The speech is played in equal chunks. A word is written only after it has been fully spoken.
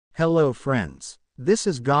Hello friends. This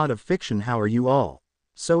is God of Fiction. How are you all?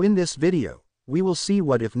 So in this video, we will see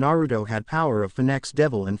what if Naruto had power of Phenex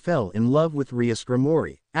Devil and fell in love with Rias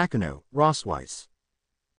Gremory, Akeno, Rossweisse.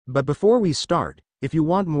 But before we start, if you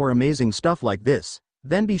want more amazing stuff like this,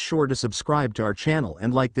 then be sure to subscribe to our channel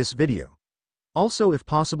and like this video. Also, if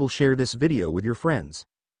possible, share this video with your friends.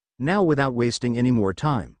 Now, without wasting any more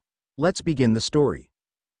time, let's begin the story.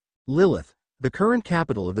 Lilith, the current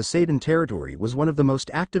capital of the Satan territory, was one of the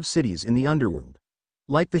most active cities in the underworld.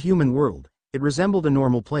 Like the human world, it resembled a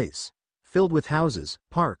normal place, filled with houses,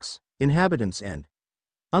 parks, inhabitants and,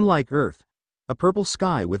 unlike Earth, a purple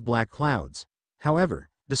sky with black clouds. However,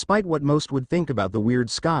 despite what most would think about the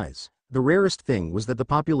weird skies, the rarest thing was that the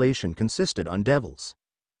population consisted on devils.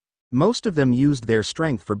 Most of them used their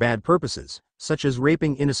strength for bad purposes, such as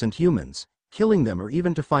raping innocent humans, killing them, or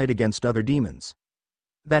even to fight against other demons.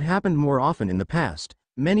 That happened more often in the past.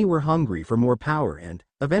 Many were hungry for more power and,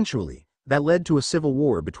 eventually, that led to a civil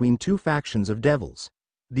war between two factions of devils,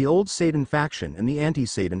 the old Satan faction and the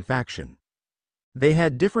anti-Satan faction. They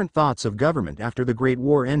had different thoughts of government after the Great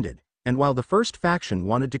War ended, and while the first faction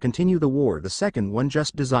wanted to continue the war, the second one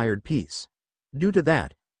just desired peace. Due to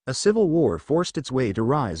that, a civil war forced its way to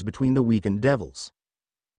rise between the weakened devils.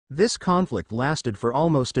 This conflict lasted for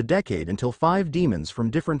almost a decade until 5 demons from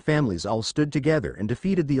different families all stood together and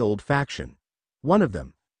defeated the old faction. One of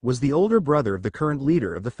them was the older brother of the current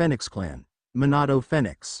leader of the Phenex clan, Minato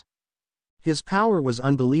Phenex. His power was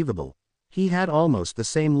unbelievable. He had almost the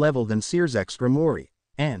same level than Sears's Gremory,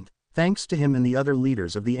 and, thanks to him and the other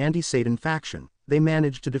leaders of the anti-Satan faction, they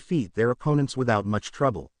managed to defeat their opponents without much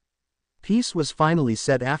trouble. Peace was finally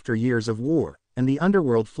set after years of war, and the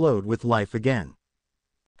underworld flowed with life again.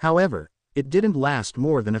 However, it didn't last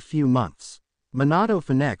more than a few months. Minato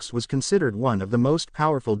Phenex was considered one of the most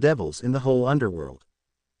powerful devils in the whole underworld.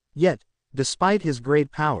 Yet, despite his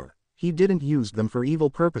great power, he didn't use them for evil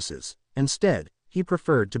purposes. Instead, he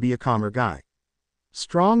preferred to be a calmer guy.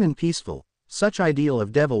 Strong and peaceful, such ideal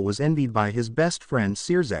of devil was envied by his best friend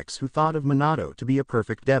Sears's, who thought of Minato to be a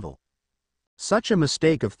perfect devil. Such a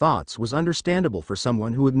mistake of thoughts was understandable for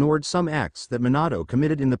someone who ignored some acts that Minato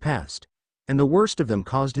committed in the past, and the worst of them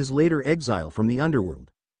caused his later exile from the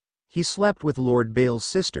underworld. He slept with Lord Baal's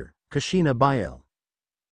sister, Kushina Baal.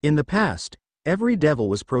 In the past, every devil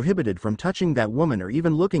was prohibited from touching that woman or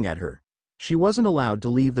even looking at her. She wasn't allowed to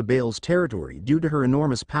leave the Baal's territory due to her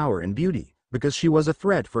enormous power and beauty, because she was a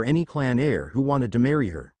threat for any clan heir who wanted to marry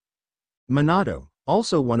her. Minato,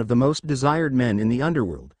 also one of the most desired men in the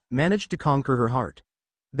underworld, managed to conquer her heart.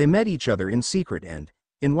 They met each other in secret and,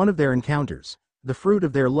 in one of their encounters, the fruit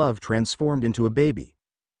of their love transformed into a baby.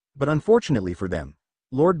 But unfortunately for them,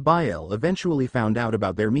 Lord Baal eventually found out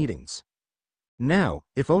about their meetings. Now,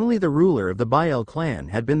 if only the ruler of the Baal clan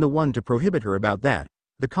had been the one to prohibit her about that,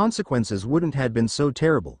 the consequences wouldn't have been so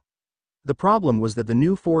terrible. The problem was that the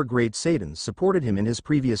new 4 great Satans supported him in his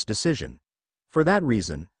previous decision. For that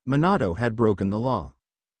reason, Minato had broken the law.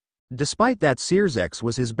 Despite that Sears's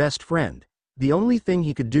was his best friend, the only thing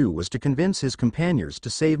he could do was to convince his companions to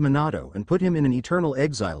save Minato and put him in an eternal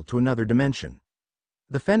exile to another dimension.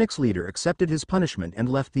 The Phenex leader accepted his punishment and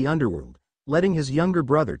left the underworld, letting his younger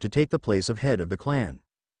brother to take the place of head of the clan.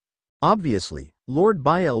 Obviously, Lord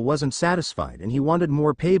Baal wasn't satisfied and he wanted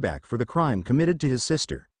more payback for the crime committed to his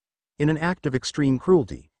sister. In an act of extreme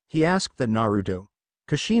cruelty, he asked that Naruto,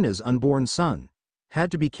 Kushina's unborn son,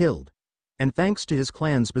 had to be killed, and thanks to his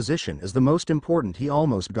clan's position as the most important, he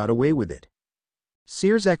almost got away with it.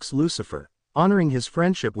 Sears's Lucifer, honoring his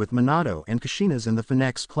friendship with Minato and Kushina's in the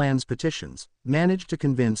Phenex clan's petitions, managed to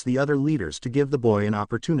convince the other leaders to give the boy an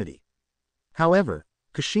opportunity. However,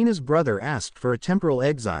 Kushina's brother asked for a temporal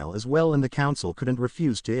exile as well, and the council couldn't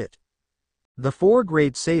refuse to it. The 4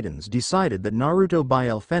 great Satans decided that Naruto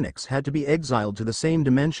Baal Phenex had to be exiled to the same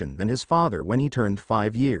dimension than his father when he turned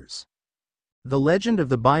 5 years. The legend of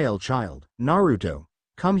the Baal child, Naruto,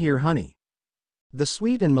 come here honey. The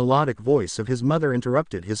sweet and melodic voice of his mother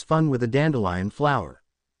interrupted his fun with a dandelion flower.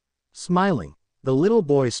 Smiling, the little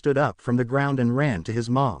boy stood up from the ground and ran to his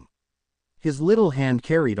mom. His little hand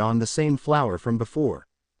carried on the same flower from before.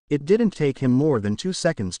 It didn't take him more than 2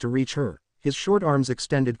 seconds to reach her. His short arms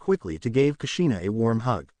extended quickly to give Kushina a warm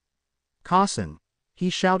hug. Kasen, he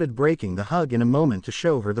shouted, breaking the hug in a moment to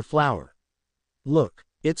show her the flower. Look,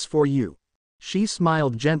 it's for you. She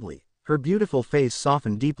smiled gently, her beautiful face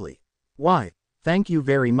softened deeply. Why, thank you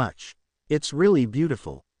very much. It's really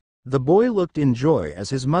beautiful. The boy looked in joy as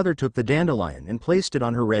his mother took the dandelion and placed it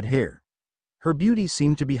on her red hair. Her beauty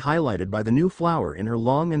seemed to be highlighted by the new flower in her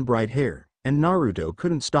long and bright hair, and Naruto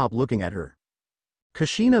couldn't stop looking at her.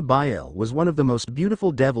 Kushina Baal was one of the most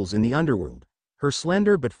beautiful devils in the underworld. Her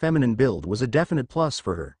slender but feminine build was a definite plus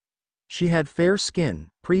for her. She had fair skin,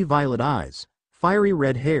 pre-violet eyes, fiery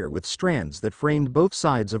red hair with strands that framed both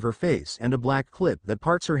sides of her face and a black clip that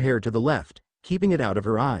parts her hair to the left, keeping it out of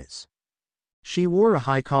her eyes. She wore a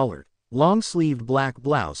high-collared, long-sleeved black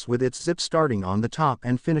blouse with its zip starting on the top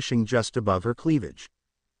and finishing just above her cleavage.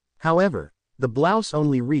 However, the blouse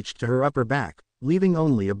only reached to her upper back, leaving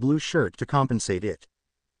only a blue shirt to compensate it.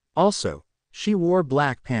 Also, she wore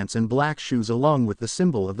black pants and black shoes along with the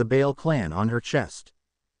symbol of the Bale clan on her chest.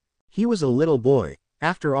 He was a little boy,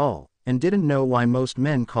 after all, and didn't know why most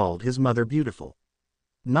men called his mother beautiful.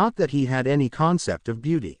 Not that he had any concept of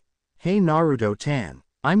beauty. "Hey Naruto-tan,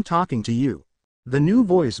 I'm talking to you." The new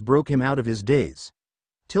voice broke him out of his daze.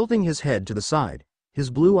 Tilting his head to the side, his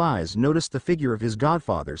blue eyes noticed the figure of his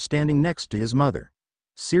godfather standing next to his mother.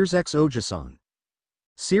 Sears Oja-san.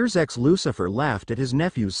 Sears Lucifer laughed at his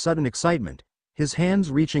nephew's sudden excitement, his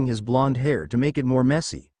hands reaching his blonde hair to make it more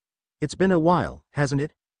messy. "It's been a while, hasn't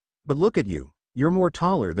it? But look at you, you're more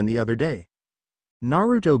taller than the other day."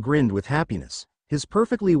 Naruto grinned with happiness, his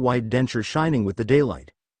perfectly white denture shining with the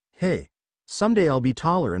daylight. "Hey, someday I'll be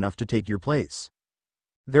taller enough to take your place."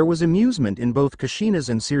 There was amusement in both Kushina's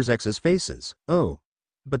and Sears' faces. "Oh.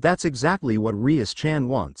 But that's exactly what Rias-chan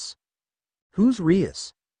wants." "Who's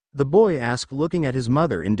Rias?" the boy asked, looking at his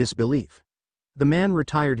mother in disbelief. The man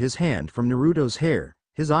retired his hand from Naruto's hair,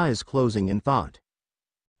 his eyes closing in thought.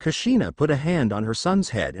 Kushina put a hand on her son's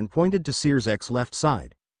head and pointed to Sears' left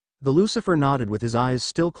side. The Lucifer nodded with his eyes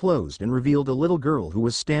still closed and revealed a little girl who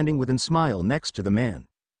was standing within smile next to the man.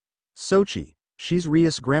 "Sochi, she's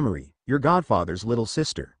Rias Gremory, your godfather's little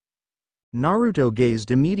sister." Naruto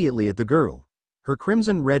gazed immediately at the girl, her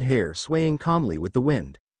crimson red hair swaying calmly with the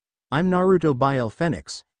wind. "I'm Naruto Bile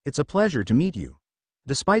Phenex, it's a pleasure to meet you."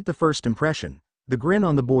 Despite the first impression, the grin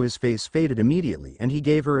on the boy's face faded immediately and he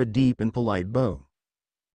gave her a deep and polite bow.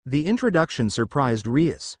 The introduction surprised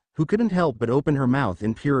Rias, who couldn't help but open her mouth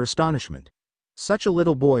in pure astonishment. Such a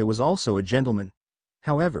little boy was also a gentleman.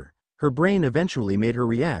 However, her brain eventually made her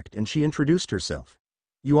react and she introduced herself.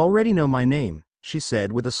 "You already know my name," she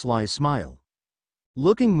said with a sly smile.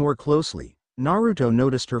 Looking more closely, Naruto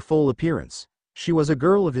noticed her full appearance. She was a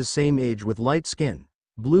girl of his same age with light skin,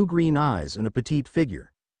 blue-green eyes and a petite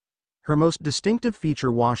figure. Her most distinctive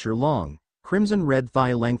feature was her long, crimson-red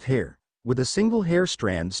thigh-length hair, with a single hair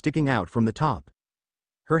strand sticking out from the top.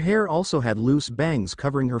 Her hair also had loose bangs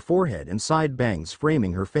covering her forehead and side bangs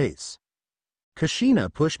framing her face.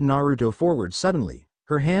 Kushina pushed Naruto forward suddenly,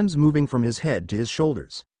 her hands moving from his head to his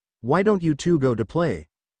shoulders. "Why don't you two go to play?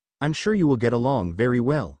 I'm sure you will get along very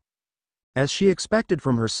well." As she expected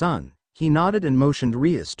from her son, he nodded and motioned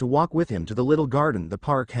Rias to walk with him to the little garden the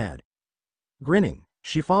park had. Grinning,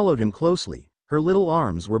 she followed him closely, her little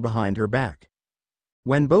arms were behind her back.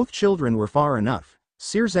 When both children were far enough,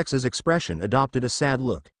 Sears' expression adopted a sad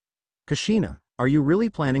look. "Kushina, are you really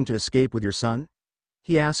planning to escape with your son?"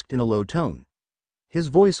 he asked in a low tone. His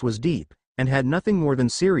voice was deep, and had nothing more than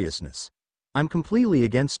seriousness. "I'm completely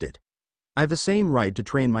against it. I've the same right to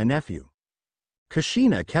train my nephew."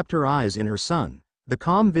 Kushina kept her eyes in her son, the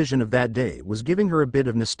calm vision of that day was giving her a bit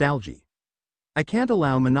of nostalgia. "I can't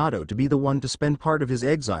allow Minato to be the one to spend part of his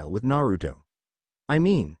exile with Naruto. I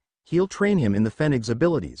mean, he'll train him in the Phenex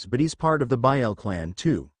abilities but he's part of the Bile clan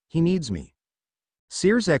too, he needs me."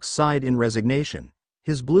 Sears sighed in resignation,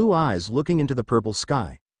 his blue eyes looking into the purple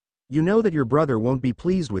sky. "You know that your brother won't be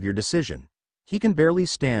pleased with your decision. He can barely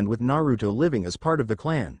stand with Naruto living as part of the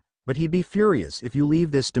clan, but he'd be furious if you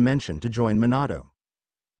leave this dimension to join Minato."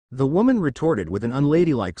 The woman retorted with an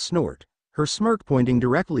unladylike snort, her smirk pointing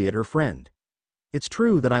directly at her friend. "It's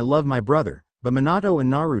true that I love my brother, but Minato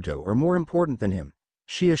and Naruto are more important than him,"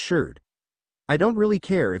 she assured. "I don't really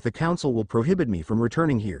care if the council will prohibit me from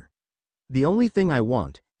returning here. The only thing I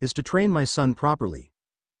want is to train my son properly.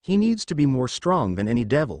 He needs to be more strong than any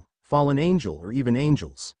devil, fallen angel or even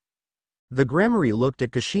angels." The Gremory looked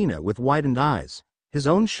at Kushina with widened eyes, his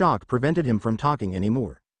own shock prevented him from talking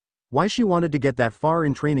anymore. Why she wanted to get that far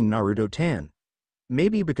in training Naruto-tan?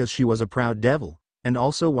 Maybe because she was a proud devil, and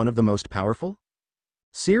also one of the most powerful?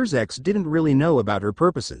 Sears didn't really know about her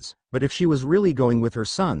purposes, but if she was really going with her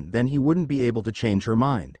son then he wouldn't be able to change her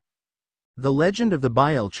mind. "The legend of the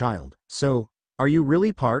Bile child, so, are you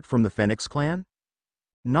really part from the Phenex clan?"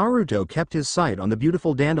 Naruto kept his sight on the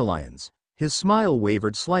beautiful dandelions, his smile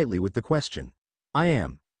wavered slightly with the question. "I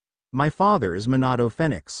am. My father is Minato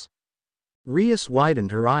Phenex." Rias widened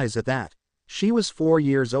her eyes at that. She was 4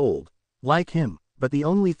 years old, like him, but the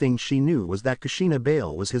only thing she knew was that Kushina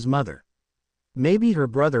Bale was his mother. Maybe her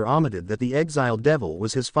brother omitted that the exiled devil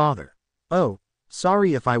was his father. "Oh,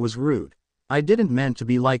 sorry if I was rude. I didn't meant to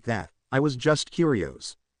be like that," I was just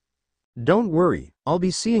curious. Don't worry, I'll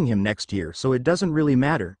be seeing him next year so it doesn't really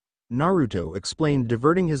matter, Naruto explained,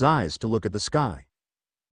 diverting his eyes to look at the sky.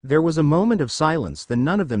 There was a moment of silence that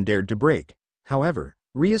none of them dared to break. However,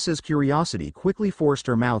 Rias's curiosity quickly forced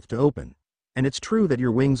her mouth to open. And it's true that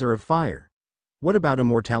your wings are of fire. What about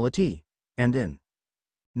immortality? And in?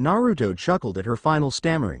 Naruto chuckled at her final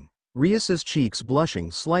stammering, Rias's cheeks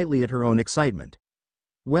blushing slightly at her own excitement.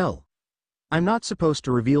 Well, I'm not supposed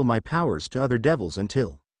to reveal my powers to other devils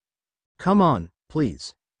until. Come on,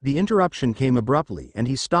 please. The interruption came abruptly and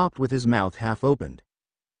he stopped with his mouth half opened.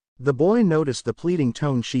 The boy noticed the pleading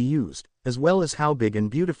tone she used, as well as how big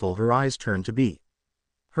and beautiful her eyes turned to be.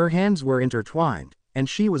 Her hands were intertwined, and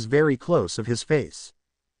she was very close of his face.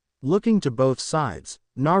 Looking to both sides,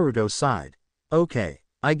 Naruto sighed. Okay,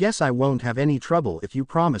 I guess I won't have any trouble if you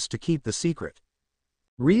promise to keep the secret.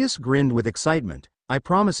 Rias grinned with excitement. I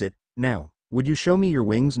promise it. Now, would you show me your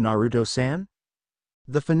wings, Naruto-san?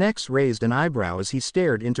 The Phenex raised an eyebrow as he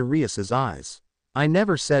stared into Rias's eyes. I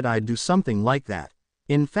never said I'd do something like that.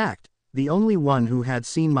 In fact, the only one who had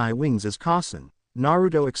seen my wings is Kasen,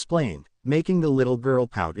 Naruto explained, making the little girl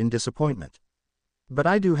pout in disappointment. But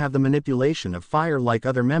I do have the manipulation of fire like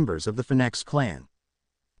other members of the Phenex clan.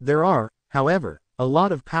 There are, however, a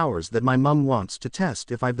lot of powers that my mum wants to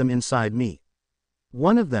test if I've them inside me.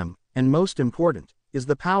 One of them, and most important, is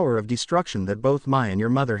the power of destruction that both my and your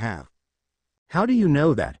mother have. How do you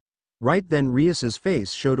know that? Right then Rias's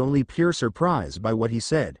face showed only pure surprise by what he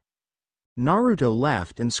said. Naruto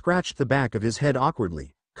laughed and scratched the back of his head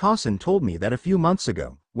awkwardly. Kasen told me that a few months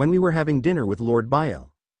ago, when we were having dinner with Lord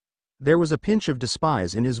Biel. There was a pinch of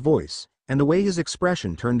despise in his voice, and the way his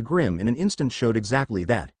expression turned grim in an instant showed exactly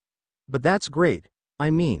that. But that's great. I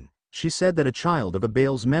mean, she said that a child of a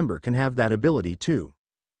Bale's member can have that ability too.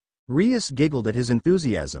 Rias giggled at his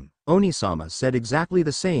enthusiasm. Onisama said exactly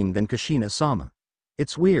the same than Kushina-sama.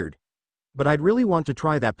 It's weird. But I'd really want to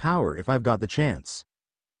try that power if I've got the chance.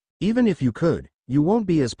 Even if you could, you won't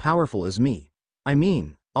be as powerful as me. I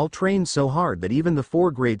mean, I'll train so hard that even the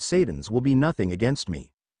 4 great Satans will be nothing against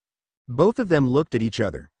me. Both of them looked at each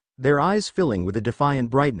other, their eyes filling with a defiant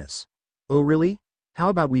brightness. Oh really? How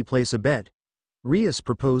about we place a bet? Rias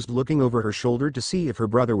proposed, looking over her shoulder to see if her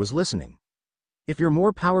brother was listening. If you're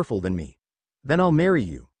more powerful than me, then I'll marry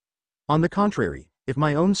you. On the contrary, if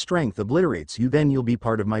my own strength obliterates you, then you'll be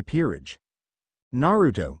part of my peerage.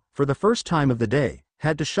 Naruto, for the first time of the day,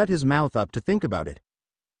 had to shut his mouth up to think about it.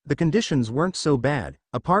 The conditions weren't so bad,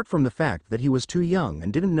 apart from the fact that he was too young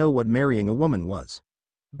and didn't know what marrying a woman was.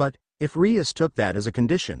 But, if Rias took that as a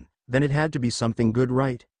condition, then it had to be something good,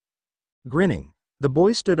 right? Grinning, the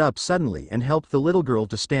boy stood up suddenly and helped the little girl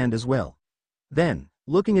to stand as well. Then,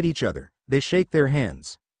 looking at each other, they shake their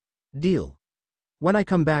hands. Deal. When I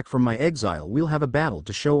come back from my exile, we'll have a battle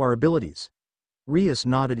to show our abilities. Rias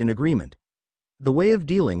nodded in agreement. The way of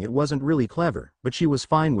dealing it wasn't really clever, but she was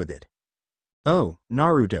fine with it. Oh,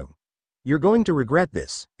 Naruto. You're going to regret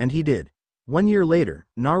this, and he did. 1 year later,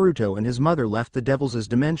 Naruto and his mother left the Devil's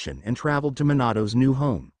Dimension and traveled to Minato's new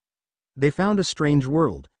home. They found a strange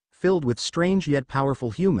world, filled with strange yet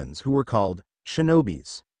powerful humans who were called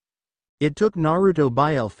shinobis. It took Naruto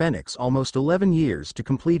Biel Phenex almost 11 years to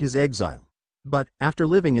complete his exile. But, after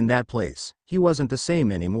living in that place, he wasn't the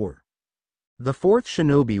same anymore. The Fourth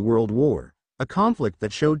Shinobi World War, a conflict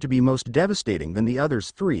that showed to be most devastating than the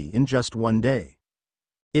others 3 in just one day.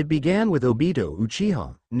 It began with Obito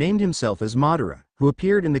Uchiha, named himself as Madara, who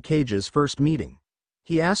appeared in the Kage's first meeting.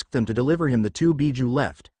 He asked them to deliver him the 2 Biju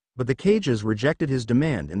left, but the Kages rejected his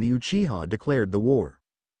demand and the Uchiha declared the war.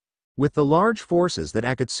 With the large forces that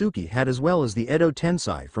Akatsuki had as well as the Edo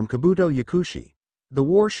Tensei from Kabuto Yakushi, the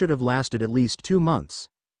war should have lasted at least 2 months.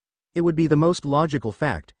 It would be the most logical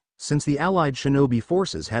fact, since the allied shinobi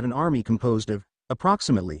forces had an army composed of,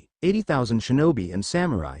 approximately, 80,000 shinobi and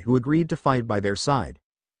samurai who agreed to fight by their side.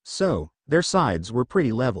 So, their sides were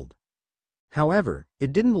pretty leveled. However,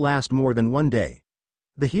 it didn't last more than 1 day.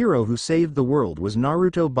 The hero who saved the world was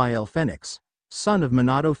Naruto Biel Phenex, son of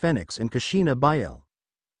Minato Phenex and Kushina Biel.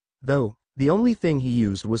 Though, the only thing he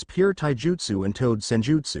used was pure taijutsu and toad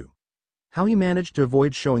senjutsu. How he managed to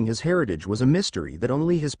avoid showing his heritage was a mystery that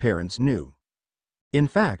only his parents knew. In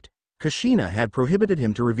fact, Kushina had prohibited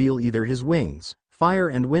him to reveal either his wings, fire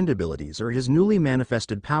and wind abilities or his newly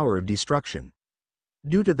manifested power of destruction.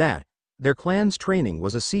 Due to that, their clan's training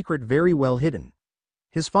was a secret very well hidden.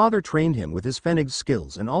 His father trained him with his Phenex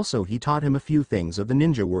skills and also he taught him a few things of the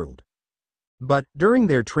ninja world. But, during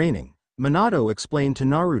their training, Minato explained to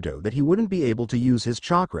Naruto that he wouldn't be able to use his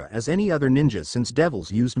chakra as any other ninja since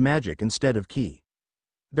devils used magic instead of ki.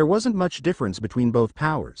 There wasn't much difference between both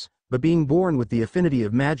powers, but being born with the affinity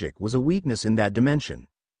of magic was a weakness in that dimension.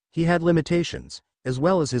 He had limitations, as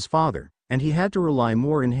well as his father, and he had to rely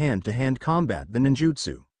more in hand-to-hand combat than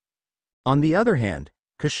ninjutsu. On the other hand,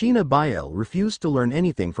 Kushina Biel refused to learn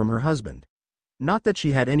anything from her husband. Not that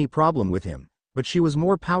she had any problem with him, but she was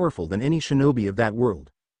more powerful than any shinobi of that world.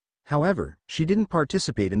 However, she didn't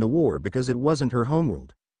participate in the war because it wasn't her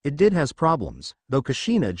homeworld. It did has problems, though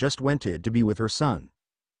Kushina just went to it to be with her son.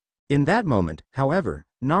 In that moment, however,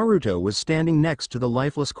 Naruto was standing next to the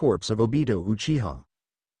lifeless corpse of Obito Uchiha.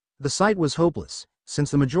 The sight was hopeless,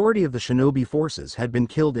 since the majority of the shinobi forces had been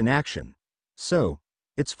killed in action. So,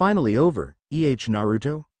 it's finally over,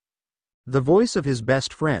 Naruto? The voice of his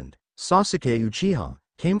best friend, Sasuke Uchiha,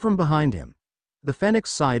 came from behind him. The Phenex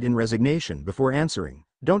sighed in resignation before answering,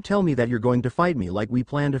 "Don't tell me that you're going to fight me like we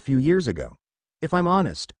planned a few years ago. If I'm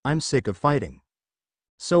honest, I'm sick of fighting."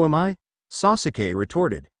 "So am I," Sasuke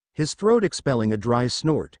retorted, his throat expelling a dry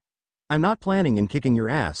snort. "I'm not planning on kicking your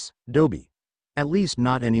ass, Dobi. At least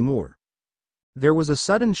not anymore." There was a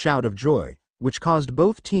sudden shout of joy, which caused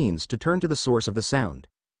both teams to turn to the source of the sound.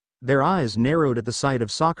 Their eyes narrowed at the sight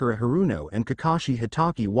of Sakura Haruno and Kakashi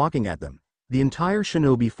Hitaki walking at them, the entire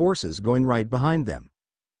shinobi forces going right behind them.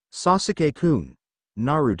 "Sasuke-kun.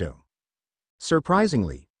 Naruto."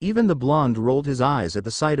 Surprisingly, even the blonde rolled his eyes at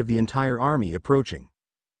the sight of the entire army approaching.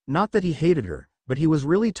 Not that he hated her, but he was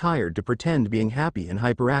really tired to pretend being happy and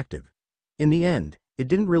hyperactive. In the end, it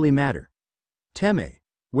didn't really matter. "Teme,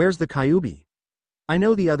 where's the Kyuubi? I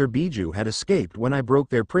know the other Biju had escaped when I broke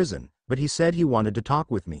their prison, but he said he wanted to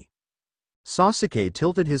talk with me." Sasuke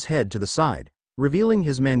tilted his head to the side, revealing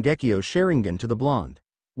his Mangekyo Sharingan to the blonde.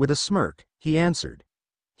 With a smirk, he answered,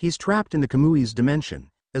 "He's trapped in the Kamui's dimension,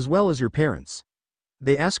 as well as your parents.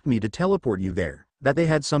 They asked me to teleport you there, that they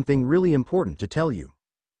had something really important to tell you."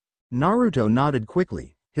 Naruto nodded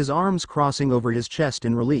quickly, his arms crossing over his chest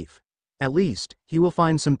in relief. At least, he will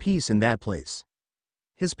find some peace in that place.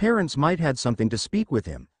 His parents might had something to speak with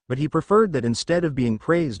him, but he preferred that instead of being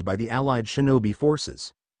praised by the allied shinobi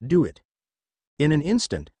forces, do it. In an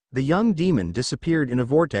instant, the young demon disappeared in a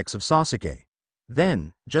vortex of Sasuke.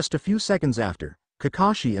 Then, just a few seconds after,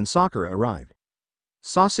 Kakashi and Sakura arrived.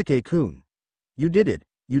 "Sasuke-kun. You did it,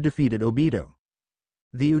 you defeated Obito."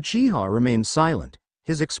 The Uchiha remained silent,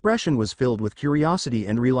 his expression was filled with curiosity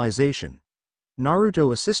and realization.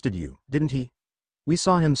 "Naruto assisted you, didn't he? We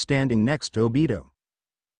saw him standing next to Obito."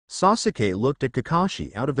 Sasuke looked at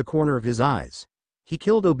Kakashi out of the corner of his eyes. "He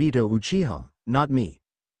killed Obito Uchiha, not me.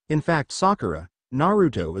 In fact, Sakura,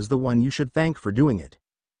 Naruto is the one you should thank for doing it."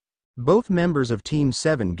 Both members of Team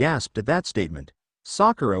 7 gasped at that statement,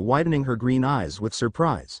 Sakura widening her green eyes with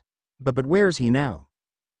surprise. But where's he now?"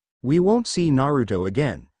 "We won't see Naruto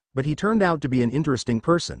again, but he turned out to be an interesting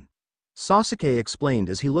person," Sasuke explained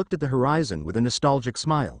as he looked at the horizon with a nostalgic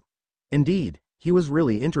smile. "Indeed, he was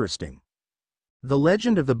really interesting. The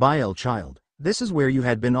legend of the Biel child, this is where you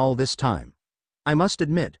had been all this time. I must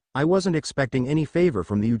admit, I wasn't expecting any favor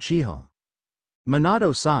from the Uchiha."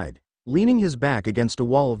 Minato sighed, leaning his back against a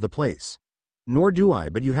wall of the place. "Nor do I,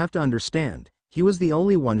 but you have to understand, he was the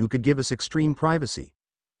only one who could give us extreme privacy.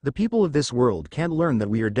 The people of this world can't learn that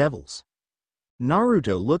we are devils."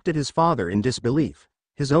 Naruto looked at his father in disbelief,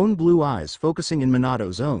 his own blue eyes focusing in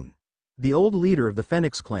Minato's own. The old leader of the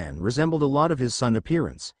Phenex clan resembled a lot of his son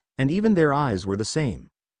appearance, and even their eyes were the same.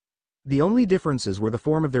 The only differences were the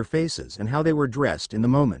form of their faces and how they were dressed in the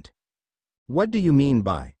moment. "What do you mean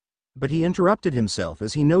by?" But he interrupted himself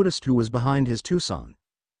as he noticed who was behind his Tucson.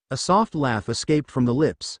 A soft laugh escaped from the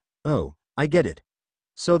lips. "Oh, I get it.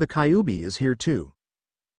 So the Kyuubi is here too."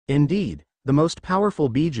 Indeed, the most powerful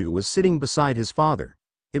Biju was sitting beside his father.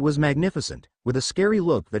 It was magnificent, with a scary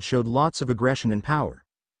look that showed lots of aggression and power.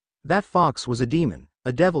 That fox was a demon,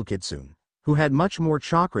 a devil kitsune, who had much more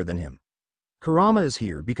chakra than him. "Kurama is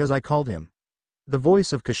here because I called him." The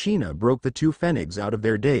voice of Kushina broke the two Phenegs out of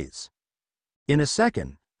their daze. In a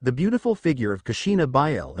second, the beautiful figure of Kushina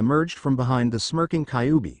Biel emerged from behind the smirking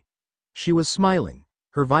Kyuubi. She was smiling,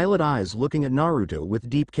 her violet eyes looking at Naruto with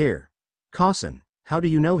deep care. "Kasen, how do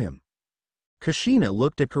you know him?" Kushina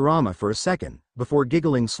looked at Kurama for a second, before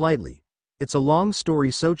giggling slightly. "It's a long story,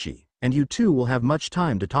 Sochi, and you two will have much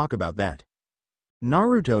time to talk about that."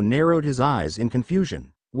 Naruto narrowed his eyes in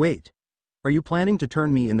confusion. "Wait. Are you planning to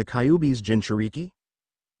turn me in the Kyuubi's Jinchuriki?"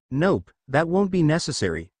 "Nope, that won't be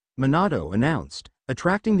necessary," Minato announced,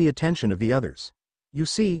 attracting the attention of the others. "You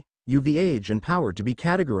see, you've the age and power to be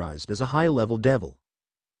categorized as a high-level devil.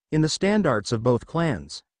 In the standards of both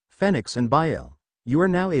clans, Phenex and Biel, you are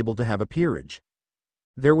now able to have a peerage."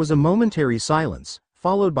 There was a momentary silence,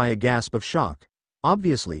 followed by a gasp of shock.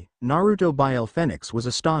 Obviously, Naruto Biel Phenex was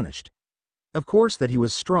astonished. Of course that he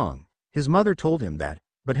was strong, his mother told him that,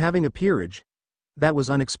 but having a peerage? That was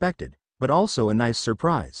unexpected, but also a nice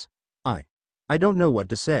surprise. I don't know what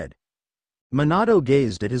to say. Minato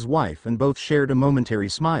gazed at his wife and both shared a momentary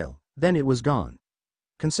smile, then it was gone.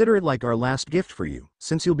 Consider it like our last gift for you,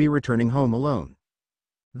 since you'll be returning home alone.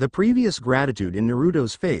 The previous gratitude in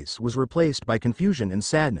Naruto's face was replaced by confusion and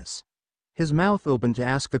sadness. His mouth opened to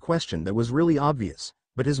ask the question that was really obvious,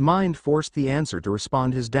 but his mind forced the answer to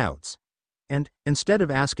respond his doubts. And, instead of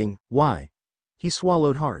asking, why? He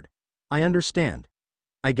swallowed hard. I understand.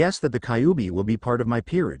 I guess that the Kyuubi will be part of my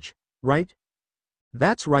peerage, right?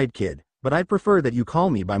 That's right, kid, but I'd prefer that you call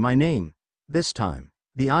me by my name. This time,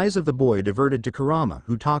 the eyes of the boy diverted to Kurama,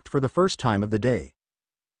 who talked for the first time of the day.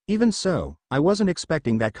 Even so, I wasn't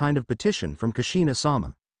expecting that kind of petition from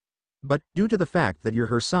Kushina-sama. But, due to the fact that you're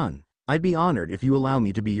her son, I'd be honored if you allow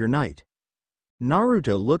me to be your knight.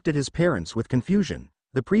 Naruto looked at his parents with confusion,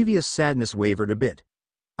 the previous sadness wavered a bit.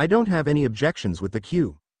 I don't have any objections with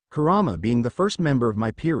the Kurama being the first member of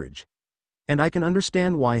my peerage. And I can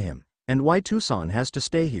understand why him, and why Tucson has to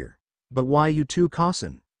stay here. But why you two,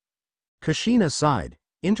 Kasen? Kushina sighed,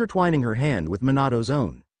 intertwining her hand with Minato's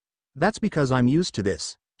own. That's because I'm used to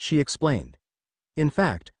this, she explained. In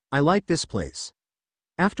fact, I like this place.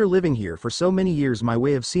 After living here for so many years, my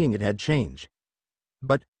way of seeing it had changed.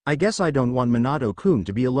 But, I guess I don't want Minato-kun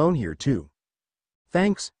to be alone here too.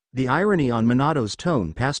 Thanks. The irony on Minato's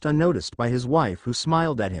tone passed unnoticed by his wife, who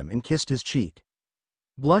smiled at him and kissed his cheek.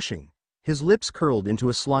 Blushing, his lips curled into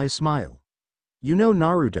a sly smile. You know,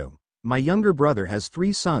 Naruto, my younger brother has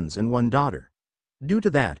 3 sons and 1 daughter. Due to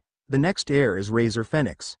that, the next heir is Razor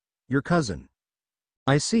Phenex, your cousin.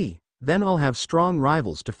 I see, then I'll have strong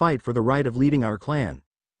rivals to fight for the right of leading our clan,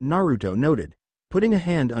 Naruto noted, putting a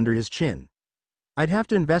hand under his chin. I'd have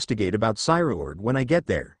to investigate about Cyroord when I get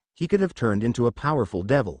there. He could have turned into a powerful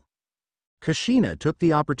devil. Kushina took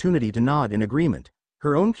the opportunity to nod in agreement,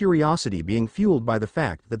 her own curiosity being fueled by the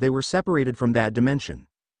fact that they were separated from that dimension.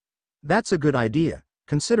 That's a good idea,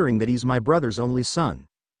 considering that he's my brother's only son.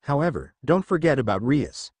 However, don't forget about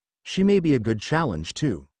Rias. She may be a good challenge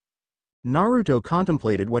too. Naruto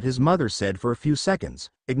contemplated what his mother said for a few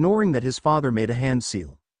seconds, ignoring that his father made a hand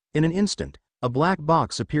seal. In an instant, a black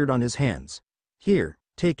box appeared on his hands. Here,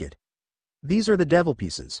 take it. These are the devil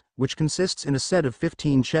pieces, which consists in a set of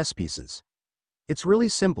 15 chess pieces. It's really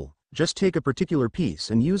simple, just take a particular piece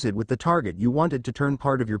and use it with the target you wanted to turn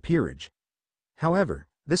part of your peerage. However,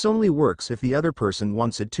 this only works if the other person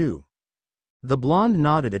wants it too. The blonde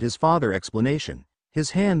nodded at his father's explanation,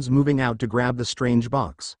 his hands moving out to grab the strange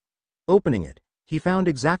box. Opening it, he found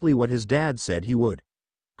exactly what his dad said he would.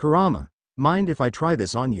 Kurama, mind if I try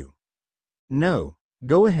this on you? No,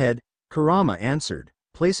 go ahead, Kurama answered,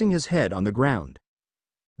 placing his head on the ground.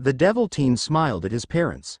 The devil teen smiled at his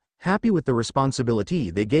parents, happy with the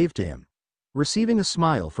responsibility they gave to him. Receiving a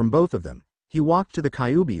smile from both of them, he walked to the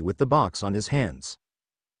Kyuubi with the box on his hands.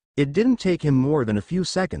 It didn't take him more than a few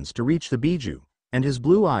seconds to reach the Biju, and his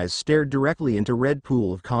blue eyes stared directly into red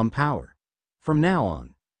pool of calm power. From now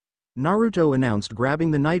on, Naruto announced,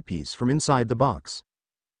 grabbing the knight piece from inside the box.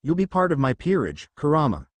 You'll be part of my peerage,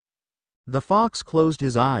 Kurama. The fox closed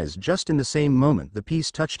his eyes just in the same moment the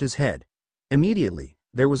piece touched his head. Immediately,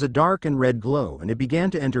 there was a dark and red glow and it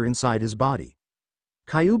began to enter inside his body.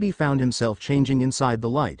 Kyuubi found himself changing inside the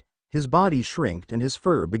light, his body shrinked and his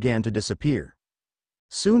fur began to disappear.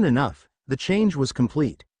 Soon enough, the change was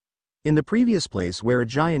complete. In the previous place where a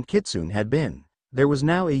giant kitsune had been, there was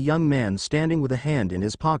now a young man standing with a hand in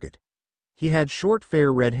his pocket. He had short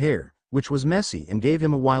fair red hair, which was messy and gave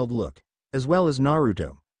him a wild look, as well as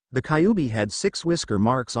Naruto. The Kyuubi had 6 whisker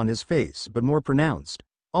marks on his face but more pronounced.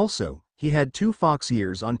 Also, he had 2 fox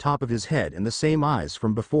ears on top of his head and the same eyes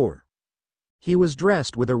from before. He was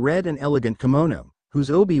dressed with a red and elegant kimono,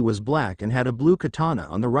 whose obi was black and had a blue katana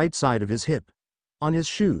on the right side of his hip. On his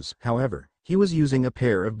shoes, however, he was using a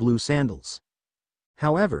pair of blue sandals.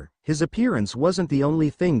 However, his appearance wasn't the only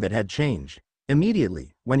thing that had changed.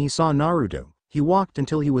 Immediately, when he saw Naruto, he walked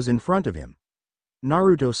until he was in front of him.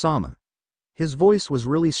 Naruto-sama. His voice was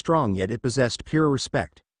really strong, yet it possessed pure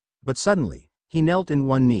respect. But suddenly, he knelt in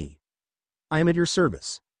one knee. I am at your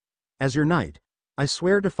service. As your knight, I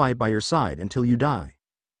swear to fight by your side until you die.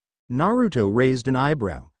 Naruto raised an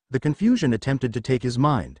eyebrow. The confusion attempted to take his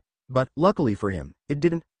mind, but, luckily for him, it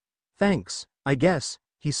didn't. Thanks, I guess,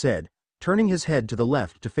 he said, turning his head to the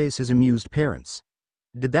left to face his amused parents.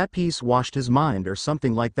 Did that piece washed his mind or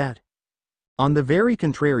something like that? On the very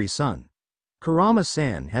contrary, son.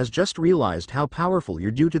 Kurama-san has just realized how powerful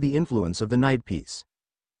you're due to the influence of the knight piece.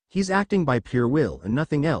 He's acting by pure will and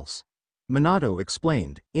nothing else, Minato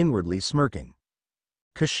explained, inwardly smirking.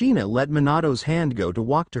 Kushina let Minato's hand go to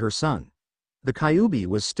walk to her son. The Kyuubi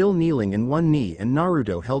was still kneeling in one knee and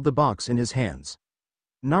Naruto held the box in his hands.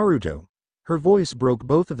 Naruto. Her voice broke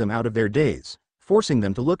both of them out of their daze, forcing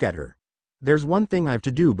them to look at her. There's one thing I've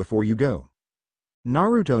to do before you go.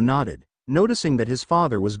 Naruto nodded, noticing that his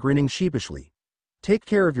father was grinning sheepishly. Take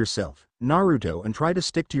care of yourself, Naruto, and try to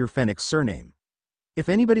stick to your Phenex surname. If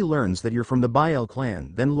anybody learns that you're from the Biel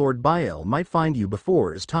clan, then Lord Biel might find you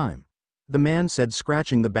before his time, the man said,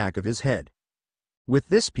 scratching the back of his head. With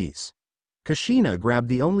this piece, Kushina grabbed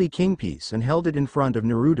the only king piece and held it in front of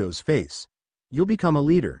Naruto's face. You'll become a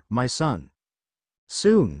leader, my son.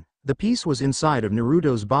 Soon, the piece was inside of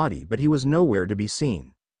Naruto's body, but he was nowhere to be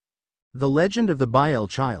seen. The legend of the Biel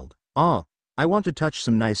child. Ah, I want to touch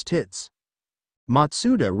some nice tits.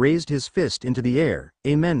 Matsuda raised his fist into the air,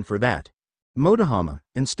 amen for that. Motohama,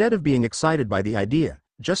 instead of being excited by the idea,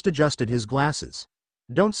 just adjusted his glasses.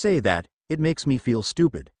 Don't say that, it makes me feel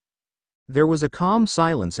stupid. There was a calm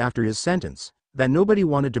silence after his sentence, that nobody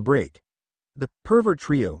wanted to break. The pervert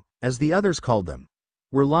trio, as the others called them,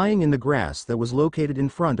 were lying in the grass that was located in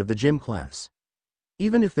front of the gym class.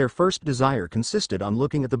 Even if their first desire consisted on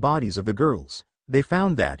looking at the bodies of the girls, they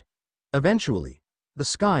found that, eventually, the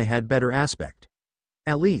sky had better aspect.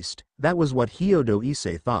 At least, that was what Hyodo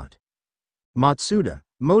Issei thought. Matsuda,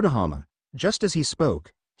 Motohama. Just as he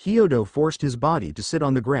spoke, Hyodo forced his body to sit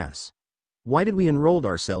on the grass. Why did we enroll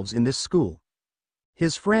ourselves in this school?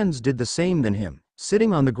 His friends did the same than him,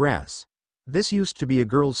 sitting on the grass. This used to be a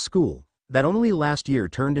girls' school, that only last year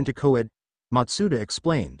turned into co-ed, Matsuda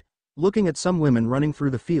explained, looking at some women running through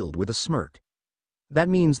the field with a smirk. That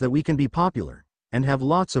means that we can be popular, and have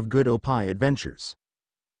lots of good oppai adventures.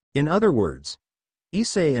 In other words,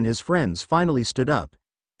 Issei and his friends finally stood up.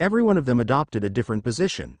 Every one of them adopted a different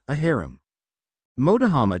position, a harem.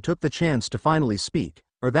 Motohama took the chance to finally speak,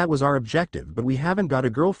 or that was our objective, but we haven't got a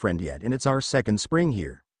girlfriend yet and it's our second spring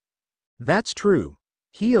here. That's true,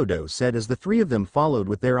 Hyodo said as the three of them followed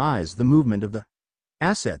with their eyes the movement of the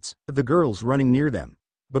assets of the girls running near them,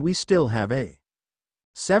 but we still have a.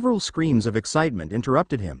 Several screams of excitement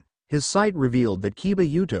interrupted him. His sight revealed that Kiba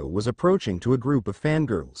Yuto was approaching to a group of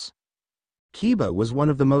fangirls. Kiba was one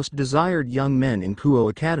of the most desired young men in Kuo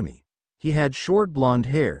Academy. He had short blonde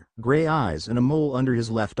hair, gray eyes and a mole under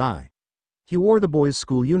his left eye. He wore the boys'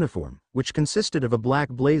 school uniform, which consisted of a black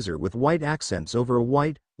blazer with white accents over a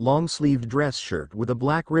white, long-sleeved dress shirt with a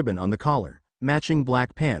black ribbon on the collar, matching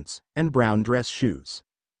black pants, and brown dress shoes.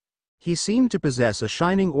 He seemed to possess a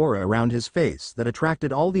shining aura around his face that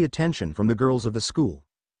attracted all the attention from the girls of the school.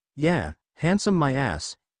 Yeah, handsome my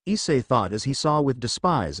ass, Issei thought as he saw with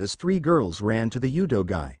despise as three girls ran to the Yudo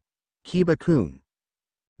guy. Kiba-kun.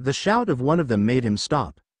 The shout of one of them made him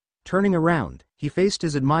stop. Turning around, he faced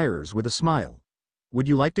his admirers with a smile. Would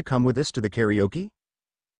you like to come with us to the karaoke?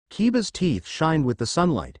 Kiba's teeth shined with the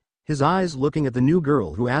sunlight, his eyes looking at the new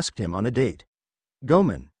girl who asked him on a date.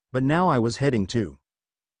 Gomen, but now I was heading to.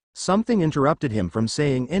 Something interrupted him from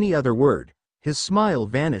saying any other word. His smile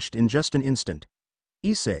vanished in just an instant.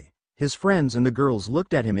 Issei, his friends and the girls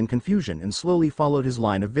looked at him in confusion and slowly followed his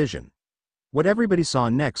line of vision. What everybody saw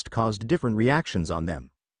next caused different reactions on them.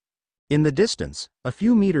 In the distance, a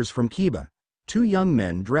few meters from Kiba, two young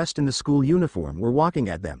men dressed in the school uniform were walking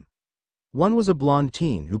at them. One was a blonde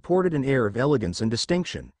teen who ported an air of elegance and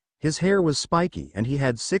distinction. His hair was spiky and he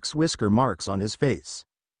had 6 whisker marks on his face.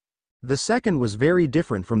 The second was very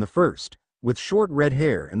different from the first, with short red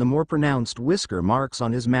hair and the more pronounced whisker marks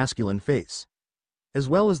on his masculine face. As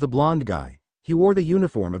well as the blonde guy, he wore the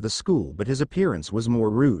uniform of the school, but his appearance was more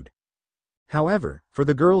rude. However, for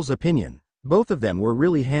the girls' opinion, both of them were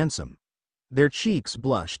really handsome. Their cheeks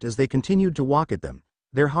blushed as they continued to walk at them,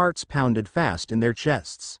 their hearts pounded fast in their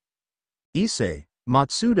chests. Issei,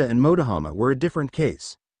 Matsuda and Motohama were a different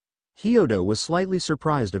case. Hyodo was slightly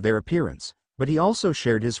surprised of their appearance, but he also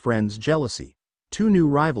shared his friend's jealousy. 2 new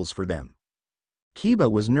rivals for them. Kiba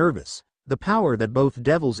was nervous. The power that both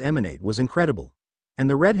devils emanate was incredible. And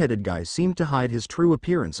the red-headed guy seemed to hide his true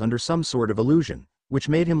appearance under some sort of illusion, which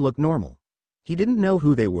made him look normal. He didn't know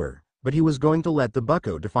who they were, but he was going to let the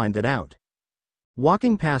bucko to find it out.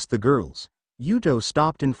 Walking past the girls, Yuto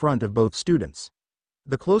stopped in front of both students.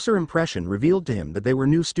 The closer impression revealed to him that they were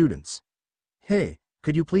new students. Hey,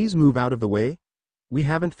 could you please move out of the way? We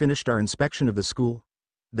haven't finished our inspection of the school.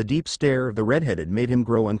 The deep stare of the red-headed made him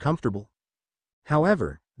grow uncomfortable.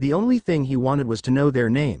 However, the only thing he wanted was to know their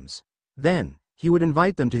names. Then, he would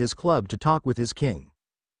invite them to his club to talk with his king.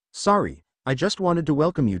 Sorry, I just wanted to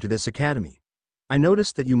welcome you to this academy. I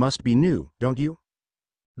noticed that you must be new, don't you?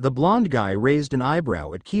 The blonde guy raised an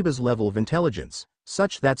eyebrow at Kiba's level of intelligence,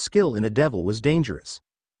 such that skill in a devil was dangerous.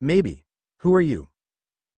 Maybe. Who are you?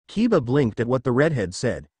 Kiba blinked at what the redhead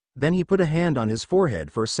said, then he put a hand on his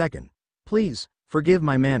forehead for a second. Please, forgive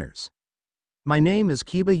my manners. My name is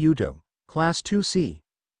Kiba Yuto, Class 2C.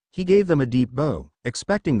 He gave them a deep bow,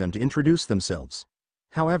 expecting them to introduce themselves.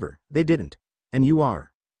 However, they didn't. And you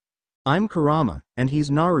are? I'm Kurama, and he's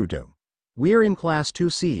Naruto. We're in Class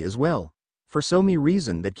 2C as well. For some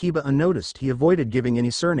reason that Kiba unnoticed, he avoided giving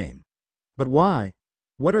any surname. But why?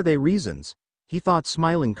 What are they reasons? He thought,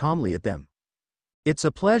 smiling calmly at them. It's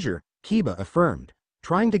a pleasure, Kiba affirmed,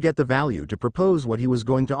 trying to get the value to propose what he was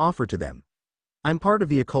going to offer to them. I'm part of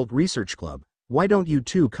the Occult Research Club. Why don't you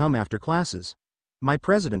two come after classes? My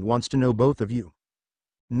president wants to know both of you.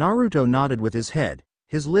 Naruto nodded with his head.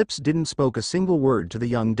 His lips didn't spoke a single word to the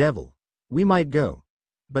young devil. We might go.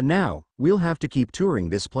 But now, we'll have to keep touring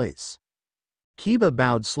this place. Kiba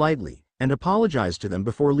bowed slightly, and apologized to them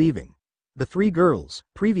before leaving. The three girls,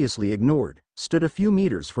 previously ignored, stood a few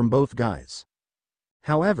meters from both guys.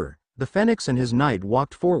 However, the Phenex and his knight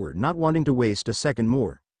walked forward, not wanting to waste a second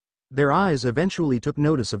more. Their eyes eventually took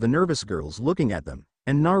notice of the nervous girls looking at them,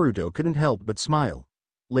 and Naruto couldn't help but smile.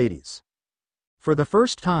 Ladies. For the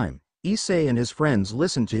first time, Issei and his friends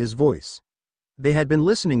listened to his voice. They had been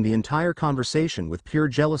listening the entire conversation with pure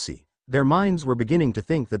jealousy. Their minds were beginning to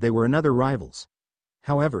think that they were another rivals.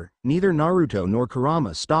 However, neither Naruto nor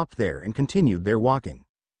Kurama stopped there and continued their walking.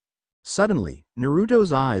 Suddenly,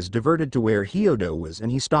 Naruto's eyes diverted to where Hyodo was,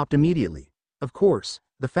 and he stopped immediately. Of course,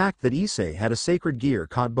 the fact that Issei had a sacred gear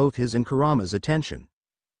caught both his and Kurama's attention.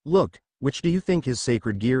 Look, which do you think his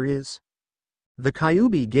sacred gear is? The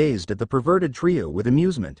Kyuubi gazed at the perverted trio with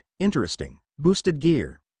amusement. Interesting. Boosted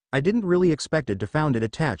gear. I didn't really expect it to found it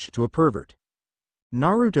attached to a pervert.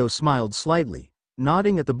 Naruto smiled slightly,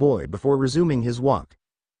 nodding at the boy before resuming his walk.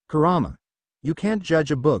 Kurama. You can't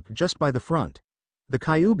judge a book just by the front. The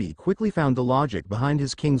Kyuubi quickly found the logic behind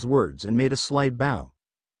his king's words and made a slight bow.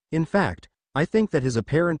 In fact, I think that his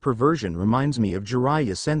apparent perversion reminds me of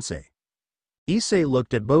Jiraiya sensei. Issei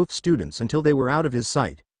looked at both students until they were out of his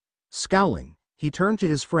sight. Scowling, he turned to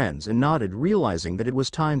his friends and nodded, realizing that it was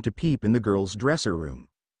time to peep in the girls' dresser room.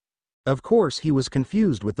 Of course he was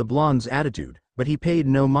confused with the blonde's attitude, but he paid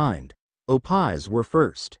no mind. Opais were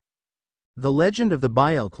first. The legend of the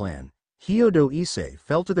Biel clan, Hyodo Issei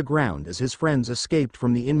fell to the ground as his friends escaped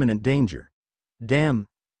from the imminent danger. Damn!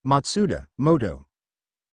 Matsuda, Moto.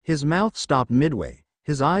 His mouth stopped midway,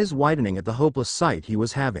 his eyes widening at the hopeless sight he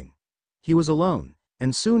was having. He was alone,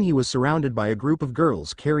 and soon he was surrounded by a group of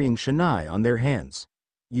girls carrying shinai on their hands.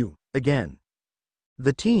 You, again.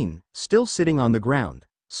 The teen, still sitting on the ground,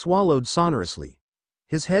 swallowed sonorously,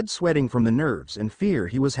 his head sweating from the nerves and fear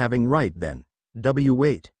he was having right then.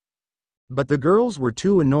 Wait. But the girls were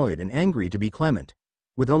too annoyed and angry to be clement.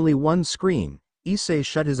 With only one scream, Issei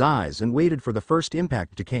shut his eyes and waited for the first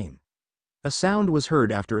impact to come. A sound was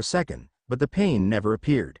heard after a second, but the pain never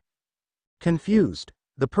appeared. Confused,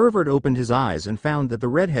 the pervert opened his eyes and found that the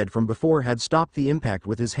redhead from before had stopped the impact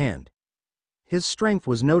with his hand. His strength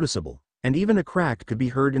was noticeable, and even a crack could be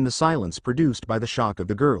heard in the silence produced by the shock of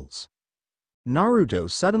the girls. Naruto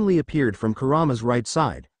suddenly appeared from Kurama's right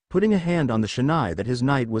side, putting a hand on the shinai that his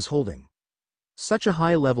knight was holding. Such a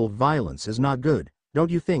high level of violence is not good,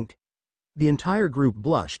 don't you think? The entire group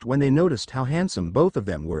blushed when they noticed how handsome both of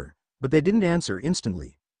them were, but they didn't answer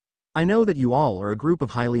instantly. I know that you all are a group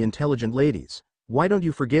of highly intelligent ladies. Why don't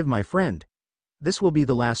you forgive my friend? This will be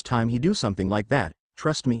the last time he do something like that,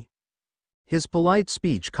 trust me. His polite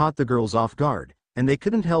speech caught the girls off guard, and they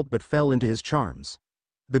couldn't help but fell into his charms.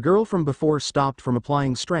 The girl from before stopped from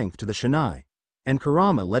applying strength to the shinai, and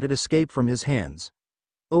Kurama let it escape from his hands.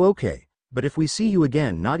 Oh okay, but if we see you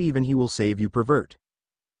again, not even he will save you, pervert.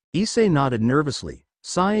 Issei nodded nervously,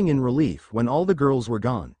 sighing in relief when all the girls were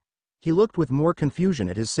gone. He looked with more confusion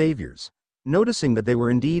at his saviors, noticing that they were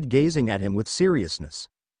indeed gazing at him with seriousness.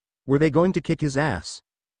 Were they going to kick his ass?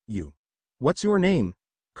 You. What's your name?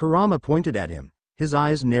 Kurama pointed at him, his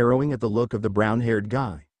eyes narrowing at the look of the brown-haired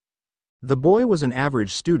guy. The boy was an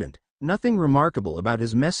average student, nothing remarkable about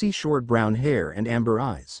his messy short brown hair and amber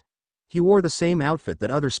eyes. He wore the same outfit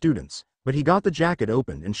that other students, but he got the jacket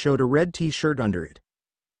open and showed a red t-shirt under it.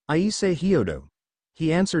 Issei Hyodo.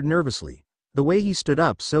 He answered nervously. The way he stood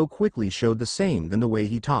up so quickly showed the same than the way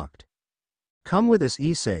he talked. Come with us,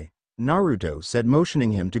 Issei, Naruto said,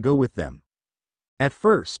 motioning him to go with them. At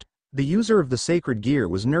first, the user of the sacred gear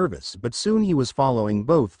was nervous, but soon he was following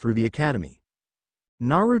both through the academy.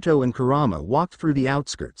 Naruto and Kurama walked through the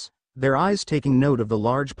outskirts, their eyes taking note of the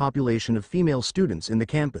large population of female students in the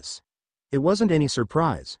campus. It wasn't any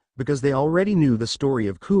surprise, because they already knew the story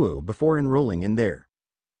of Kuo before enrolling in there.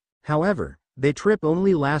 However, their trip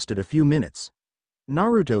only lasted a few minutes.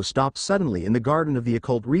 Naruto stopped suddenly in the garden of the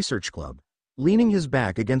Occult Research Club, leaning his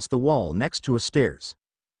back against the wall next to a stairs.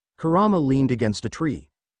 Kurama leaned against a tree.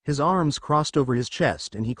 His arms crossed over his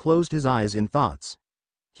chest and he closed his eyes in thoughts.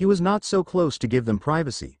 He was not so close to give them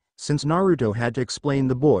privacy, since Naruto had to explain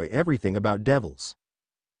the boy everything about devils.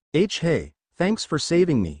 Hey, thanks for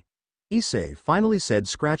saving me, Issei finally said,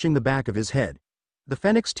 scratching the back of his head. The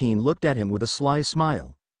Phenex teen looked at him with a sly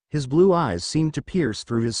smile. His blue eyes seemed to pierce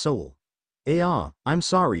through his soul. I'm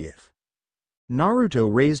sorry if.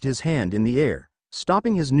 Naruto raised his hand in the air,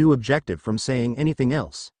 stopping his new objective from saying anything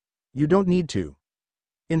else. You don't need to.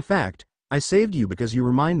 In fact, I saved you because you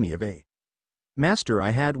remind me of a master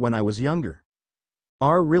I had when I was younger.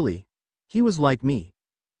 Really? He was like me?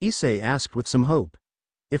 Issei asked with some hope.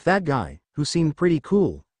 If that guy, who seemed pretty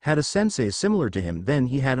cool, had a sensei similar to him, then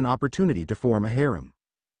he had an opportunity to form a harem.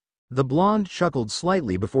 The blonde chuckled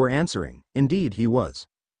slightly before answering. Indeed he was.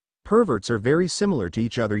 Perverts are very similar to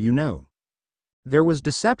each other, you know. There was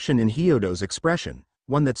deception in Hyodo's expression,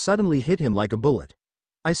 one that suddenly hit him like a bullet.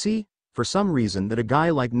 I see. For some reason that a guy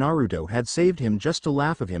like Naruto had saved him just to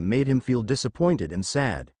laugh at him made him feel disappointed and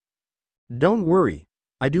sad. Don't worry,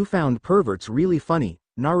 I do found perverts really funny,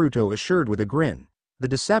 Naruto assured with a grin. The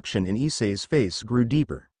deception in Issei's face grew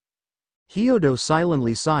deeper. Hyodo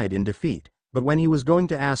silently sighed in defeat, but when he was going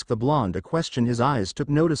to ask the blonde a question his eyes took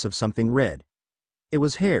notice of something red. It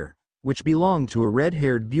was hair, which belonged to a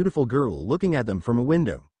red-haired beautiful girl looking at them from a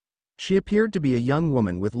window. She appeared to be a young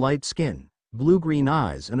woman with light skin, blue-green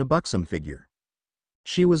eyes and a buxom figure.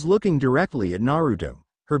 She was looking directly at Naruto,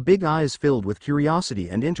 her big eyes filled with curiosity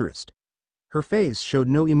and interest. Her face showed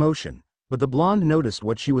no emotion, but the blonde noticed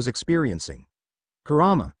what she was experiencing.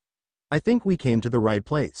 Kurama. I think we came to the right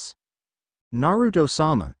place.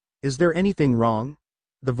 Naruto-sama, is there anything wrong?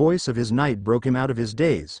 The voice of his knight broke him out of his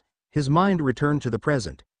daze. His mind returned to the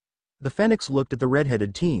present. The Phenex looked at the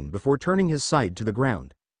red-headed teen before turning his sight to the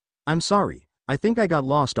ground. I'm sorry, I think I got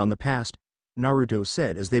lost on the past, Naruto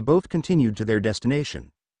said as they both continued to their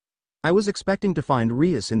destination. I was expecting to find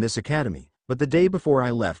Rias in this academy, but the day before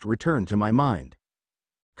I left returned to my mind.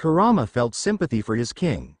 Kurama felt sympathy for his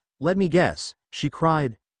king. Let me guess, she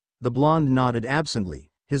cried. The blonde nodded absently,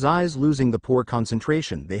 his eyes losing the poor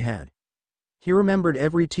concentration they had. He remembered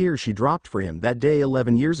every tear she dropped for him that day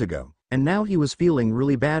 11 years ago, and now he was feeling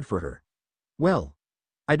really bad for her. Well,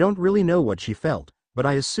 I don't really know what she felt, but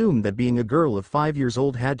I assumed that being a girl of 5 years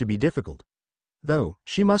old had to be difficult. Though,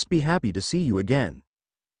 she must be happy to see you again.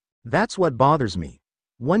 That's what bothers me.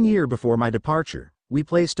 1 year before my departure, we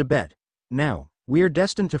placed a bet. Now, we are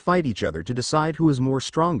destined to fight each other to decide who is more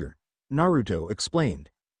stronger, Naruto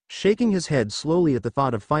explained, shaking his head slowly at the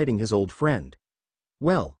thought of fighting his old friend.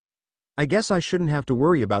 Well, I guess I shouldn't have to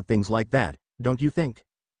worry about things like that, don't you think?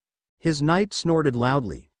 His knight snorted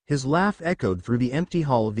loudly, his laugh echoed through the empty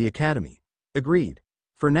hall of the academy. Agreed.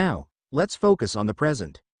 For now, let's focus on the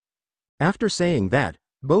present. After saying that,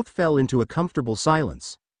 both fell into a comfortable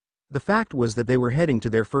silence. The fact was that they were heading to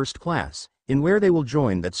their first class, in where they will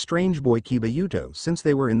join that strange boy Kiba since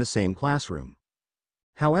they were in the same classroom.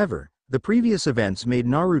 However, the previous events made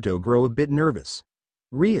Naruto grow a bit nervous.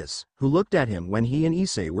 Rias, who looked at him when he and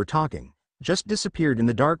Issei were talking, just disappeared in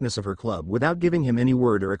the darkness of her club without giving him any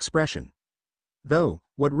word or expression. Though,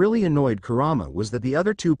 what really annoyed Kurama was that the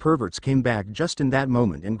other two perverts came back just in that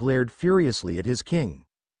moment and glared furiously at his king.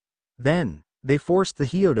 Then, they forced the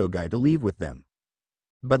Hyodo guy to leave with them.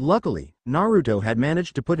 But luckily, Naruto had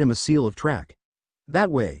managed to put him a seal of track.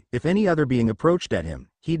 That way, if any other being approached at him,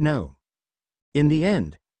 he'd know. In the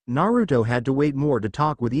end, Naruto had to wait more to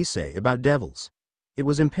talk with Issei about devils. It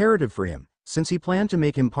was imperative for him, since he planned to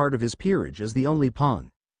make him part of his peerage as the only pawn.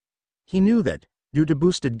 He knew that, due to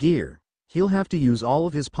boosted gear, he'll have to use all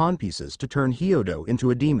of his pawn pieces to turn Hyodo into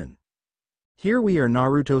a demon. Here we are,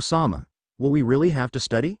 Naruto-sama. Will we really have to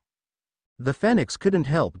study? The Phenex couldn't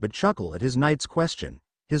help but chuckle at his knight's question,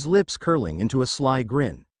 his lips curling into a sly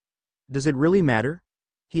grin. Does it really matter?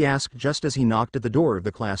 He asked just as he knocked at the door of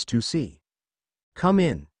the class 2C. Come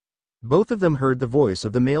in. Both of them heard the voice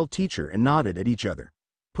of the male teacher and nodded at each other.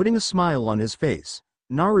 Putting a smile on his face,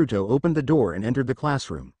 Naruto opened the door and entered the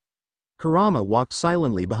classroom. Kurama walked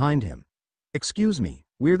silently behind him. Excuse me,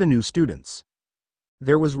 we're the new students.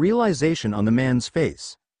 There was realization on the man's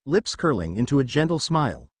face, lips curling into a gentle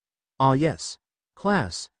smile. Ah yes.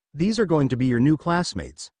 Class, these are going to be your new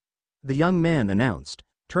classmates. The young man announced,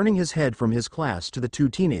 turning his head from his class to the two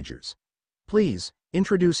teenagers. Please,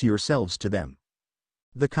 introduce yourselves to them.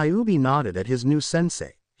 The Kyuubi nodded at his new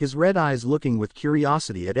sensei, his red eyes looking with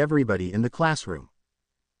curiosity at everybody in the classroom.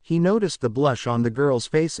 He noticed the blush on the girls'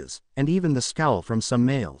 faces, and even the scowl from some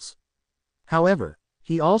males. However,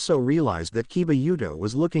 He also realized that Kiba Yuto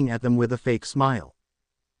was looking at them with a fake smile.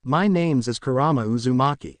 "My name's is Kurama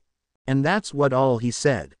Uzumaki." And that's what all he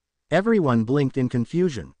said. Everyone blinked in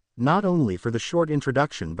confusion, not only for the short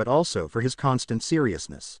introduction but also for his constant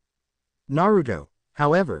seriousness. Naruto,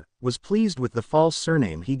 however, was pleased with the false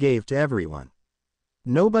surname he gave to everyone.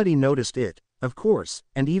 Nobody noticed it, of course,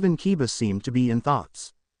 and even Kiba seemed to be in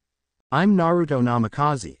thoughts. "I'm Naruto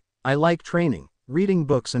Namikaze. I like training, reading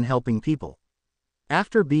books and helping people.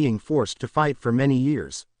 After being forced to fight for many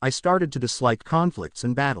years, I started to dislike conflicts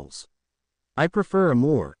and battles. I prefer a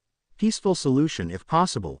more peaceful solution if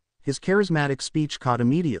possible." His charismatic speech caught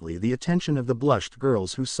immediately the attention of the blushed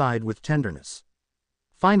girls who sighed with tenderness.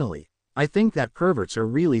 "Finally, I think that perverts are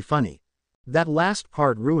really funny." That last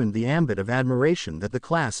part ruined the ambit of admiration that the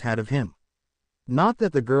class had of him. Not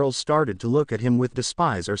that the girls started to look at him with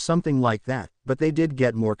despise or something like that, but they did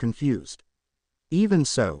get more confused. Even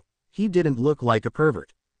so, he didn't look like a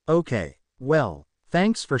pervert. "Okay, well,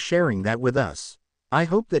 thanks for sharing that with us. I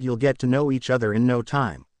hope that you'll get to know each other in no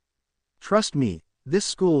time. Trust me, this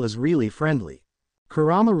school is really friendly."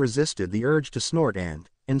 Kurama resisted the urge to snort and,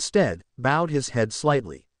 instead, bowed his head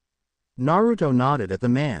slightly. Naruto nodded at the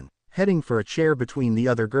man, heading for a chair between the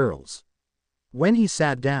other girls. When he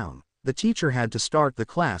sat down, the teacher had to start the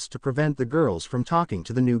class to prevent the girls from talking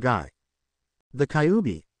to the new guy. The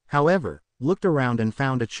Kyuubi, however, looked around and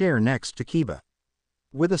found a chair next to Kiba.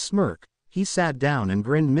 With a smirk, he sat down and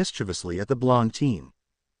grinned mischievously at the blonde teen.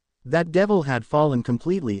 That devil had fallen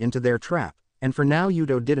completely into their trap, and for now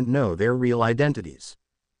Yuto didn't know their real identities.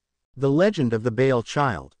 The legend of the Bale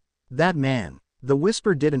child. That man. The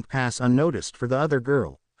whisper didn't pass unnoticed for the other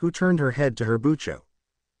girl, who turned her head to her bucho.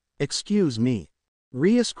 "Excuse me."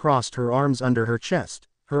 Rias crossed her arms under her chest,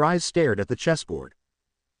 her eyes stared at the chessboard.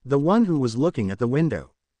 The one who was looking at the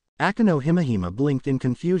window. Akeno Himahima blinked in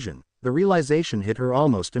confusion, the realization hit her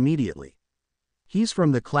almost immediately. "He's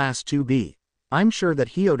from the class 2B. I'm sure that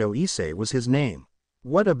Hyodo Issei was his name.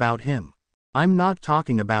 What about him?" "I'm not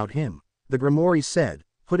talking about him," the Gremory said,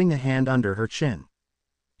 putting a hand under her chin.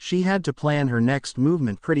 She had to plan her next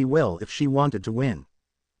movement pretty well if she wanted to win.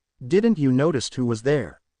 "Didn't you notice who was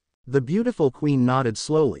there?" The beautiful queen nodded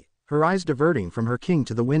slowly, her eyes diverting from her king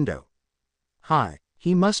to the window. "Hi,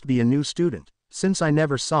 he must be a new student, since I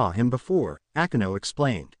never saw him before," Akeno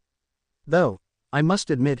explained. "Though, I must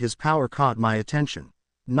admit his power caught my attention.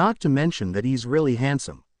 Not to mention that he's really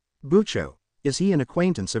handsome. Bucho, is he an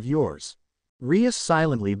acquaintance of yours?" Rias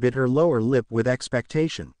silently bit her lower lip with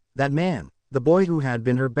expectation. That man, the boy who had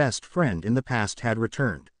been her best friend in the past, had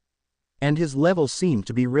returned. And his level seemed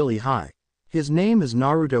to be really high. "His name is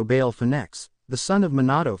Naruto Bale Phenex, the son of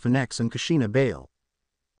Minato Phenex and Kushina Bale."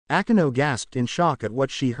 Akeno gasped in shock at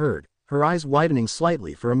what she heard, her eyes widening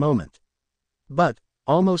slightly for a moment. But,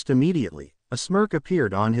 almost immediately, a smirk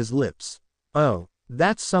appeared on his lips. "Oh,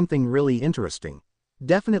 that's something really interesting.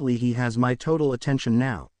 Definitely he has my total attention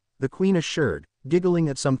now," the queen assured, giggling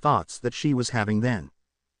at some thoughts that she was having then.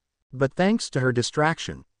 But thanks to her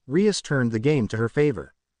distraction, Rias turned the game to her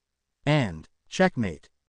favor. And, checkmate.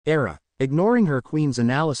 Ignoring her queen's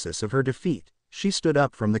analysis of her defeat, she stood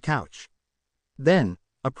up from the couch. Then,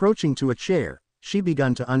 approaching to a chair, she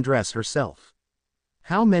began to undress herself.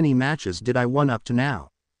 "How many matches did I win up to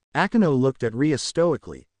now?" Akeno looked at Rias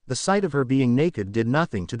stoically. The sight of her being naked did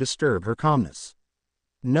nothing to disturb her calmness.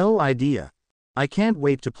 "No idea. I can't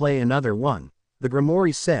wait to play another one," the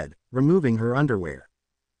Gremory said, removing her underwear.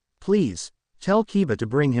 "Please, tell Kiba to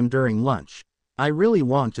bring him during lunch. I really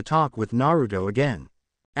want to talk with Naruto again."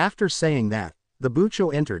 After saying that, the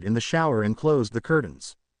Bucho entered in the shower and closed the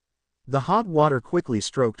curtains. The hot water quickly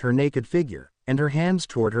stroked her naked figure, and her hands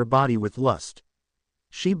toward her body with lust.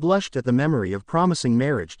 She blushed at the memory of promising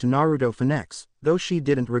marriage to Naruto Phenex, though she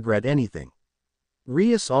didn't regret anything.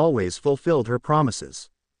 Rias always fulfilled her promises.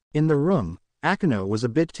 In the room, Akeno was a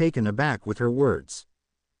bit taken aback with her words.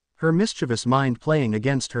 Her mischievous mind playing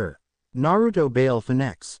against her. Naruto Bale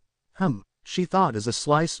Phenex. She thought as a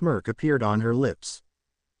sly smirk appeared on her lips.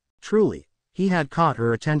 Truly, he had caught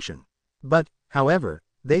her attention. But, however,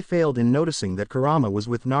 they failed in noticing that Kurama was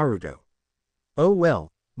with Naruto. Oh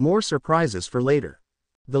well, more surprises for later.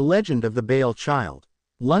 The legend of the Bale child.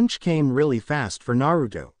 Lunch came really fast for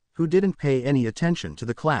Naruto, who didn't pay any attention to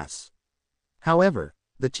the class. However,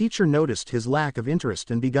 the teacher noticed his lack of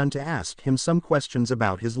interest and began to ask him some questions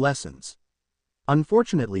about his lessons.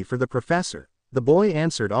 Unfortunately for the professor, the boy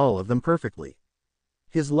answered all of them perfectly.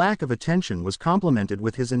 His lack of attention was complemented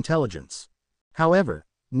with his intelligence. However,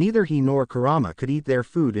 neither he nor Kurama could eat their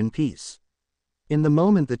food in peace. In the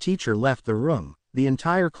moment the teacher left the room, the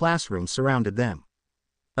entire classroom surrounded them.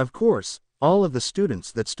 Of course, all of the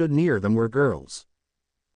students that stood near them were girls.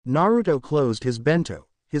 Naruto closed his bento,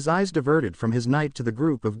 his eyes diverted from his knight to the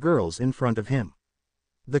group of girls in front of him.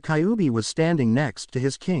 The Kyuubi was standing next to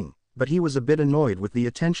his king, but he was a bit annoyed with the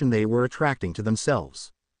attention they were attracting to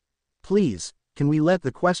themselves. Please, can we let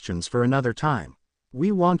the questions for another time?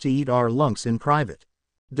 We want to eat our lunks in private.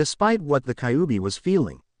 Despite what the Kyuubi was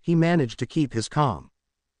feeling, he managed to keep his calm.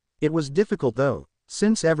 It was difficult though,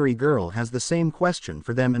 since every girl has the same question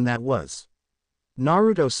for them, and that was,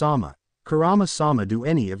 Naruto-sama, Kurama-sama, do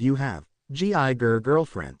any of you have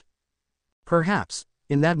girlfriend? Perhaps,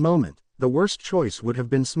 in that moment, the worst choice would have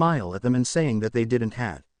been smile at them and saying that they didn't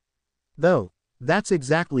had. Though, that's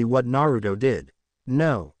exactly what Naruto did.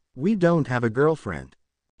 No, we don't have a girlfriend.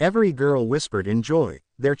 Every girl whispered in joy,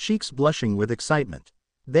 their cheeks blushing with excitement.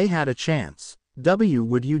 They had a chance.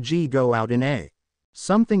 Would you go out in a?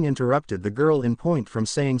 Something interrupted the girl in point from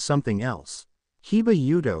saying something else. Kiba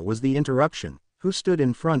Yuto was the interruption, who stood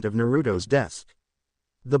in front of Naruto's desk.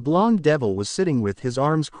 The blonde devil was sitting with his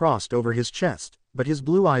arms crossed over his chest, but his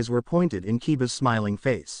blue eyes were pointed in Kiba's smiling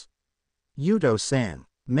face. Yuto-san,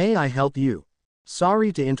 may I help you?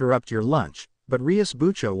 Sorry to interrupt your lunch, but Rias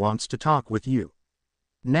Bucho wants to talk with you.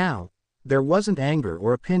 Now, there wasn't anger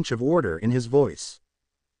or a pinch of order in his voice.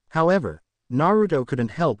 However, Naruto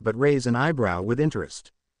couldn't help but raise an eyebrow with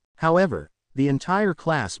interest. However, the entire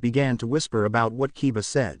class began to whisper about what Kiba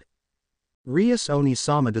said. Rias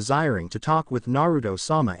Oni-sama desiring to talk with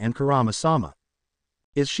Naruto-sama and Kurama-sama.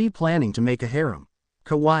 Is she planning to make a harem?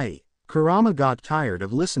 Kawaii. Kurama got tired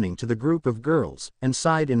of listening to the group of girls, and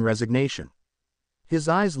sighed in resignation. His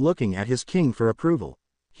eyes looking at his king for approval.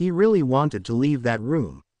 He really wanted to leave that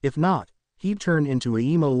room, if not, he'd turn into a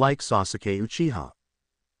emo like Sasuke Uchiha.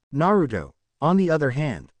 Naruto, on the other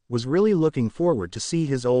hand, was really looking forward to see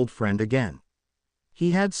his old friend again.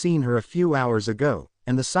 He had seen her a few hours ago,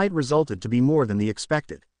 and the sight resulted to be more than the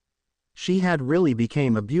expected. She had really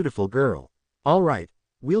became a beautiful girl. Alright,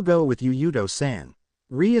 we'll go with you, Yuto-san.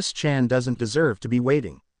 Rias-chan doesn't deserve to be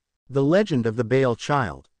waiting. The legend of the Bale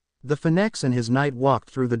child. The Phenex and his knight walked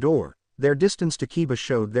through the door. Their distance to Kiba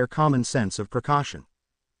showed their common sense of precaution.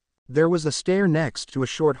 There was a stair next to a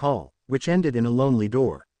short hall, which ended in a lonely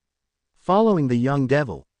door. Following the young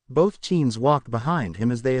devil, both teens walked behind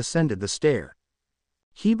him as they ascended the stair.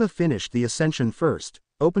 Kiba finished the ascension first,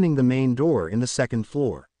 opening the main door in the second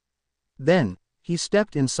floor. Then, he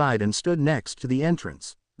stepped inside and stood next to the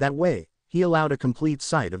entrance. That way, he allowed a complete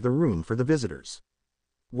sight of the room for the visitors.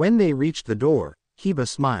 When they reached the door, Kiba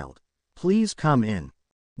smiled. Please come in.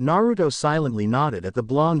 Naruto silently nodded at the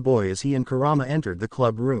blonde boy as he and Kurama entered the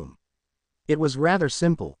club room. It was rather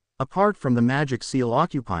simple, apart from the magic seal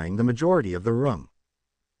occupying the majority of the room.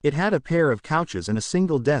 It had a pair of couches and a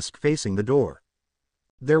single desk facing the door.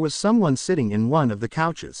 There was someone sitting in one of the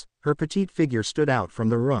couches. Her petite figure stood out from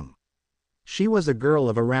the room. She was a girl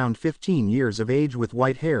of around 15 years of age with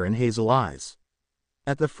white hair and hazel eyes.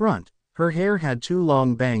 At the front, her hair had two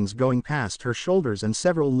long bangs going past her shoulders and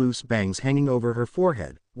several loose bangs hanging over her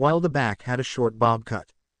forehead, while the back had a short bob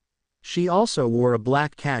cut. She also wore a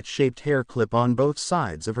black cat-shaped hair clip on both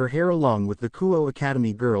sides of her hair along with the Kuo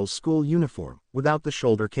Academy girls' school uniform, without the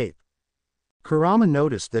shoulder cape. Kurama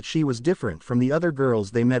noticed that she was different from the other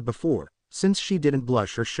girls they met before, since she didn't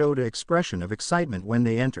blush or showed an expression of excitement when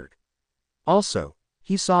they entered. Also,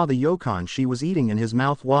 he saw the yokon she was eating and his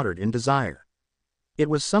mouth watered in desire. It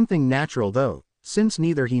was something natural though, since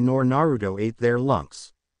neither he nor Naruto ate their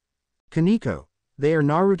lunks. Kaneko, they are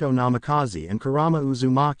Naruto Namikaze and Kurama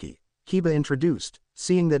Uzumaki, Kiba introduced,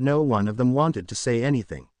 seeing that no one of them wanted to say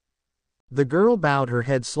anything. The girl bowed her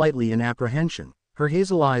head slightly in apprehension, her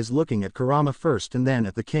hazel eyes looking at Kurama first and then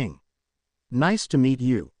at the king. Nice to meet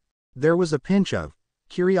you. There was a pinch of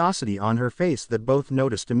curiosity on her face that both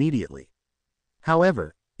noticed immediately.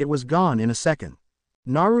 However, it was gone in a second.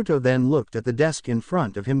 Naruto then looked at the desk in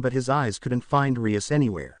front of him, but his eyes couldn't find Rias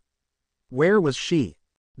anywhere. Where was she?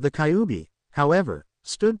 The Kyuubi, however,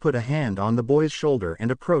 put a hand on the boy's shoulder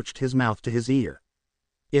and approached his mouth to his ear.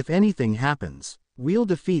 If anything happens, we'll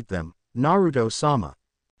defeat them, Naruto-sama.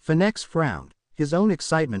 Phenex frowned. His own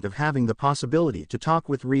excitement of having the possibility to talk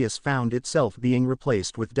with Rias found itself being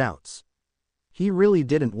replaced with doubts. He really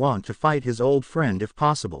didn't want to fight his old friend if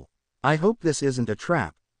possible. I hope this isn't a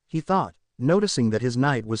trap, he thought, noticing that his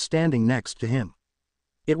knight was standing next to him.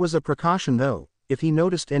 It was a precaution though, if he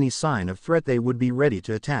noticed any sign of threat they would be ready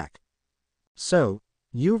to attack. So,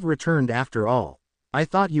 you've returned after all. I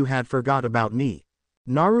thought you had forgot about me.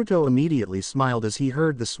 Naruto immediately smiled as he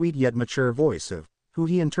heard the sweet yet mature voice of, who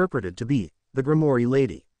he interpreted to be, the Gremory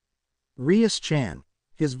lady. Rias-chan.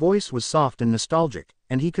 His voice was soft and nostalgic,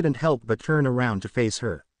 and he couldn't help but turn around to face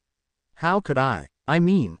her. How could I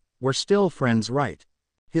mean, we're still friends, right?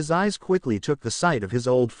 His eyes quickly took the sight of his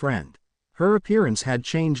old friend. Her appearance had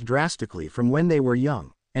changed drastically from when they were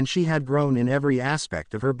young, and she had grown in every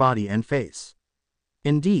aspect of her body and face.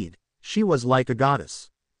 Indeed, she was like a goddess.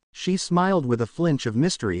 She smiled with a flinch of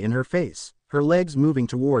mystery in her face, her legs moving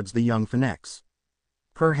towards the young Phenex.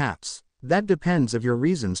 Perhaps. That depends of your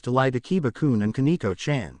reasons to lie to Kiba-kun and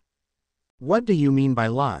Kaneko-chan. What do you mean by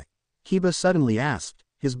lie? Kiba suddenly asked,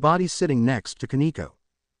 his body sitting next to Kaneko.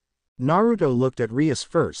 Naruto looked at Rias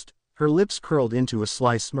first, her lips curled into a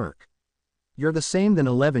sly smirk. You're the same than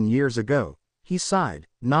 11 years ago, he sighed,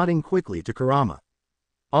 nodding quickly to Kurama.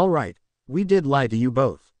 Alright, we did lie to you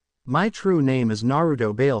both. My true name is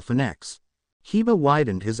Naruto Bale Phenex. Kiba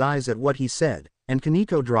widened his eyes at what he said, and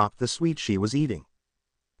Kaneko dropped the sweet she was eating.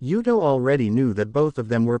 Yuto already knew that both of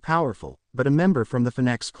them were powerful, but a member from the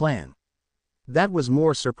Phenex clan. That was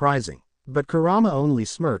more surprising. But Kurama only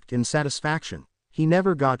smirked in satisfaction. He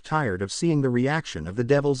never got tired of seeing the reaction of the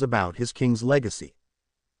devils about his king's legacy.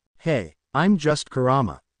 Hey, I'm just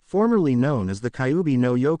Kurama, formerly known as the Kyuubi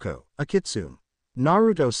no Yoko, a kitsune.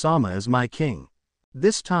 Naruto-sama is my king.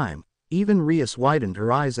 This time, even Rias widened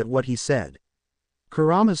her eyes at what he said.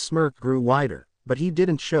 Kurama's smirk grew wider, but he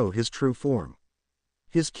didn't show his true form.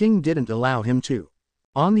 His king didn't allow him to.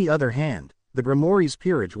 On the other hand, the Gremory's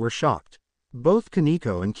peerage were shocked. Both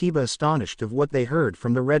Kaneko and Kiba astonished of what they heard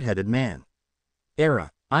from the red-headed man.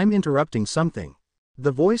 I'm interrupting something.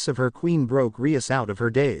 The voice of her queen broke Rias out of her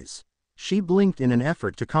daze. She blinked in an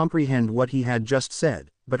effort to comprehend what he had just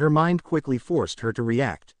said, but her mind quickly forced her to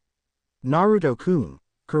react. Naruto-kun,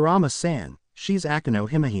 Kurama-san, she's Akeno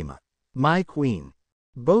Himehime. My queen.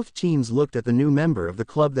 Both teens looked at the new member of the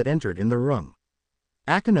club that entered in the room.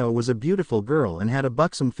 Akeno was a beautiful girl and had a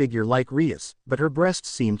buxom figure like Rias, but her breasts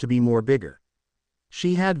seemed to be more bigger.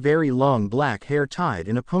 She had very long black hair tied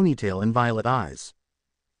in a ponytail and violet eyes.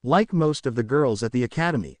 Like most of the girls at the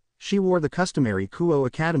academy, she wore the customary Kuo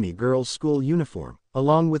Academy girls' school uniform,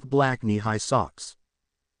 along with black knee-high socks.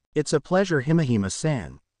 It's a pleasure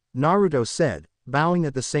Himehime-san, Naruto said, bowing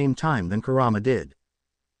at the same time than Kurama did.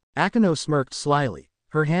 Akeno smirked slyly,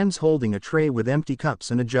 her hands holding a tray with empty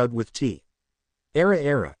cups and a jug with tea.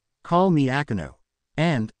 Call me Akeno.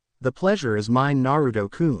 And, the pleasure is mine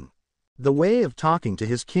Naruto-kun. The way of talking to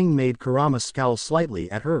his king made Kurama scowl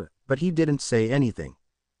slightly at her, but he didn't say anything.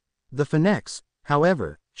 The Phenex,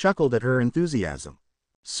 however, chuckled at her enthusiasm.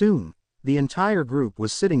 Soon, the entire group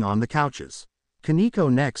was sitting on the couches.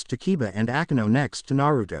 Kaneko next to Kiba and Akeno next to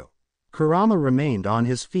Naruto. Kurama remained on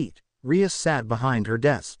his feet, Rias sat behind her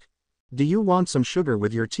desk. Do you want some sugar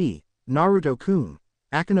with your tea, Naruto-kun?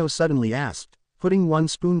 Akeno suddenly asked, putting one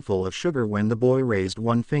spoonful of sugar when the boy raised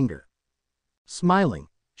one finger. Smiling,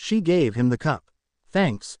 she gave him the cup.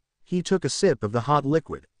 Thanks, he took a sip of the hot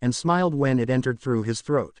liquid, and smiled when it entered through his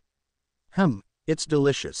throat. It's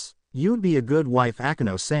delicious. You'd be a good wife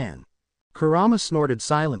Akeno-san. Kurama snorted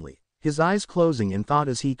silently, his eyes closing in thought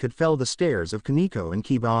as he could feel the stares of Kaneko and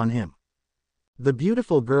Kiba on him. The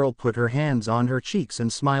beautiful girl put her hands on her cheeks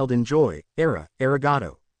and smiled in joy,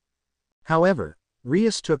 arigato. However,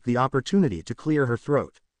 Rias took the opportunity to clear her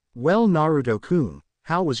throat. Well Naruto-kun,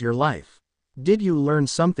 how was your life? Did you learn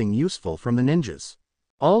something useful from the ninjas?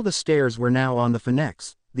 All the stares were now on the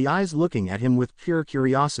Phenex, the eyes looking at him with pure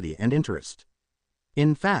curiosity and interest.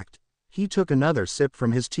 In fact, he took another sip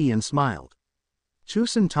from his tea and smiled.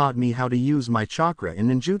 Chusen taught me how to use my chakra in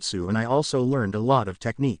ninjutsu and I also learned a lot of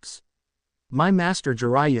techniques. My master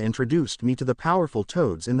Jiraiya introduced me to the powerful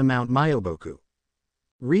toads in the Mount Myoboku.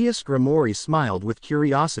 Rias Gremory smiled with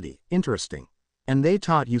curiosity, interesting. And they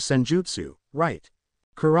taught you senjutsu, right?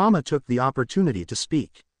 Kurama took the opportunity to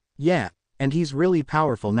speak. Yeah, and he's really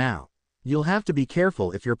powerful now. You'll have to be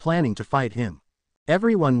careful if you're planning to fight him.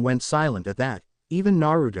 Everyone went silent at that, even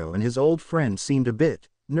Naruto and his old friend seemed a bit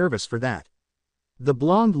nervous for that. The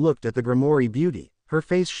blonde looked at the Gremory beauty, her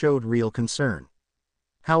face showed real concern.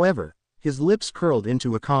 However, his lips curled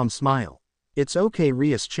into a calm smile. It's okay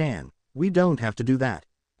Rias-chan, we don't have to do that.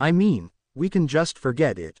 I mean, we can just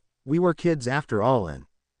forget it, we were kids after all and…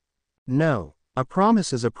 No, a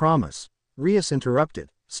promise is a promise, Rias interrupted,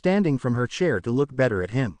 standing from her chair to look better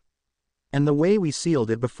at him. And the way we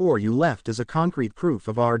sealed it before you left is a concrete proof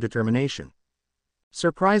of our determination.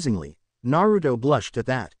 Surprisingly, Naruto blushed at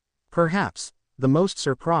that. Perhaps, the most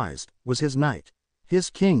surprised, was his knight. His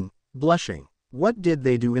king, blushing. What did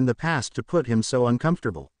they do in the past to put him so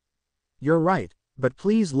uncomfortable? You're right, but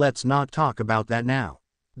please let's not talk about that now.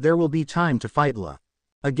 There will be time to fight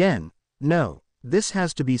again. No, this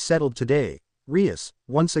has to be settled today, Rias,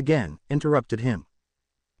 once again, interrupted him.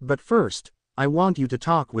 But first, I want you to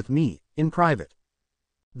talk with me, in private.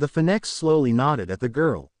 The Phenex slowly nodded at the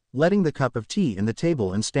girl, letting the cup of tea in the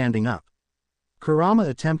table and standing up. Kurama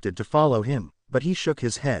attempted to follow him, but he shook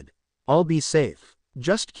his head. I'll be safe.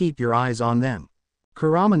 Just keep your eyes on them.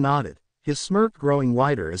 Kurama nodded, his smirk growing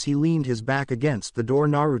wider as he leaned his back against the door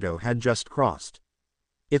Naruto had just crossed.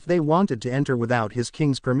 If they wanted to enter without his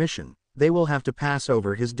king's permission, they will have to pass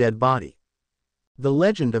over his dead body. The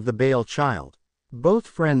legend of the Bale child. Both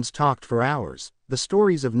friends talked for hours. The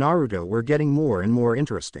stories of Naruto were getting more and more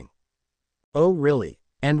interesting. Oh really?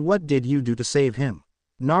 And what did you do to save him?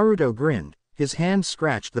 Naruto grinned, his hand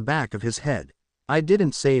scratched the back of his head. I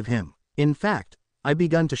didn't save him. In fact, I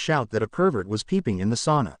began to shout that a pervert was peeping in the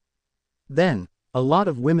sauna. Then, a lot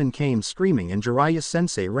of women came screaming and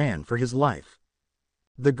Jiraiya-sensei ran for his life.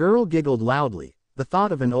 The girl giggled loudly. The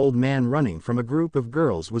thought of an old man running from a group of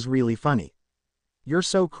girls was really funny. You're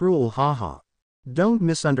so cruel, haha. Don't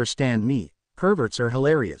misunderstand me, perverts are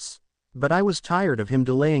hilarious. But I was tired of him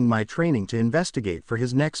delaying my training to investigate for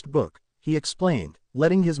his next book, he explained,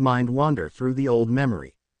 letting his mind wander through the old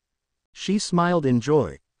memory. She smiled in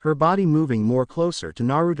joy, her body moving more closer to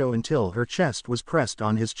Naruto until her chest was pressed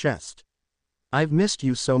on his chest. I've missed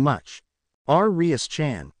you so much.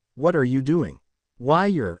 Rias-chan, what are you doing? Why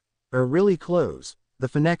you're really close, the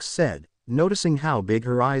Phenex said, noticing how big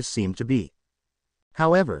her eyes seemed to be.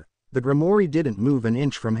 However, the Gremory didn't move an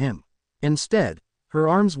inch from him. Instead, her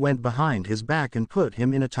arms went behind his back and put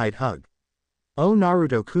him in a tight hug. Oh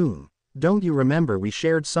Naruto-kun, don't you remember we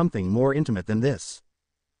shared something more intimate than this?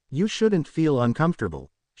 You shouldn't feel uncomfortable.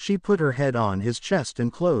 She put her head on his chest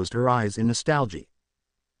and closed her eyes in nostalgia.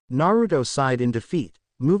 Naruto sighed in defeat,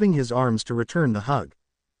 moving his arms to return the hug.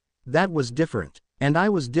 That was different, and I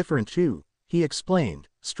was different too, he explained,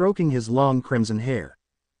 stroking his long crimson hair.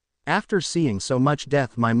 After seeing so much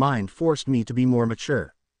death, my mind forced me to be more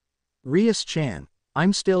mature. Rias-chan,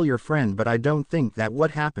 I'm still your friend, but I don't think that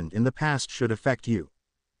what happened in the past should affect you.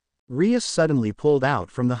 Rias suddenly pulled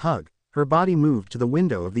out from the hug, her body moved to the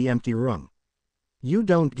window of the empty room. You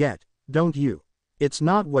don't get, don't you? It's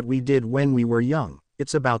not what we did when we were young,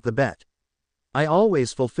 it's about the bet. I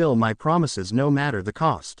always fulfill my promises no matter the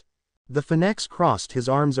cost. The Phenex crossed his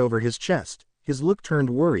arms over his chest, his look turned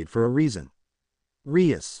worried for a reason.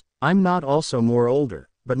 Rias, I'm not also more older,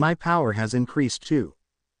 but my power has increased too.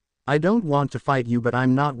 I don't want to fight you, but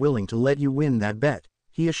I'm not willing to let you win that bet,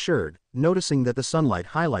 he assured, noticing that the sunlight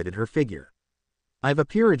highlighted her figure. I've a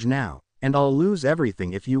peerage now, and I'll lose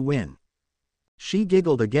everything if you win. She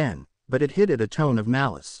giggled again, but it hid at a tone of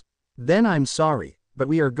malice. Then I'm sorry, but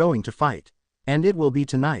we are going to fight. And it will be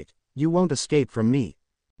tonight, you won't escape from me.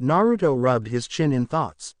 Naruto rubbed his chin in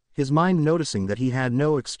thoughts, his mind noticing that he had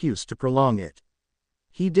no excuse to prolong it.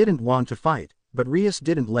 He didn't want to fight, but Rias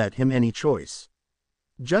didn't let him any choice.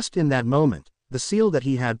 Just in that moment, the seal that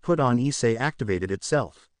he had put on Issei activated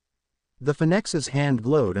itself. The Phenex's hand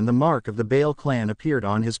glowed and the mark of the Bale clan appeared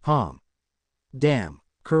on his palm. Damn,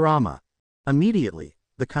 Kurama. Immediately,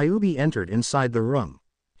 the Kyuubi entered inside the room.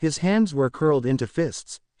 His hands were curled into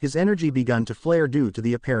fists, his energy begun to flare due to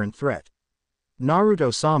the apparent threat.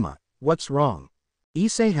 Naruto-sama, what's wrong?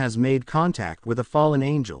 Issei has made contact with a fallen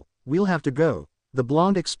angel, we'll have to go, the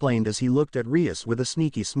blonde explained as he looked at Rias with a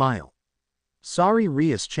sneaky smile. Sorry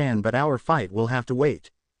Rias-chan, but our fight will have to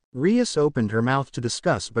wait. Rias opened her mouth to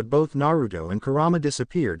discuss, but both Naruto and Kurama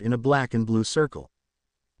disappeared in a black and blue circle.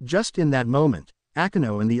 Just in that moment,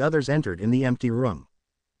 Akeno and the others entered in the empty room.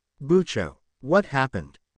 Bucho, what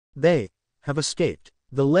happened? They have escaped.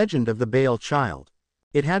 The legend of the Bale child.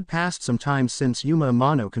 It had passed some time since Yuma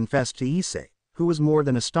Amano confessed to Issei, who was more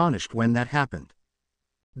than astonished when that happened.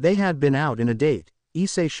 They had been out in a date.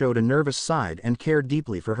 Issei showed a nervous side and cared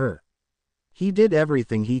deeply for her. He did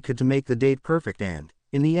everything he could to make the date perfect and,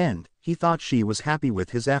 in the end, he thought she was happy with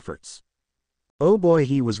his efforts. Oh boy,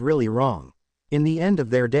 he was really wrong. In the end of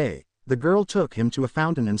their day, the girl took him to a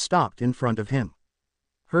fountain and stopped in front of him.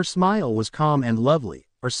 Her smile was calm and lovely,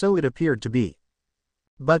 or so it appeared to be.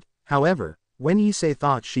 But, however, when Issei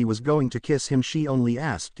thought she was going to kiss him, she only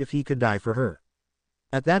asked if he could die for her.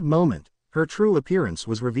 At that moment, her true appearance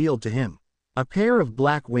was revealed to him. A pair of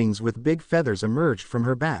black wings with big feathers emerged from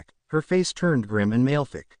her back, her face turned grim and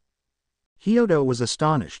malefic. Hyodo was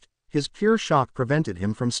astonished, his pure shock prevented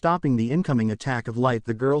him from stopping the incoming attack of light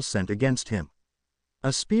the girl sent against him.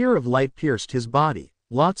 A spear of light pierced his body,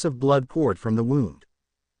 lots of blood poured from the wound.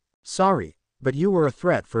 Sorry, but you were a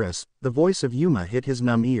threat for us, the voice of Yuma hit his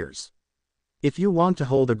numb ears. If you want to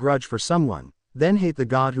hold a grudge for someone, then hate the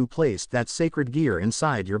god who placed that sacred gear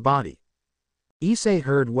inside your body. Issei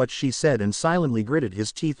heard what she said and silently gritted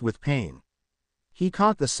his teeth with pain. He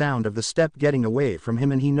caught the sound of the step getting away from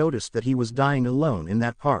him and he noticed that he was dying alone in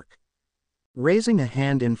that park. Raising a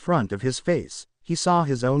hand in front of his face, he saw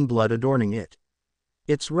his own blood adorning it.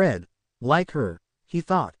 It's red, like her, he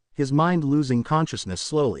thought, his mind losing consciousness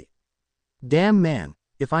slowly. Damn man,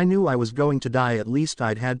 if I knew I was going to die at least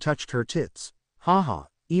I'd had touched her tits. Haha,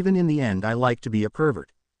 even in the end I like to be a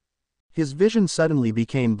pervert. His vision suddenly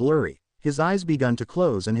became blurry, his eyes begun to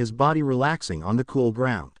close and his body relaxing on the cool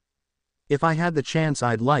ground. If I had the chance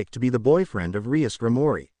I'd like to be the boyfriend of Rias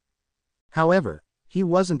Gremory. However, he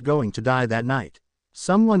wasn't going to die that night.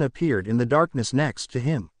 Someone appeared in the darkness next to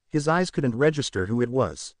him, his eyes couldn't register who it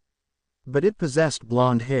was. But it possessed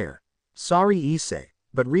blonde hair. Sorry Issei,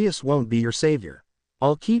 but Rias won't be your savior.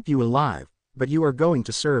 I'll keep you alive, but you are going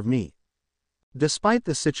to serve me. Despite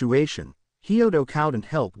the situation, Hyodo couldn't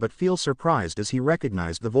help but feel surprised as he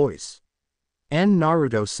recognized the voice.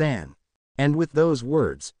 Naruto-san. And with those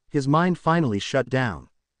words, his mind finally shut down.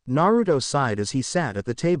 Naruto sighed as he sat at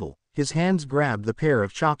the table, his hands grabbed the pair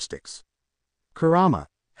of chopsticks. Kurama,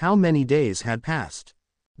 how many days had passed?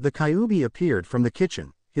 The Kyuubi appeared from the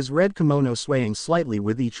kitchen, his red kimono swaying slightly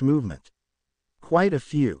with each movement. Quite a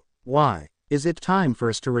few. Why, is it time for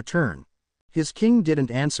us to return? His king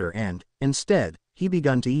didn't answer and, instead, he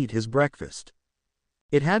began to eat his breakfast.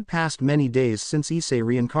 It had passed many days since Issei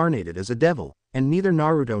reincarnated as a devil, and neither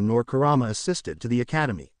Naruto nor Kurama assisted to the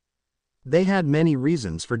academy. They had many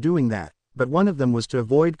reasons for doing that, but one of them was to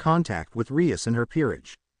avoid contact with Rias and her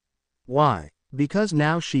peerage. Why? Because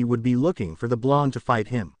now she would be looking for the blonde to fight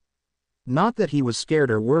him. Not that he was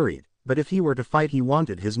scared or worried, but if he were to fight he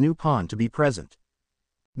wanted his new pawn to be present.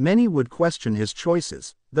 Many would question his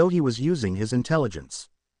choices, though he was using his intelligence.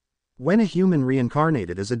 When a human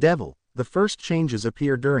reincarnated as a devil, the first changes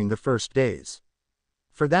appear during the first days.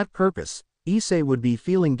 For that purpose, Issei would be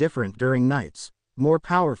feeling different during nights, more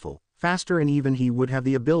powerful, faster, and even he would have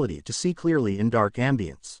the ability to see clearly in dark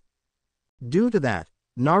ambience. Due to that,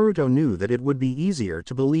 Naruto knew that it would be easier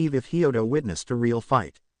to believe if Hyodo witnessed a real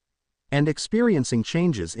fight. And experiencing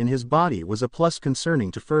changes in his body was a plus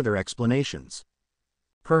concerning to further explanations.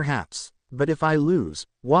 Perhaps, but if I lose,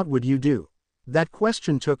 what would you do? That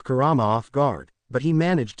question took Kurama off guard, but he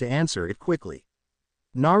managed to answer it quickly.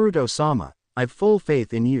 Naruto-sama, I've full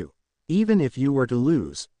faith in you. Even if you were to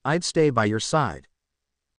lose, I'd stay by your side.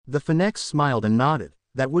 The Phenex smiled and nodded,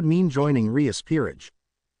 that would mean joining Rias' peerage.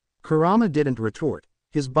 Kurama didn't retort,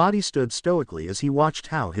 his body stood stoically as he watched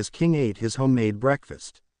how his king ate his homemade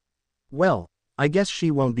breakfast. Well, I guess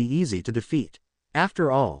she won't be easy to defeat.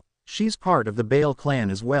 After all, she's part of the Bale clan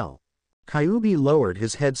as well. Kyuubi lowered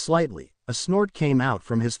his head slightly, a snort came out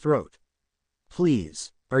from his throat.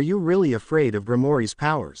 Please, are you really afraid of Gremory's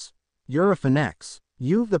powers? You're a Phenex,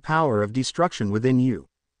 you've the power of destruction within you.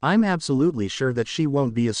 I'm absolutely sure that she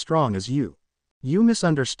won't be as strong as you. You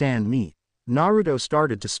misunderstand me. Naruto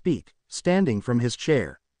started to speak, standing from his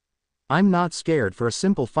chair. I'm not scared for a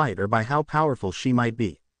simple fight or by how powerful she might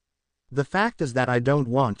be. The fact is that I don't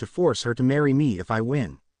want to force her to marry me if I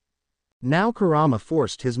win. Now Kurama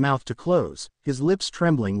forced his mouth to close, his lips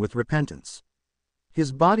trembling with repentance.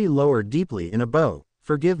 His body lowered deeply in a bow.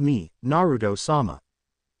 Forgive me, Naruto-sama.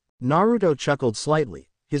 Naruto chuckled slightly,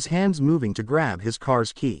 his hands moving to grab his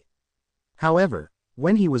car's key. However,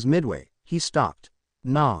 when he was midway, he stopped.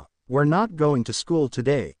 Nah, we're not going to school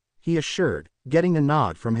today, he assured, getting a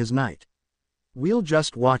nod from his knight. We'll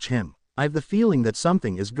just watch him. I've the feeling that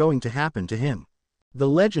something is going to happen to him. The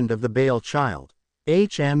Legend of the Bale Child.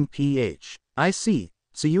 HMPH. I see,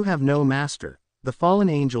 so you have no master, the fallen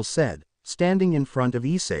angel said, standing in front of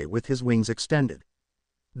Issei with his wings extended.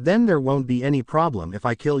 Then there won't be any problem if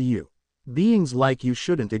I kill you. Beings like you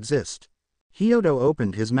shouldn't exist. Hyodo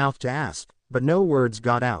opened his mouth to ask, but no words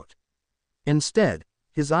got out. Instead,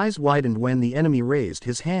 his eyes widened when the enemy raised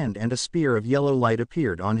his hand and a spear of yellow light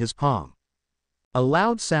appeared on his palm. A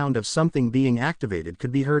loud sound of something being activated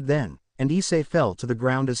could be heard then, and Issei fell to the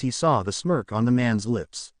ground as he saw the smirk on the man's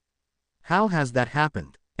lips. How has that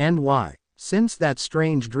happened, and why? Since that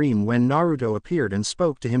strange dream when Naruto appeared and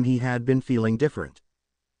spoke to him he had been feeling different.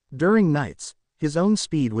 During nights, his own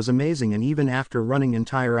speed was amazing and even after running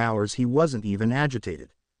entire hours he wasn't even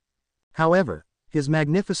agitated. However, his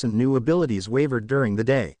magnificent new abilities wavered during the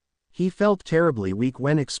day. He felt terribly weak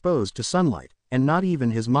when exposed to sunlight, and not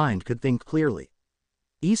even his mind could think clearly.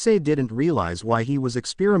 Issei didn't realize why he was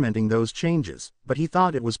experimenting those changes, but he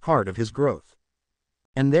thought it was part of his growth.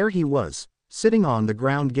 And there he was, sitting on the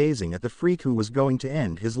ground gazing at the freak who was going to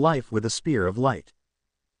end his life with a spear of light.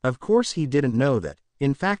 Of course he didn't know that,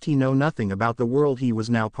 in fact he knew nothing about the world he was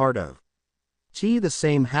now part of. The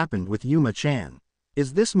same happened with Yuma-chan.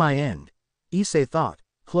 Is this my end? Issei thought,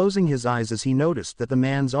 closing his eyes as he noticed that the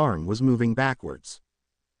man's arm was moving backwards.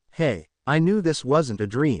 Hey, I knew this wasn't a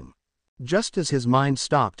dream. Just as his mind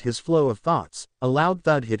stopped his flow of thoughts, a loud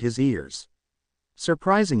thud hit his ears.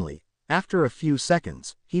 Surprisingly, after a few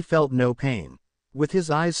seconds, he felt no pain. With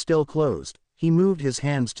his eyes still closed, he moved his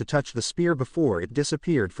hands to touch the spear before it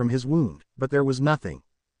disappeared from his wound, but there was nothing.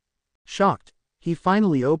 Shocked, he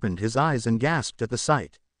finally opened his eyes and gasped at the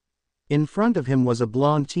sight. In front of him was a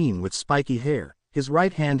blonde teen with spiky hair, his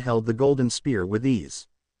right hand held the golden spear with ease.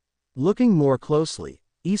 Looking more closely,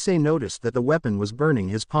 Issei noticed that the weapon was burning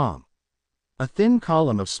his palm. A thin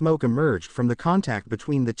column of smoke emerged from the contact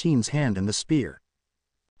between the teen's hand and the spear.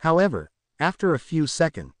 However, after a few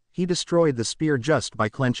seconds, he destroyed the spear just by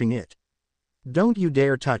clenching it. "Don't you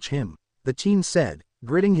dare touch him," the teen said,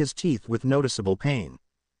 gritting his teeth with noticeable pain.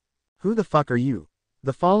 "Who the fuck are you?"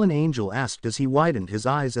 the fallen angel asked as he widened his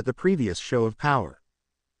eyes at the previous show of power.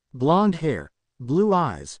 "Blonde hair, blue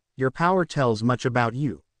eyes, your power tells much about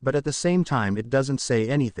you, but at the same time it doesn't say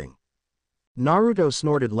anything." Naruto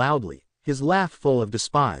snorted loudly, his laugh full of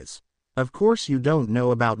despise. "Of course you don't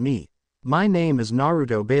know about me. My name is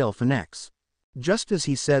Naruto Bale Phenex." Just as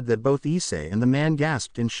he said that, both Issei and the man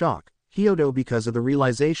gasped in shock, Hyodo, because of the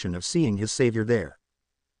realization of seeing his savior there.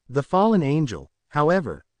 The fallen angel,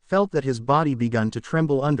 however, felt that his body begun to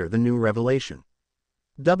tremble under the new revelation.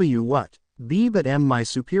 What? B but my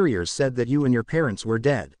superiors said that you and your parents were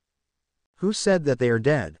dead." "Who said that they are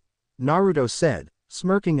dead?" Naruto said,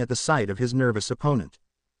 smirking at the sight of his nervous opponent.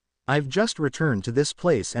 "I've just returned to this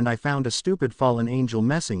place and I found a stupid fallen angel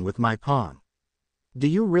messing with my pawn. Do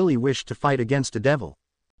you really wish to fight against a devil?"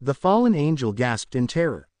 The fallen angel gasped in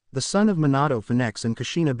terror. The son of Minato Phenex and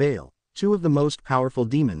Kushina Bale, two of the most powerful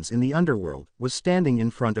demons in the underworld, was standing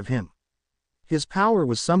in front of him. His power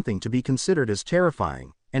was something to be considered as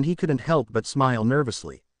terrifying, and he couldn't help but smile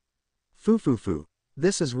nervously. Fu,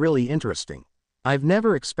 this is really interesting. I've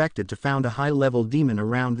never expected to find a high-level demon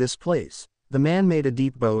around this place." The man made a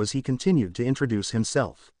deep bow as he continued to introduce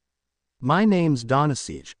himself. "My name's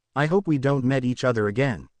Donasige, I hope we don't met each other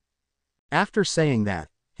again." After saying that,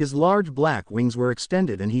 his large black wings were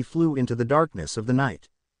extended and he flew into the darkness of the night.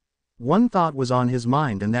 One thought was on his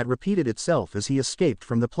mind and that repeated itself as he escaped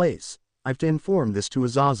from the place: "I've to inform this to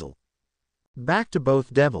Azazel." Back to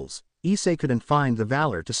both devils, Issei couldn't find the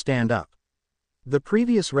valor to stand up. The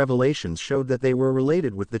previous revelations showed that they were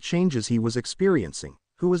related with the changes he was experiencing.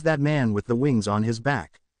 Who was that man with the wings on his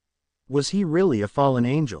back? Was he really a fallen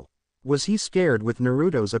angel? Was he scared with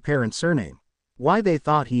Naruto's apparent surname? Why they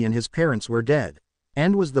thought he and his parents were dead?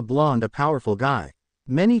 And was the blonde a powerful guy?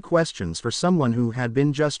 Many questions for someone who had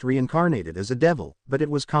been just reincarnated as a devil, but it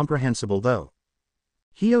was comprehensible though.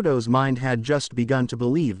 Hyodo's mind had just begun to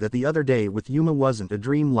believe that the other day with Yuma wasn't a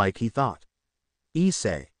dream like he thought.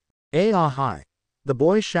 "Issei. Hi!" the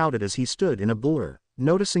boy shouted as he stood in a blur,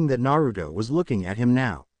 noticing that Naruto was looking at him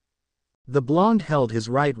now. The blonde held his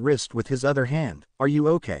right wrist with his other hand. "Are you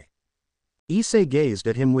okay?" Issei gazed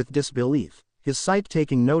at him with disbelief, his sight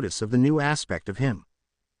taking notice of the new aspect of him.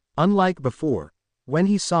 Unlike before, when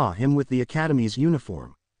he saw him with the academy's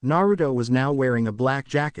uniform, Naruto was now wearing a black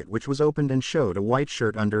jacket which was opened and showed a white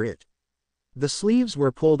shirt under it. The sleeves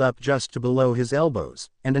were pulled up just to below his elbows,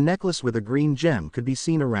 and a necklace with a green gem could be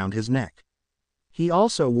seen around his neck. He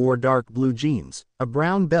also wore dark blue jeans, a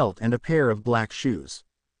brown belt and a pair of black shoes.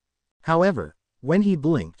 However, when he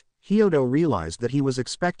blinked, Hyodo realized that he was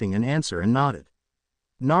expecting an answer and nodded.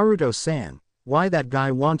 "Naruto-san, why that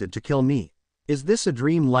guy wanted to kill me? Is this a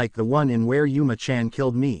dream like the one in where Yuma-chan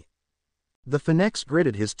killed me?" The Phenex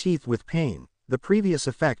gritted his teeth with pain, the previous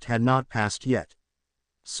effect had not passed yet.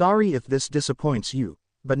 "Sorry if this disappoints you,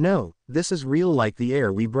 but no, this is real like the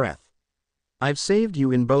air we breathe. I've saved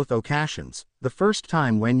you in both occasions, the first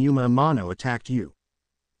time when Yuma Amano attacked you."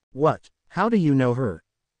 "What? How do you know her?"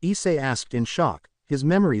 Issei asked in shock, his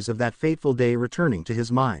memories of that fateful day returning to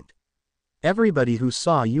his mind. "Everybody who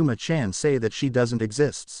saw Yuma-chan say that she doesn't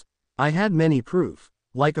exist. I had many proof,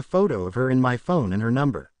 like a photo of her in my phone and her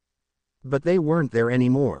number. But they weren't there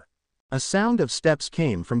anymore." A sound of steps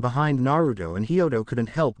came from behind Naruto and Hyodo couldn't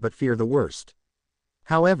help but fear the worst.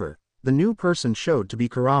 However, the new person showed to be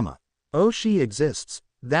Kurama. "Oh, she exists,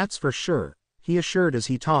 that's for sure," he assured as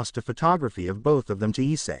he tossed a photography of both of them to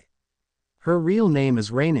Issei. "Her real name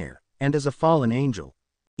is Rainier, and is a fallen angel."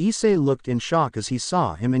 Issei looked in shock as he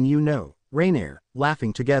saw him and Rainier,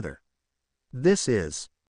 laughing together. "This is..."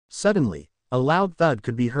 Suddenly, a loud thud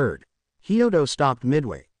could be heard. Hyodo stopped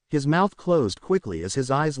midway, his mouth closed quickly as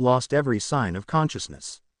his eyes lost every sign of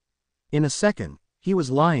consciousness. In a second, he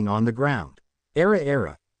was lying on the ground.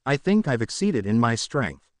 Era, I think I've exceeded in my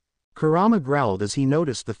strength." Kurama growled as he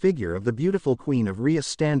noticed the figure of the beautiful queen of Rias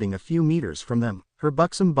standing a few meters from them, her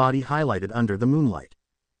buxom body highlighted under the moonlight.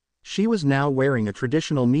 She was now wearing a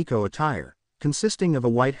traditional Miko attire, consisting of a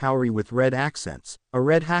white haori with red accents, a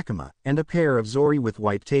red hakama, and a pair of zori with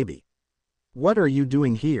white tabi. "What are you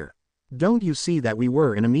doing here? Don't you see that we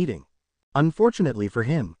were in a meeting?" Unfortunately for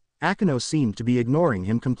him, Akeno seemed to be ignoring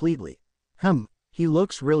him completely. He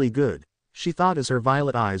looks really good, she thought as her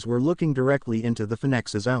violet eyes were looking directly into the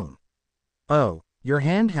Phenex's own. "Oh, your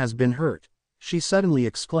hand has been hurt," she suddenly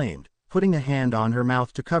exclaimed, putting a hand on her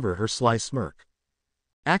mouth to cover her sly smirk.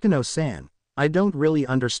 "Akeno-san, I don't really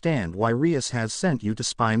understand why Rias has sent you to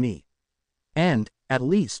spy me. And, at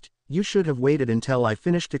least, you should have waited until I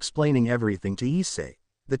finished explaining everything to Issei,"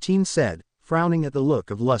 the teen said, frowning at the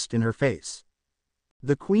look of lust in her face.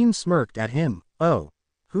 The queen smirked at him. "Oh,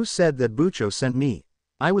 who said that Bucho sent me?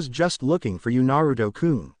 I was just looking for you,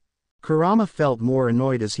 Naruto-kun." Kurama felt more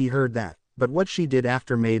annoyed as he heard that, but what she did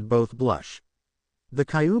after made both blush. The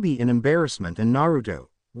Kyuubi in embarrassment and Naruto,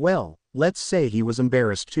 well, let's say he was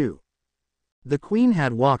embarrassed too. The queen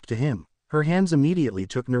had walked to him, her hands immediately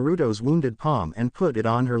took Naruto's wounded palm and put it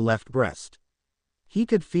on her left breast. He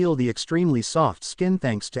could feel the extremely soft skin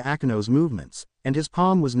thanks to Akeno's movements, and his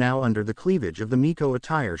palm was now under the cleavage of the Miko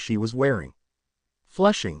attire she was wearing.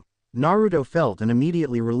 Flushing, Naruto felt an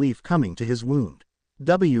immediately relief coming to his wound.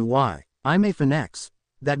 I'm a Phenex,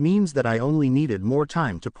 that means that I only needed more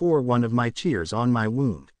time to pour one of my tears on my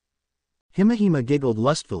wound." Himahima giggled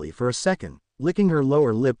lustfully for a second, licking her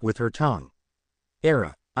lower lip with her tongue.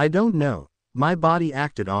 I don't know, my body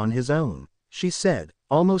acted on his own," she said,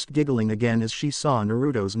 almost giggling again as she saw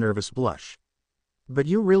Naruto's nervous blush. "But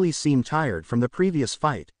you really seem tired from the previous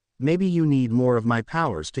fight, maybe you need more of my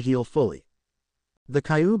powers to heal fully." The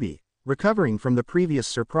Kyuubi, recovering from the previous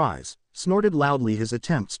surprise, snorted loudly, his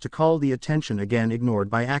attempts to call the attention again ignored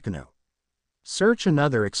by Akeno. "Search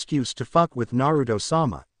another excuse to fuck with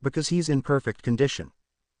Naruto-sama, because he's in perfect condition.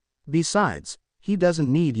 Besides, he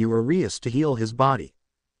doesn't need you or Rias to heal his body.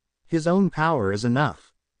 His own power is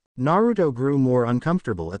enough." Naruto grew more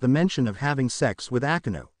uncomfortable at the mention of having sex with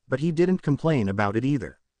Akeno, but he didn't complain about it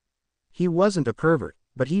either. He wasn't a pervert,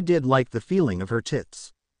 but he did like the feeling of her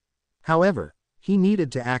tits. However, he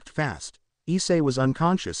needed to act fast. Issei was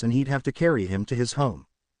unconscious and he'd have to carry him to his home.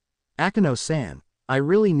 "Akeno-san, I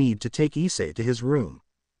really need to take Issei to his room.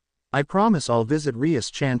 I promise I'll visit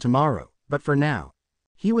Rias-chan tomorrow, but for now."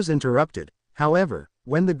 He was interrupted, however,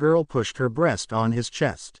 when the girl pushed her breast on his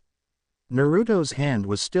chest. Naruto's hand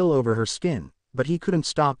was still over her skin, but he couldn't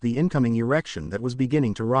stop the incoming erection that was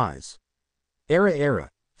beginning to rise.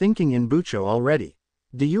 Thinking in Bucho already.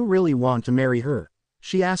 "Do you really want to marry her?"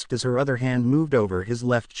 she asked as her other hand moved over his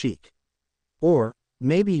left cheek. "Or,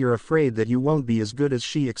 maybe you're afraid that you won't be as good as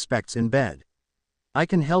she expects in bed. I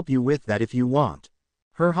can help you with that if you want."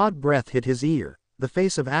 Her hot breath hit his ear, the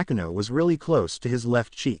face of Akeno was really close to his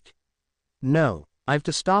left cheek. "No, I've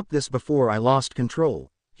to stop this before I lost control,"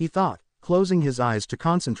 he thought, closing his eyes to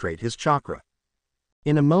concentrate his chakra.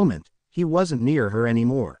 In a moment, he wasn't near her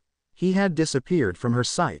anymore. He had disappeared from her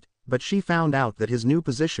sight, but she found out that his new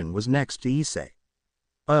position was next to Issei.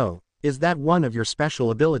 "Oh, is that one of your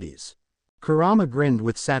special abilities?" Kurama grinned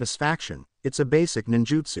with satisfaction. "It's a basic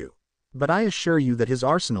ninjutsu. But I assure you that his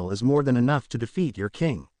arsenal is more than enough to defeat your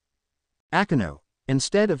king." Akeno,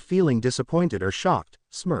 instead of feeling disappointed or shocked,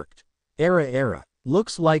 smirked.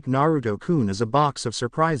 Looks like Naruto-kun is a box of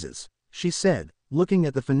surprises," she said, looking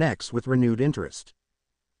at the Phenex with renewed interest.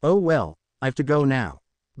 "Oh well, I've to go now.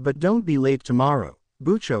 But don't be late tomorrow,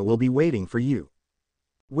 Bucho will be waiting for you."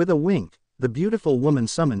 With a wink, the beautiful woman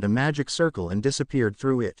summoned a magic circle and disappeared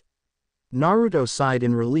through it. Naruto sighed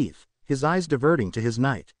in relief, his eyes diverting to his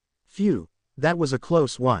knight. "Phew, that was a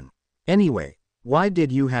close one. Anyway, why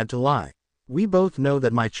did you had to lie? We both know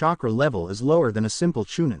that my chakra level is lower than a simple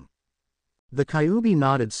chunin." The Kyuubi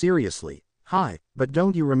nodded seriously. "Hi, but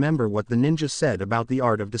don't you remember what the ninja said about the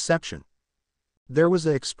art of deception?" There was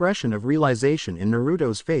an expression of realization in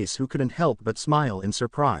Naruto's face, who couldn't help but smile in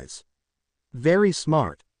surprise. "Very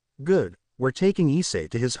smart. Good, we're taking Issei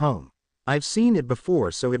to his home. I've seen it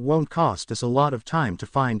before, so it won't cost us a lot of time to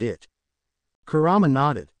find it." Kurama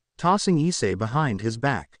nodded, tossing Issei behind his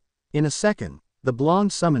back. In a second, the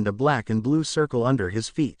blonde summoned a black and blue circle under his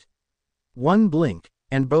feet. One blink,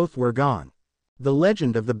 and both were gone. The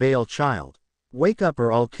legend of the Bale child. "Wake up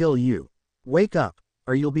or I'll kill you. Wake up,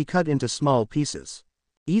 or you'll be cut into small pieces."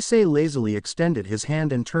 Issei lazily extended his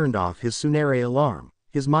hand and turned off his Tsunere alarm,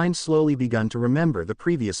 his mind slowly begun to remember the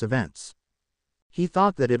previous events. He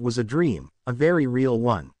thought that it was a dream, a very real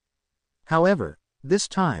one. However, this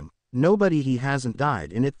time, nobody he hasn't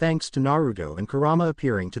died in it, thanks to Naruto and Kurama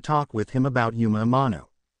appearing to talk with him about Yuma Amano.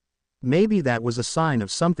 Maybe that was a sign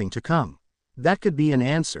of something to come. That could be an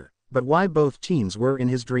answer, but why both teens were in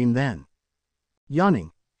his dream then?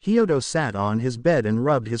 Yawning, Hyodo sat on his bed and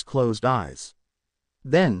rubbed his closed eyes.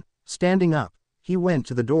 Then, standing up, he went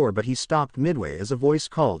to the door, but he stopped midway as a voice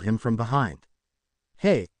called him from behind.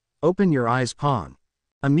 "Hey, open your eyes, pawn."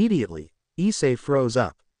 Immediately, Issei froze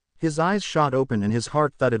up. His eyes shot open and his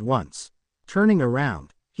heart thudded once. Turning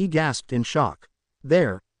around, he gasped in shock.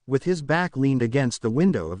 There, with his back leaned against the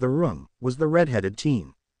window of the room, was the red-headed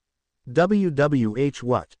teen. "WWH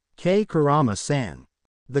what? K. Kurama-san."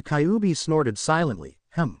 The Kyuubi snorted silently.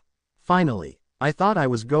 Finally, I thought I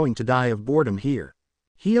was going to die of boredom here."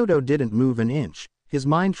 Hyodo didn't move an inch, his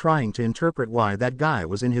mind trying to interpret why that guy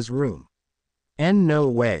was in his room. "No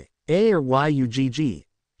way. A or YUGG?"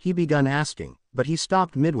 he begun asking, but he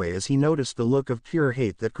stopped midway as he noticed the look of pure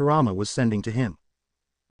hate that Kurama was sending to him.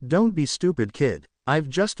 "Don't be stupid, kid. I've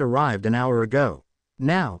just arrived an hour ago.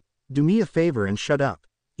 Now, do me a favor and shut up."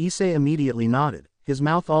 Issei immediately nodded, his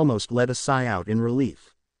mouth almost let a sigh out in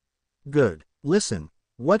relief. "Good. Listen,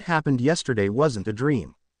 what happened yesterday wasn't a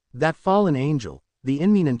dream. That fallen angel, the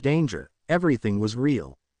imminent danger, everything was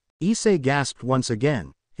real." Issei gasped once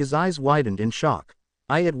again, his eyes widened in shock.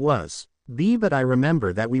 It was. But I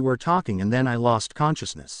remember that we were talking and then I lost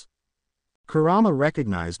consciousness." Kurama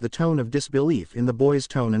recognized the tone of disbelief in the boy's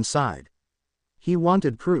tone and sighed. "He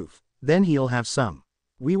wanted proof, then he'll have some.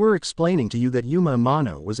 We were explaining to you that Yuma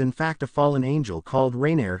Amano was in fact a fallen angel called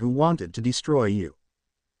Rainier who wanted to destroy you.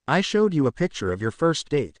 I showed you a picture of your first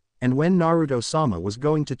date, and when Naruto-sama was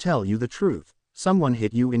going to tell you the truth, someone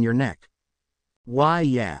hit you in your neck." "Why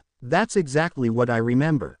yeah, that's exactly what I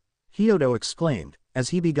remember," Hyodo exclaimed, as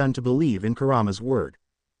he begun to believe in Kurama's word.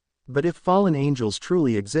 "But if fallen angels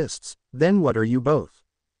truly exists, then what are you both?"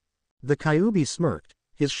 The Kyuubi smirked,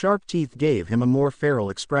 his sharp teeth gave him a more feral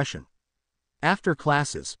expression. "After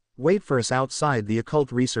classes, wait for us outside the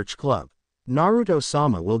Occult Research Club.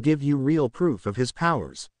 Naruto-sama will give you real proof of his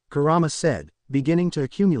powers," Kurama said, beginning to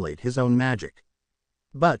accumulate his own magic.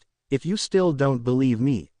 "But, if you still don't believe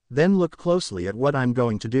me, then look closely at what I'm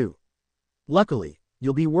going to do. Luckily,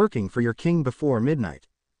 you'll be working for your king before midnight."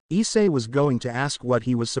 Issei was going to ask what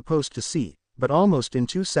he was supposed to see, but almost in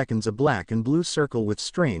 2 seconds a black and blue circle with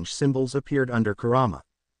strange symbols appeared under Kurama.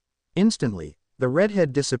 Instantly, the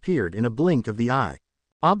redhead disappeared in a blink of the eye.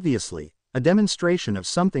 Obviously, a demonstration of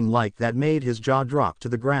something like that made his jaw drop to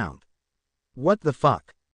the ground. What the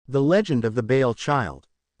fuck? The legend of the Bale child.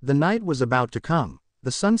 The night was about to come,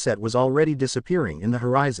 the sunset was already disappearing in the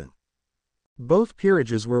horizon. Both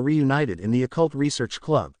peerages were reunited in the Occult Research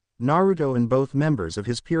Club, Naruto and both members of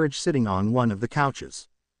his peerage sitting on one of the couches.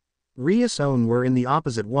 Rias' own were in the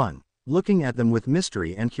opposite one, looking at them with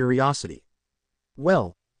mystery and curiosity.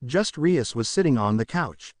 Well, just Rias was sitting on the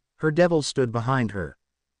couch, her devil stood behind her.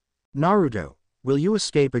 "Naruto, will you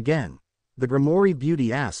escape again?" the Gremory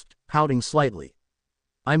beauty asked, pouting slightly.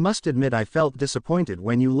 "I must admit I felt disappointed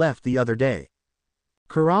when you left the other day."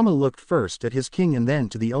 Kurama looked first at his king and then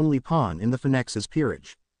to the only pawn in the Phenex's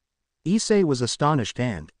peerage. Issei was astonished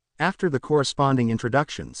and, after the corresponding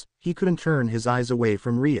introductions, he couldn't turn his eyes away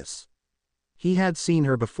from Rias. He had seen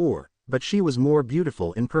her before, but she was more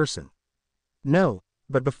beautiful in person. "No,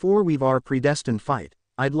 but before we've our predestined fight,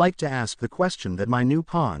 I'd like to ask the question that my new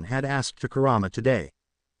pawn had asked to Kurama today."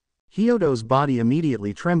 Hyodo's body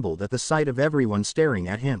immediately trembled at the sight of everyone staring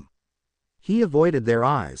at him. He avoided their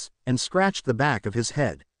eyes, and scratched the back of his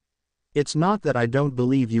head. "It's not that I don't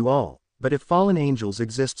believe you all, but if fallen angels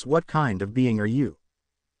exists, what kind of being are you?"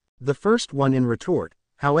 The first one in retort,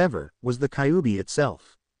 however, was the Kyuubi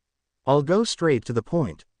itself. "I'll go straight to the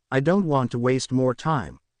point, I don't want to waste more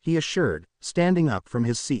time," he assured, standing up from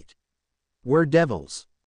his seat. "We're devils."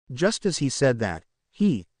 Just as he said that,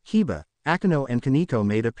 Hiba, Akeno and Kaneko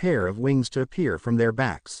made a pair of wings to appear from their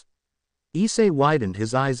backs. Issei widened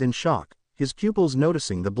his eyes in shock, his pupils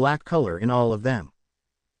noticing the black color in all of them.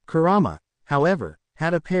 Kurama, however,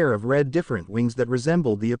 had a pair of red different wings that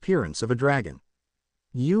resembled the appearance of a dragon.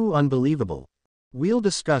 "You unbelievable. We'll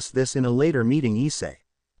discuss this in a later meeting, Issei.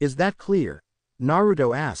 Is that clear?"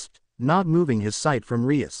 Naruto asked, not moving his sight from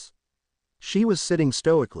Rias. She was sitting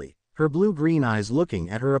stoically, her blue-green eyes looking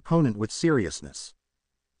at her opponent with seriousness.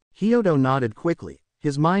 Hyodo nodded quickly,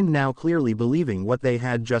 his mind now clearly believing what they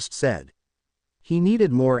had just said. He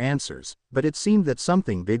needed more answers, but it seemed that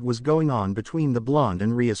something big was going on between the blonde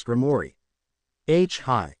and Rias Gremory.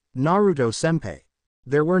 Hi, Naruto-senpai.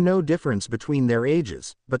 There were no difference between their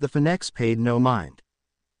ages, but the Phenex paid no mind.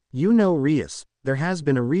 "You know Rias, there has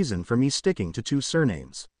been a reason for me sticking to 2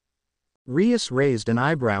 surnames." Rias raised an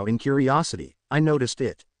eyebrow in curiosity. "I noticed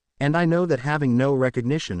it. And I know that having no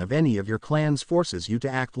recognition of any of your clans forces you to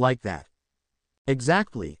act like that."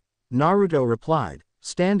 "Exactly," Naruto replied,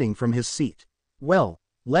 standing from his seat. Well,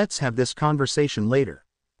 let's have this conversation later.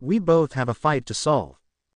 We both have a fight to solve.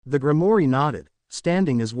 The Gremory nodded,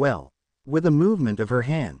 standing as well. With a movement of her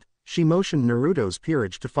hand, she motioned Naruto's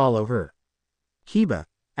peerage to follow her. Kiba,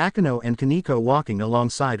 Akeno and Kaneko walking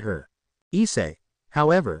alongside her. Issei,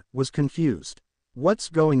 however, was confused. What's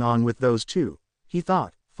going on with those two? He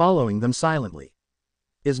thought, following them silently.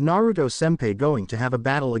 Is Naruto-senpai going to have a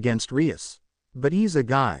battle against Rias? But he's a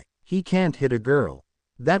guy, he can't hit a girl.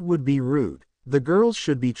 That would be rude. The girls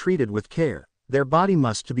should be treated with care, their body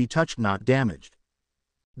must be touched not damaged.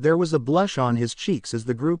 There was a blush on his cheeks as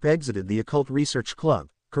the group exited the Occult Research Club,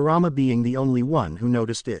 Kurama being the only one who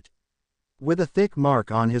noticed it. With a thick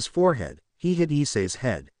mark on his forehead, he hit Issei's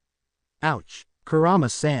head. Ouch,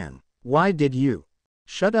 Kurama-san, why did you?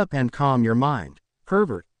 Shut up and calm your mind,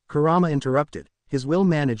 pervert, Kurama interrupted. His will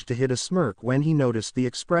managed to hit a smirk when he noticed the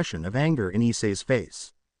expression of anger in Issei's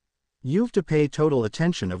face. You've to pay total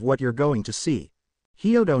attention of what you're going to see.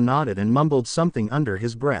 Hyodo nodded and mumbled something under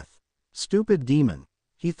his breath. Stupid demon,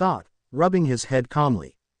 he thought, rubbing his head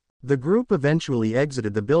calmly. The group eventually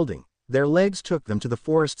exited the building, their legs took them to the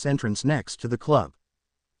forest's entrance next to the club.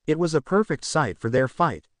 It was a perfect site for their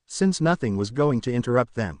fight, since nothing was going to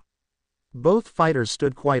interrupt them. Both fighters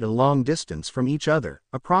stood quite a long distance from each other,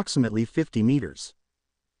 approximately 50 meters.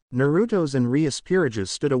 Naruto's and Rias' peerages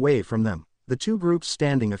stood away from them, the two groups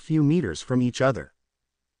standing a few meters from each other.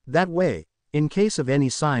 That way, in case of any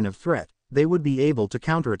sign of threat, they would be able to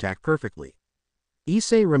counterattack perfectly.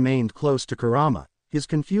 Issei remained close to Kurama, his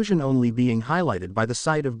confusion only being highlighted by the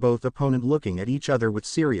sight of both opponents looking at each other with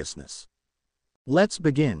seriousness. Let's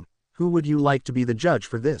begin. Who would you like to be the judge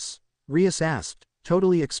for this? Rias asked,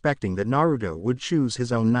 totally expecting that Naruto would choose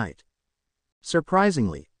his own knight.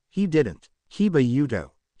 Surprisingly, he didn't. Kiba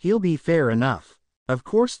Yuto. He'll be fair enough. Of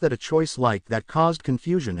course that a choice like that caused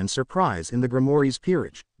confusion and surprise in the Gremory's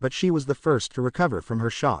peerage, but she was the first to recover from her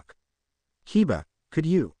shock. Kiba, could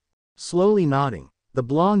you? Slowly nodding, the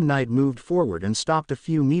blonde knight moved forward and stopped a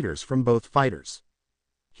few meters from both fighters.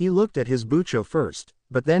 He looked at his Bucho first,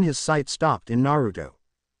 but then his sight stopped in Naruto.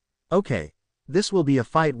 Okay, this will be a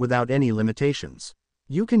fight without any limitations.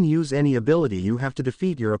 You can use any ability you have to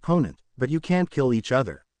defeat your opponent, but you can't kill each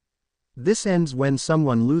other. This ends when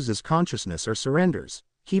someone loses consciousness or surrenders,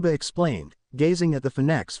 Kiba explained, gazing at the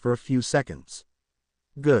Phenex for a few seconds.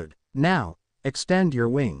 Good. Now, extend your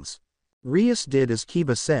wings. Rias did as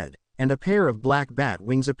Kiba said, and a pair of black bat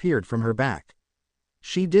wings appeared from her back.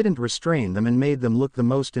 She didn't restrain them and made them look the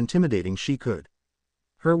most intimidating she could.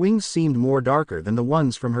 Her wings seemed more darker than the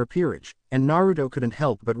ones from her peerage, and Naruto couldn't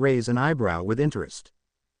help but raise an eyebrow with interest.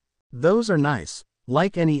 Those are nice,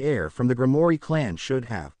 like any heir from the Gremory clan should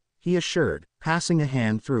have, he assured, passing a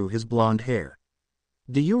hand through his blonde hair.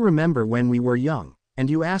 Do you remember when we were young, and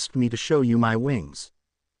you asked me to show you my wings?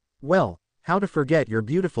 Well, how to forget your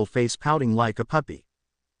beautiful face pouting like a puppy.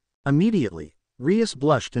 Immediately, Rias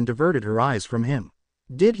blushed and diverted her eyes from him.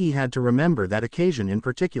 Did he had to remember that occasion in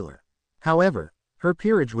particular? However, her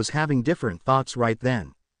peerage was having different thoughts right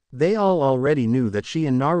then. They all already knew that she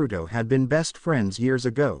and Naruto had been best friends years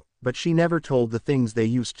ago, but she never told the things they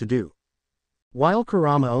used to do. While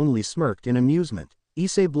Kurama only smirked in amusement,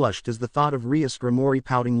 Issei blushed as the thought of Rias Gremory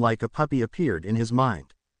pouting like a puppy appeared in his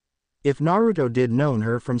mind. If Naruto did known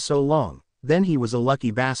her from so long, then he was a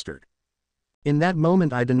lucky bastard. In that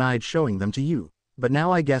moment I denied showing them to you, but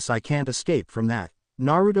now I guess I can't escape from that.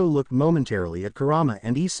 Naruto looked momentarily at Kurama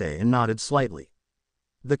and Issei and nodded slightly.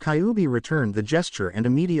 The Kyuubi returned the gesture and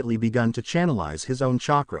immediately begun to channelize his own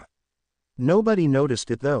chakra. Nobody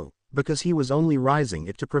noticed it though, because he was only rising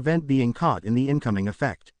it to prevent being caught in the incoming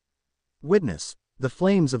effect. Witness, the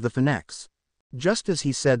flames of the Phenex. Just as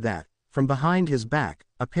he said that, from behind his back,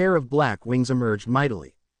 a pair of black wings emerged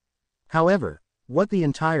mightily. However, what the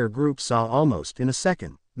entire group saw almost in a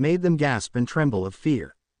second, made them gasp and tremble of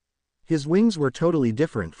fear. His wings were totally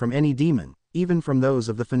different from any demon, even from those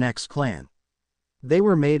of the Phenex clan. They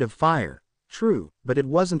were made of fire, true, but it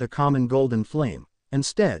wasn't a common golden flame,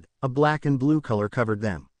 instead, a black and blue color covered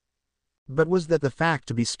them. But was that the fact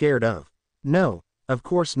to be scared of? No, of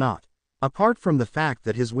course not. Apart from the fact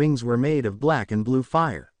that his wings were made of black and blue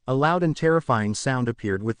fire, a loud and terrifying sound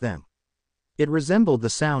appeared with them. It resembled the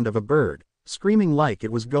sound of a bird, screaming like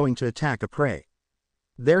it was going to attack a prey.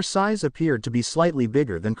 Their size appeared to be slightly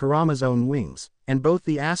bigger than Kurama's own wings, and both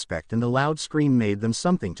the aspect and the loud scream made them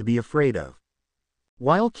something to be afraid of.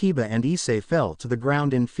 While Kiba and Issei fell to the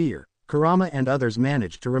ground in fear, Kurama and others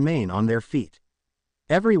managed to remain on their feet.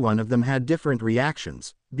 Every one of them had different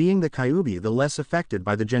reactions, being the Kyuubi the less affected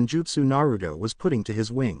by the genjutsu Naruto was putting to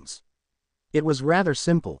his wings. It was rather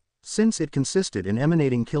simple, since it consisted in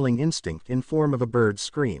emanating killing instinct in form of a bird's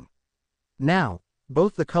scream. Now,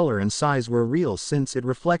 both the color and size were real since it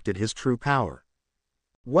reflected his true power.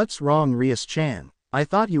 "What's wrong, Rias-chan? I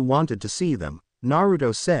thought you wanted to see them,"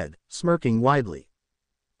 Naruto said, smirking widely.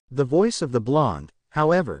 The voice of the blonde,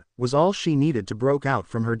 however, was all she needed to break out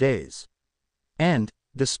from her daze. And,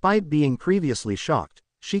 despite being previously shocked,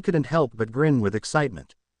 she couldn't help but grin with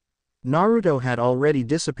excitement. Naruto had already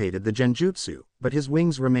dissipated the genjutsu, but his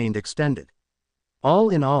wings remained extended. All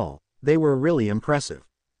in all, they were really impressive.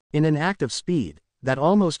 In an act of speed that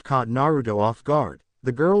almost caught Naruto off guard,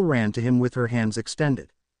 the girl ran to him with her hands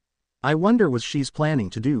extended. "I wonder what she's planning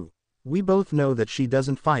to do. We both know that she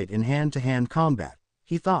doesn't fight in hand-to-hand combat,"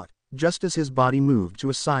 he thought, just as his body moved to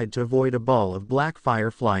a side to avoid a ball of black fire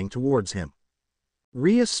flying towards him.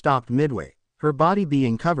 Rias stopped midway, her body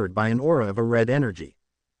being covered by an aura of a red energy.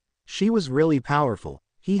 She was really powerful,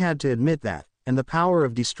 he had to admit that, and the power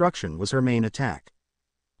of destruction was her main attack.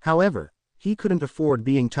 However, he couldn't afford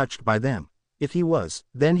being touched by them. If he was,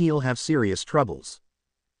 then he'll have serious troubles.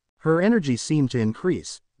 Her energy seemed to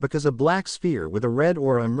increase, because a black sphere with a red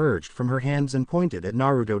aura emerged from her hands and pointed at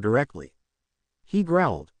Naruto directly. He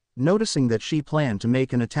growled, noticing that she planned to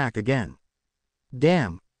make an attack again.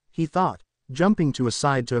 "Damn," he thought, jumping to a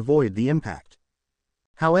side to avoid the impact.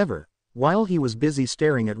 However, while he was busy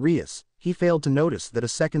staring at Rias, he failed to notice that a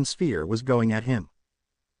second sphere was going at him.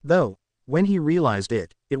 Though, when he realized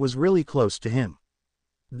it, it was really close to him.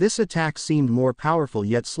 This attack seemed more powerful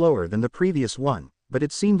yet slower than the previous one, but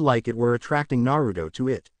it seemed like it were attracting Naruto to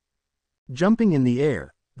it. Jumping in the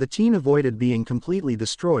air, the teen avoided being completely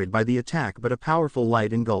destroyed by the attack, but a powerful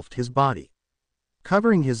light engulfed his body.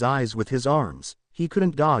 Covering his eyes with his arms, he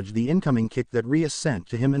couldn't dodge the incoming kick that Rias sent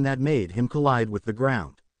to him, and that made him collide with the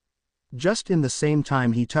ground. Just in the same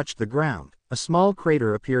time he touched the ground, a small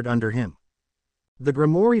crater appeared under him. The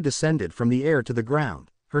Gremory descended from the air to the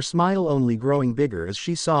ground, her smile only growing bigger as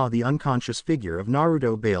she saw the unconscious figure of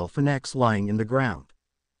Naruto Bale Phenex lying in the ground.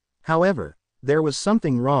 However, there was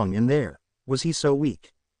something wrong in there. Was he so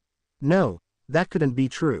weak? No, that couldn't be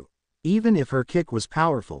true. Even if her kick was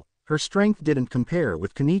powerful, her strength didn't compare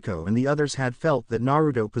with Kaneko, and the others had felt that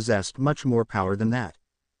Naruto possessed much more power than that.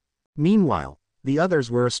 Meanwhile, the others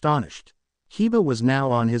were astonished. Kiba was now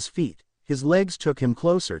on his feet, his legs took him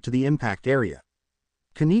closer to the impact area.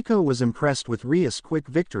 Kaneko was impressed with Rias' quick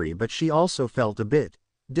victory, but she also felt a bit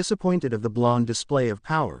disappointed of the blonde display of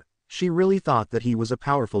power. She really thought that he was a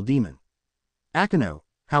powerful demon. Akeno,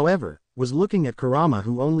 however, was looking at Kurama,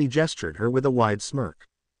 who only gestured her with a wide smirk.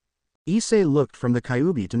 Issei looked from the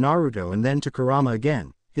Kyuubi to Naruto and then to Kurama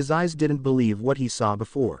again. His eyes didn't believe what he saw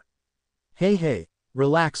before. Hey,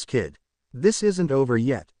 relax kid. This isn't over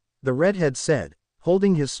yet," the redhead said,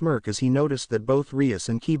 holding his smirk as he noticed that both Rias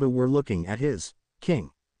and Kiba were looking at his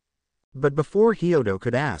king. But before Hyodo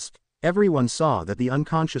could ask, everyone saw that the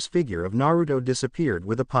unconscious figure of Naruto disappeared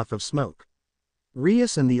with a puff of smoke.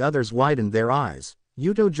 Rias and the others widened their eyes,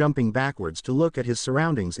 Yuto jumping backwards to look at his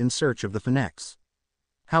surroundings in search of the Phenex.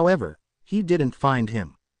 However, he didn't find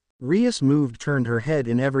him. Rias turned her head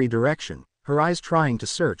in every direction, her eyes trying to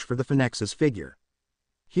search for the Phenex's figure.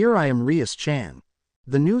 "Here I am, Rias-chan."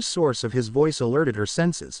 The new source of his voice alerted her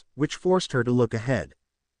senses, which forced her to look ahead.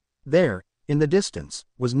 There, in the distance,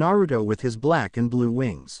 was Naruto with his black and blue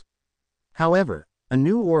wings. However, a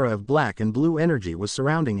new aura of black and blue energy was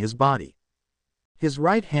surrounding his body. His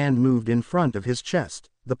right hand moved in front of his chest,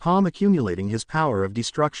 the palm accumulating his power of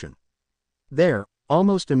destruction. There,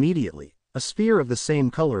 almost immediately, a sphere of the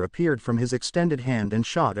same color appeared from his extended hand and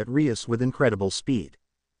shot at Rias with incredible speed.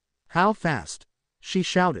 "How fast?" she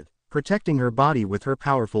shouted, protecting her body with her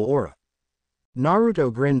powerful aura.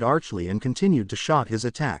 Naruto grinned archly and continued to shot his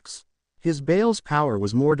attacks. His Bale's power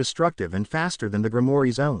was more destructive and faster than the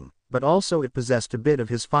Gremory's own, but also it possessed a bit of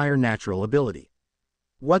his fire natural ability.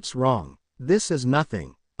 "What's wrong? This is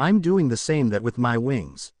nothing. I'm doing the same that with my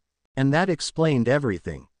wings." And that explained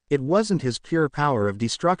everything. It wasn't his pure power of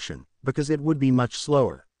destruction, because it would be much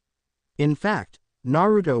slower. In fact,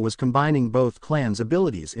 Naruto was combining both clans'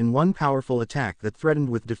 abilities in one powerful attack that threatened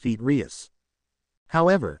with defeat Rias.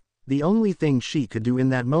 However, the only thing she could do in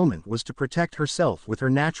that moment was to protect herself with her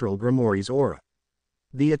natural Gremory's aura.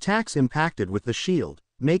 The attacks impacted with the shield,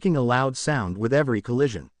 making a loud sound with every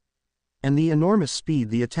collision. And the enormous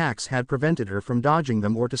speed the attacks had prevented her from dodging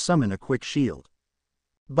them or to summon a quick shield.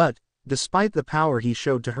 But, despite the power he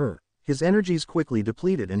showed to her, his energies quickly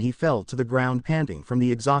depleted and he fell to the ground panting from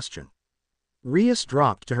the exhaustion. Rias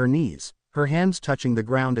dropped to her knees, her hands touching the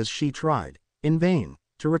ground as she tried, in vain,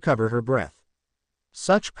 to recover her breath.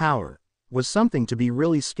 Such power was something to be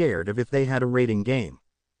really scared of if they had a rating game.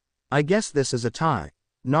 "I guess this is a tie,"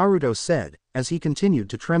 Naruto said, as he continued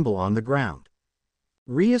to tremble on the ground.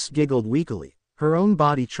 Rias giggled weakly, her own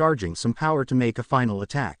body charging some power to make a final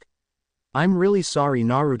attack. I'm really sorry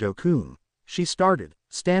Naruto-kun, she started,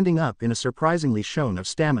 standing up in a surprisingly shown of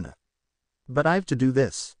stamina. But I've to do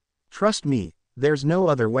this. Trust me, there's no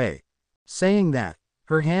other way. Saying that,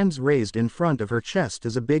 her hands raised in front of her chest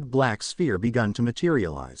as a big black sphere begun to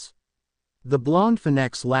materialize. The blonde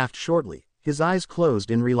Phenex laughed shortly, his eyes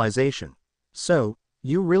closed in realization. So,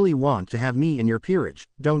 you really want to have me in your peerage,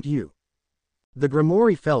 don't you? The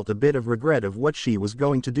Gremory felt a bit of regret of what she was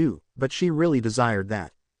going to do, but she really desired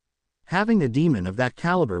that. Having a demon of that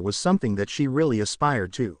caliber was something that she really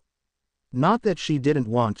aspired to. Not that she didn't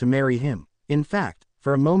want to marry him, in fact,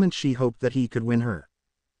 for a moment she hoped that he could win her.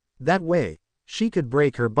 That way, she could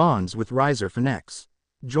break her bonds with Riser Phenex.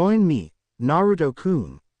 Join me,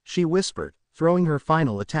 Naruto-kun, she whispered, throwing her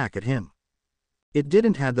final attack at him. It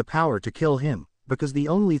didn't have the power to kill him, because the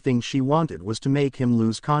only thing she wanted was to make him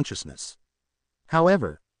lose consciousness.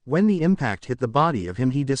 However, when the impact hit the body of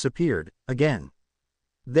him he disappeared, again.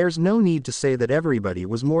 There's no need to say that everybody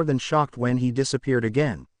was more than shocked when he disappeared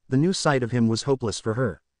again, the new sight of him was hopeless for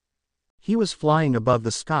her. He was flying above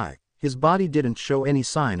the sky, his body didn't show any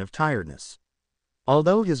sign of tiredness.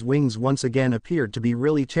 Although his wings once again appeared to be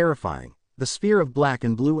really terrifying, the sphere of black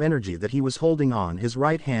and blue energy that he was holding on his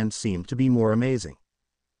right hand seemed to be more amazing.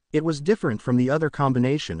 It was different from the other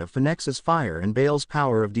combination of Phenex's fire and Bale's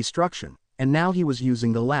power of destruction, and now he was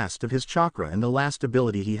using the last of his chakra and the last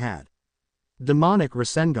ability he had. Demonic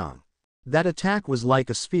Rasengan. That attack was like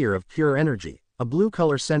a sphere of pure energy, a blue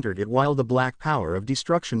color centered it while the black power of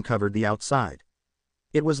destruction covered the outside.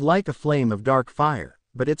 It was like a flame of dark fire,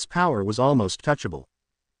 but its power was almost touchable.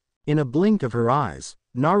 In a blink of her eyes,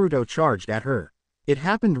 Naruto charged at her. It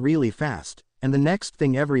happened really fast, and the next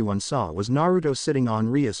thing everyone saw was Naruto sitting on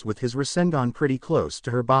Rias with his Rasengan pretty close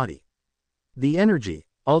to her body. The energy,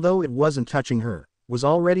 although it wasn't touching her, was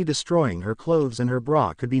already destroying her clothes and her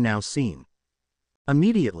bra could be now seen.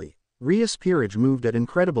 Immediately, Rias' peerage moved at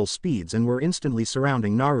incredible speeds and were instantly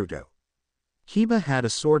surrounding Naruto. Kiba had a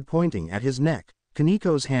sword pointing at his neck,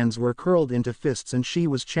 Kaniko's hands were curled into fists and she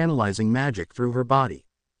was channelizing magic through her body.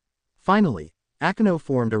 Finally, Akeno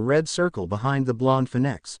formed a red circle behind the blonde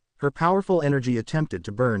Phenex, her powerful energy attempted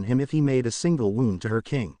to burn him if he made a single wound to her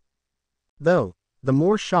king. Though, the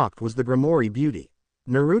more shocked was the Gremory beauty.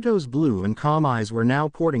 Naruto's blue and calm eyes were now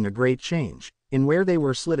porting a great change, in where they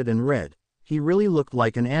were slitted and red. He really looked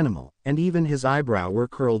like an animal, and even his eyebrow were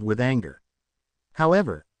curled with anger.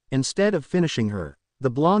 However, instead of finishing her, the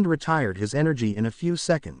blonde retired his energy in a few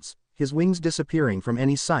seconds, his wings disappearing from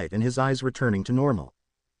any sight and his eyes returning to normal.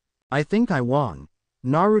 I think I won,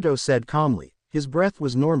 Naruto said calmly, his breath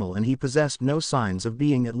was normal and he possessed no signs of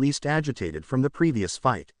being at least agitated from the previous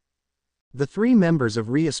fight. The three members of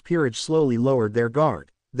Rias' peerage slowly lowered their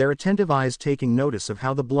guard, their attentive eyes taking notice of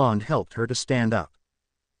how the blonde helped her to stand up.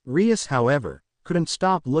 Rias, however, couldn't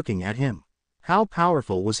stop looking at him. How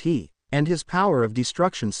powerful was he, and his power of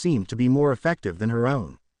destruction seemed to be more effective than her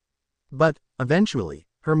own. But, eventually,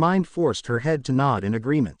 her mind forced her head to nod in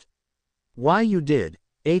agreement. Why you did,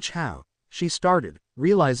 how, she started,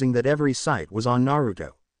 realizing that every sight was on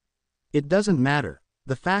Naruto. It doesn't matter,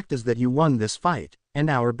 the fact is that you won this fight, and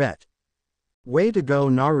our bet. Way to go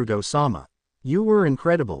Naruto-sama. You were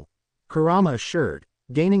incredible, Kurama assured,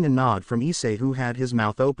 gaining a nod from Issei who had his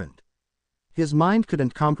mouth opened. His mind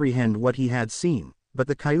couldn't comprehend what he had seen, but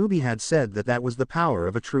the Kyuubi had said that that was the power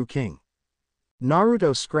of a true king.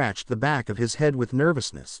 Naruto scratched the back of his head with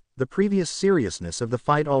nervousness, the previous seriousness of the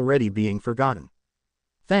fight already being forgotten.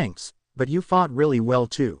 Thanks, but you fought really well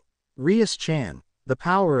too. Rias-chan, the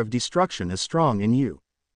power of destruction is strong in you.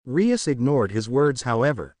 Rias ignored his words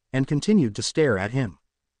however, and continued to stare at him.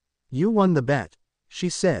 You won the bet, she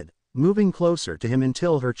said, moving closer to him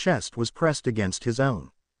until her chest was pressed against his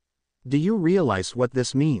own. Do you realize what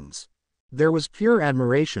this means? There was pure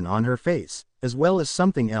admiration on her face, as well as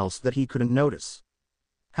something else that he couldn't notice.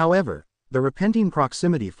 However, the repenting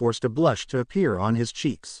proximity forced a blush to appear on his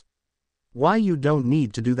cheeks. Why you don't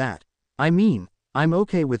need to do that. I mean, I'm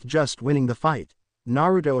okay with just winning the fight,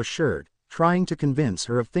 Naruto assured, trying to convince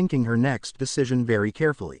her of thinking her next decision very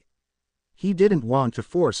carefully. He didn't want to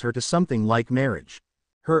force her to something like marriage.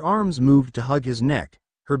 Her arms moved to hug his neck,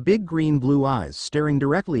 her big green-blue eyes staring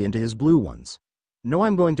directly into his blue ones. No,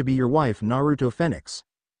 I'm going to be your wife, Naruto Phenex.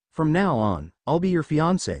 From now on, I'll be your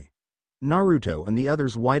fiancé. Naruto and the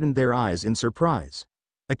others widened their eyes in surprise.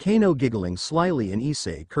 Akeno giggling slyly and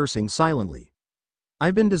Issei cursing silently.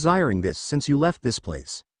 I've been desiring this since you left this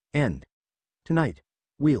place. And tonight,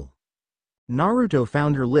 we'll. Naruto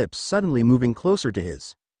found her lips suddenly moving closer to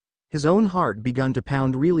his. His own heart begun to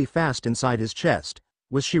pound really fast inside his chest.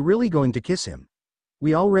 Was she really going to kiss him?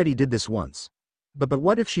 We already did this once. But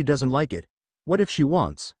what if she doesn't like it? What if she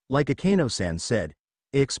wants, like Akeno-san said,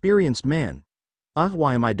 a experienced man?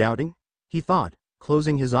 Why am I doubting? He thought,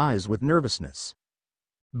 closing his eyes with nervousness.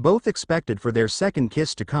 Both expected for their second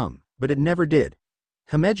kiss to come, but it never did.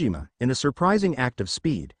 Hamejima, in a surprising act of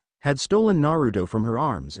speed, had stolen Naruto from her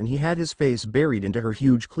arms and he had his face buried into her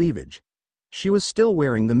huge cleavage. She was still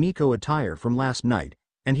wearing the Miko attire from last night,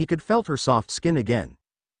 and he could felt her soft skin again.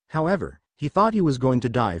 However, he thought he was going to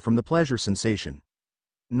die from the pleasure sensation.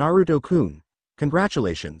 Naruto-kun,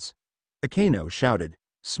 congratulations! Akeno shouted,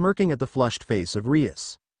 smirking at the flushed face of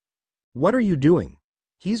Rias. What are you doing?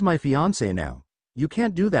 He's my fiancé now. You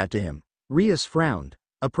can't do that to him. Rias frowned,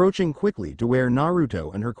 approaching quickly to where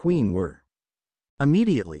Naruto and her queen were.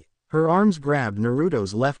 Immediately, her arms grabbed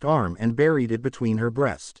Naruto's left arm and buried it between her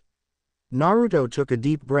breast. Naruto took a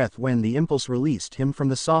deep breath when the impulse released him from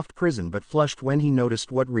the soft prison but flushed when he noticed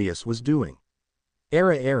what Rias was doing.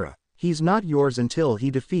 He's not yours until he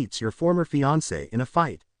defeats your former fiancé in a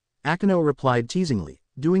fight, Akeno replied teasingly,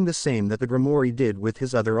 doing the same that the Gremory did with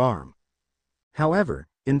his other arm. However,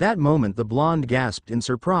 in that moment the blonde gasped in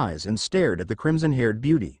surprise and stared at the crimson-haired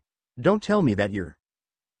beauty. Don't tell me that you're...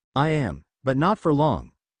 I am, but not for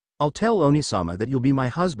long. I'll tell Onisama that you'll be my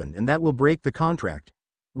husband and that will break the contract.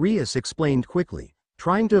 Rias explained quickly,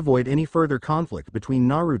 trying to avoid any further conflict between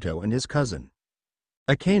Naruto and his cousin.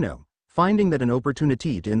 Akeno, finding that an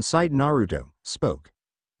opportunity to incite Naruto, spoke.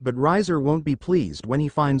 But Riser won't be pleased when he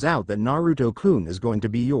finds out that Naruto-kun is going to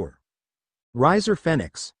be your Riser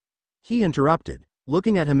Phenex. He interrupted,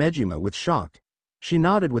 looking at Hamejima with shock. She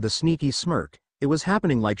nodded with a sneaky smirk. It was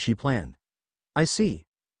happening like she planned. I see.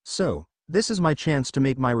 So, this is my chance to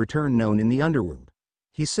make my return known in the underworld,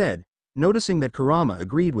 he said, noticing that Kurama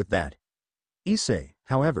agreed with that. Issei,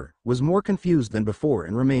 however, was more confused than before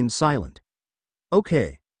and remained silent.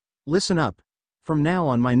 Okay. Listen up. From now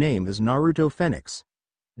on my name is Naruto Phenex.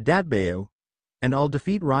 Datbeo. And I'll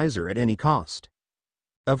defeat Riser at any cost.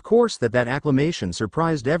 Of course that acclamation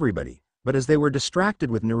surprised everybody, but as they were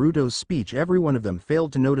distracted with Naruto's speech every one of them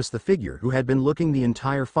failed to notice the figure who had been looking the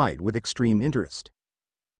entire fight with extreme interest.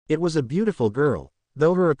 It was a beautiful girl,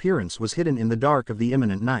 though her appearance was hidden in the dark of the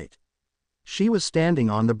imminent night. She was standing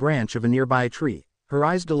on the branch of a nearby tree, her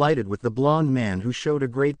eyes delighted with the blonde man who showed a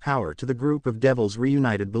great power to the group of devils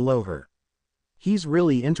reunited below her. He's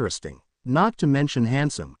really interesting, not to mention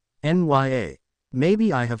handsome, NYA.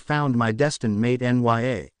 Maybe I have found my destined mate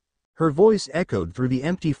NYA. Her voice echoed through the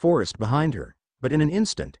empty forest behind her, but in an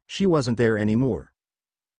instant, she wasn't there anymore.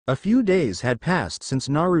 A few days had passed since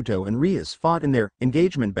Naruto and Rias fought in their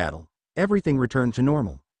engagement battle. Everything returned to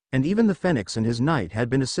normal. And even the Phenex and his knight had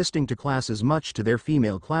been assisting to classes much to their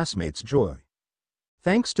female classmates' joy.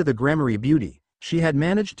 Thanks to the Gremory beauty, she had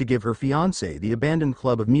managed to give her fiancé the abandoned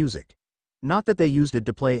club of music. Not that they used it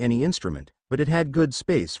to play any instrument, but it had good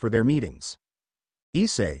space for their meetings.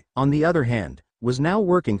 Issei, on the other hand, was now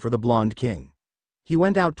working for the Blonde King. He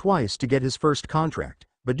went out twice to get his first contract,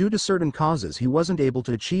 but due to certain causes he wasn't able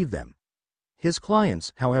to achieve them. His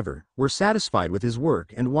clients, however, were satisfied with his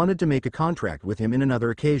work and wanted to make a contract with him in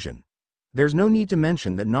another occasion. There's no need to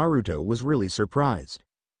mention that Naruto was really surprised.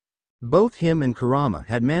 Both him and Kurama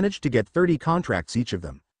had managed to get 30 contracts each of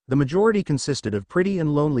them. The majority consisted of pretty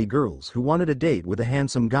and lonely girls who wanted a date with a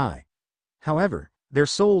handsome guy. However, their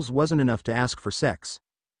souls wasn't enough to ask for sex.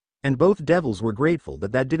 And both devils were grateful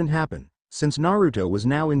that didn't happen, since Naruto was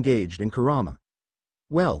now engaged in Kurama.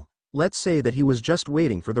 Well, let's say that he was just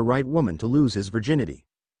waiting for the right woman to lose his virginity.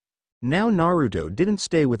 Now Naruto didn't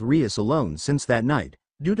stay with Rias alone since that night,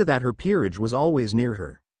 due to that her peerage was always near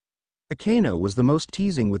her. Akeno was the most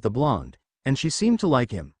teasing with the blonde, and she seemed to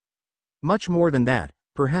like him. Much more than that,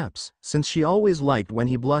 perhaps, since she always liked when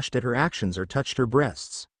he blushed at her actions or touched her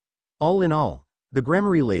breasts. All in all, the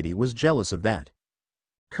Gremory lady was jealous of that.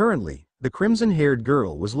 Currently, the crimson-haired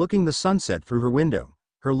girl was looking the sunset through her window,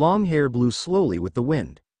 her long hair blew slowly with the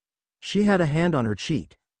wind. She had a hand on her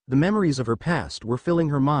cheek. The memories of her past were filling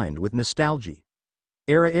her mind with nostalgia.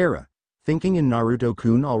 Thinking in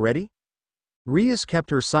Naruto-kun already? Rias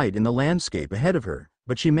kept her sight in the landscape ahead of her,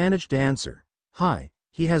 but she managed to answer. Hi,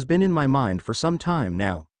 he has been in my mind for some time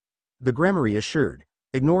now. The Gremory assured,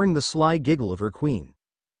 ignoring the sly giggle of her queen.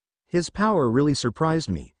 His power really surprised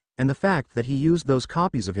me, and the fact that he used those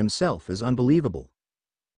copies of himself is unbelievable.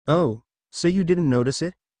 Oh, so you didn't notice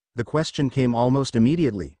it? The question came almost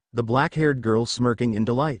immediately, the black-haired girl smirking in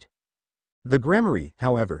delight. The Gremory,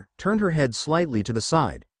 however, turned her head slightly to the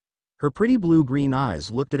side. Her pretty blue-green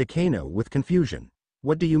eyes looked at Akeno with confusion.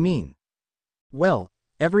 What do you mean? Well,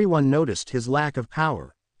 everyone noticed his lack of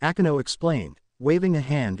power, Akeno explained, waving a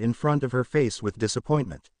hand in front of her face with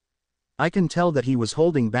disappointment. I can tell that he was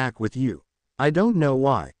holding back with you. I don't know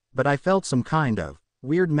why, but I felt some kind of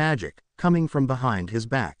weird magic coming from behind his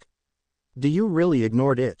back. Do you really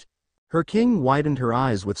ignored it? Her king widened her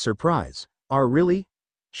eyes with surprise. Really?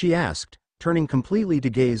 She asked, turning completely to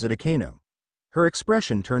gaze at Akeno. Her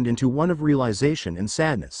expression turned into one of realization and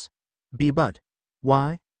sadness. But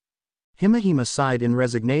why? Himahima sighed in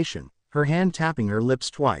resignation, her hand tapping her lips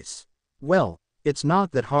twice. Well, it's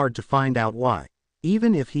not that hard to find out why.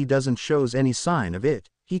 Even if he doesn't shows any sign of it,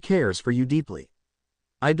 he cares for you deeply.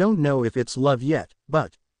 I don't know if it's love yet,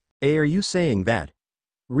 but... Are you saying that?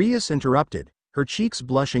 Rias interrupted, her cheeks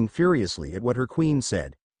blushing furiously at what her queen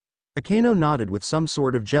said. Akeno nodded with some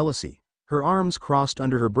sort of jealousy, her arms crossed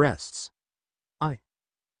under her breasts.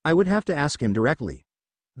 I would have to ask him directly.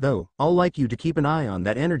 Though, I'll like you to keep an eye on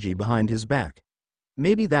that energy behind his back.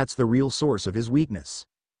 Maybe that's the real source of his weakness.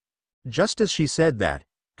 Just as she said that,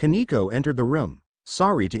 Kaneko entered the room,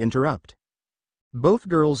 sorry to interrupt. Both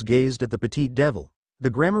girls gazed at the petite devil, the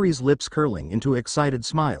Gremory's lips curling into an excited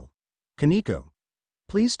smile. Kaneko,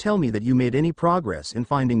 please tell me that you made any progress in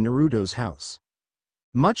finding Naruto's house.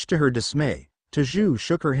 Much to her dismay, Taju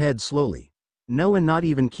shook her head slowly. No, and not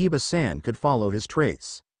even Kiba-san could follow his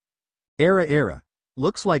trace.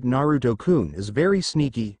 Looks like Naruto-kun is very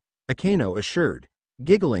sneaky, Akeno assured,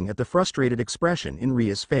 giggling at the frustrated expression in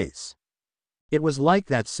Ria's face. It was like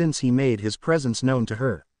that since he made his presence known to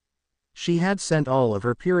her. She had sent all of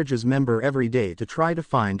her peerage's members every day to try to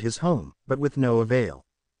find his home, but with no avail.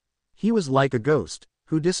 He was like a ghost,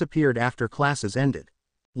 who disappeared after classes ended.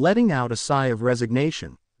 Letting out a sigh of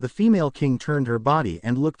resignation, the female king turned her body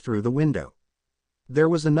and looked through the window. There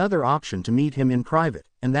was another option to meet him in private,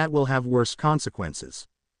 and that will have worse consequences.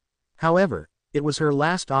 However, it was her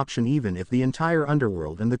last option even if the entire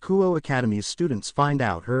underworld and the Kuo Academy's students find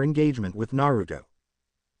out her engagement with Naruto.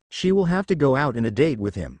 She will have to go out on a date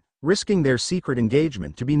with him, risking their secret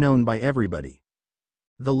engagement to be known by everybody.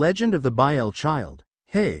 The legend of the Biel child.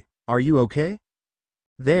 Hey, are you okay?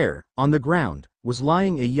 There, on the ground, was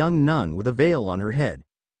lying a young nun with a veil on her head.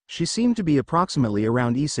 She seemed to be approximately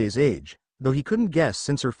around Issei's age, though he couldn't guess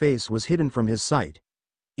since her face was hidden from his sight.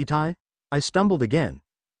 Itai? I stumbled again.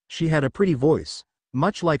 She had a pretty voice,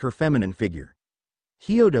 much like her feminine figure.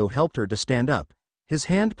 Hyodo helped her to stand up, his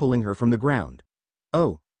hand pulling her from the ground.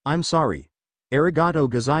 Oh, I'm sorry. Arigato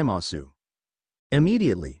gozaimasu.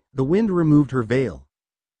 Immediately, the wind removed her veil.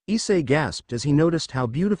 Issei gasped as he noticed how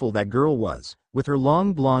beautiful that girl was, with her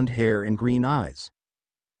long blonde hair and green eyes.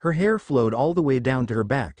 Her hair flowed all the way down to her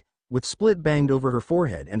back, with split banged over her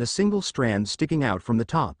forehead and a single strand sticking out from the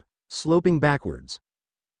top, sloping backwards.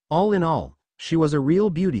 All in all, she was a real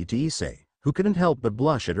beauty to Issei, who couldn't help but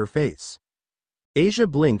blush at her face. Asia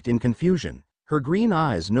blinked in confusion, her green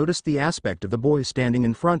eyes noticed the aspect of the boy standing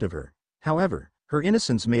in front of her. However, her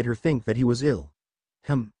innocence made her think that he was ill.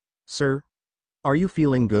 Sir? Are you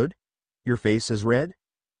feeling good? Your face is red?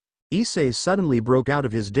 Issei suddenly broke out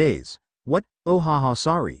of his daze. What? Oh haha,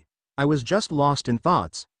 sorry. I was just lost in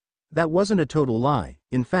thoughts. That wasn't a total lie.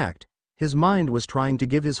 In fact, his mind was trying to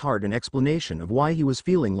give his heart an explanation of why he was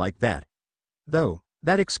feeling like that. Though,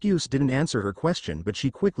 that excuse didn't answer her question, but she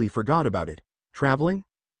quickly forgot about it. Traveling?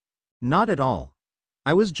 Not at all.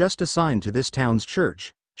 I was just assigned to this town's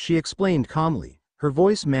church, she explained calmly. Her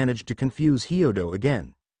voice managed to confuse Hyodo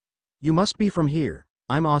again. You must be from here.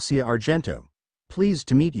 I'm Asia Argento. Pleased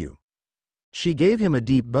to meet you. She gave him a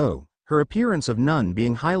deep bow, her appearance of nun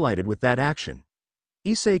being highlighted with that action.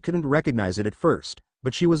 Issei couldn't recognize it at first,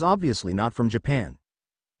 but she was obviously not from Japan.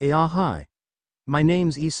 Hi. My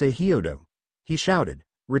name's Issei Hyodo, he shouted,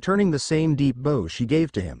 returning the same deep bow she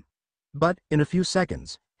gave to him. But, in a few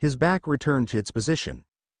seconds, his back returned to its position.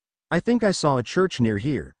 I think I saw a church near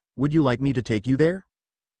here. Would you like me to take you there?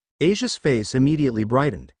 Asia's face immediately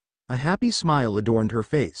brightened. A happy smile adorned her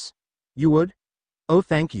face. You would? Oh,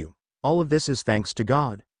 thank you. All of this is thanks to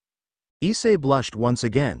God. Issei blushed once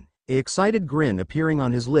again, an excited grin appearing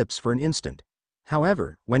on his lips for an instant.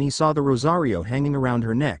 However, when he saw the rosario hanging around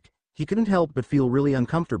her neck, he couldn't help but feel really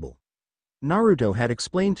uncomfortable. Naruto had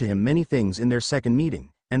explained to him many things in their second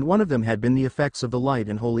meeting, and one of them had been the effects of the light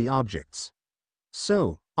and holy objects.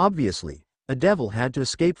 So, obviously, a devil had to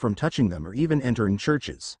escape from touching them or even entering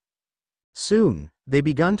churches. Soon, they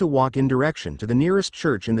began to walk in direction to the nearest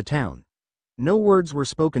church in the town. No words were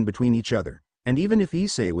spoken between each other, and even if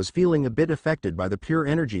Issei was feeling a bit affected by the pure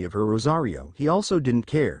energy of her rosario, he also didn't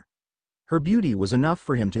care. Her beauty was enough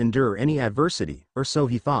for him to endure any adversity, or so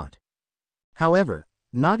he thought. However,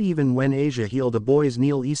 not even when Asia healed a boy's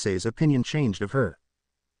knee Issei's opinion changed of her.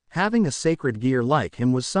 Having a sacred gear like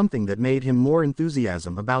him was something that made him more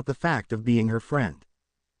enthusiasm about the fact of being her friend.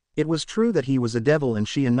 It was true that he was a devil and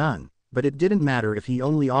she a nun, but it didn't matter if he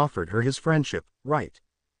only offered her his friendship, right?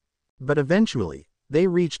 But eventually, they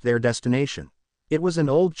reached their destination. It was an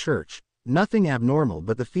old church, nothing abnormal,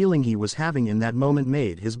 but the feeling he was having in that moment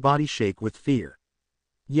made his body shake with fear.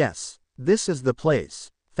 Yes, this is the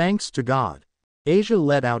place, thanks to God. Asia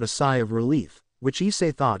let out a sigh of relief, which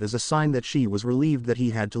Issei thought as a sign that she was relieved that he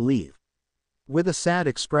had to leave. With a sad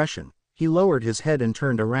expression, he lowered his head and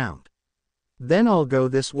turned around. Then I'll go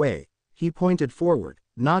this way, he pointed forward,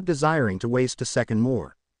 not desiring to waste a second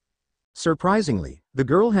more. Surprisingly, the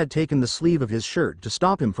girl had taken the sleeve of his shirt to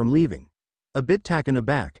stop him from leaving. A bit taken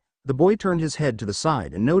aback, the boy turned his head to the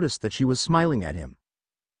side and noticed that she was smiling at him.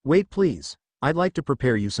 Wait please, I'd like to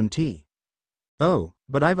prepare you some tea. Oh,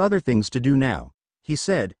 but I've other things to do now, he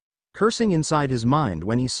said, cursing inside his mind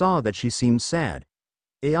when he saw that she seemed sad.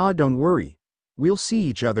 Don't worry. We'll see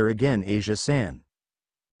each other again, Asia-san.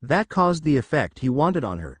 That caused the effect he wanted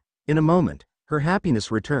on her. In a moment, her happiness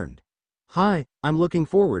returned. Hi, I'm looking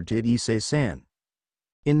forward to it, Issei-san.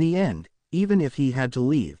 In the end, even if he had to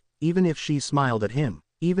leave, even if she smiled at him,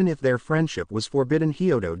 even if their friendship was forbidden,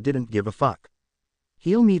 Hyodo didn't give a fuck.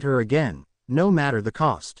 He'll meet her again, no matter the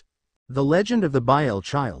cost. The Legend of the Bael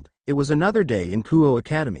Child. It was another day in Kuo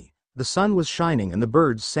Academy. The sun was shining and the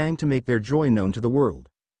birds sang to make their joy known to the world.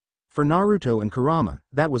 For Naruto and Kurama,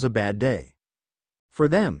 that was a bad day. For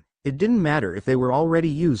them, it didn't matter if they were already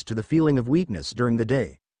used to the feeling of weakness during the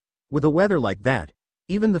day. With a weather like that,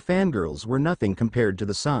 even the fangirls were nothing compared to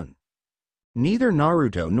the sun. Neither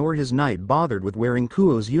Naruto nor his knight bothered with wearing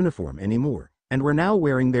Kuo's uniform anymore, and were now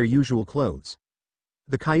wearing their usual clothes.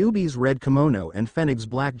 The Kyuubi's red kimono and Phenex's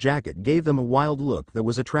black jacket gave them a wild look that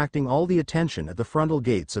was attracting all the attention at the frontal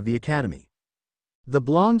gates of the academy. The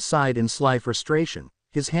blonde sighed in sly frustration,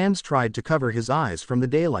 his hands tried to cover his eyes from the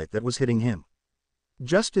daylight that was hitting him.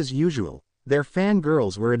 Just as usual, their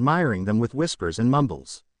fangirls were admiring them with whispers and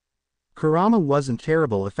mumbles. Kurama wasn't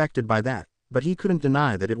terribly affected by that, but he couldn't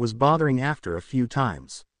deny that it was bothering after a few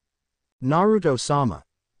times. Naruto-sama,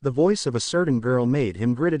 the voice of a certain girl made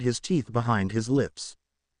him gritted his teeth behind his lips.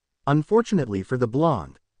 Unfortunately for the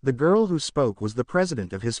blonde, the girl who spoke was the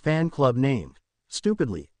president of his fan club named,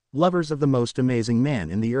 stupidly, Lovers of the Most Amazing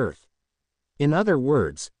Man in the Earth. In other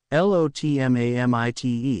words,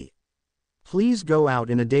 LOTMAMITE. Please go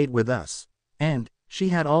out in a date with us, and, she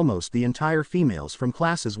had almost the entire females from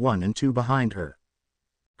classes 1 and 2 behind her.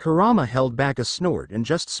 Kurama held back a snort and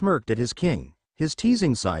just smirked at his king, his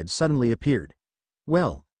teasing side suddenly appeared.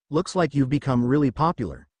 Well, looks like you've become really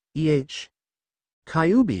popular,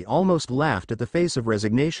 Kyuubi almost laughed at the face of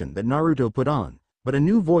resignation that Naruto put on, but a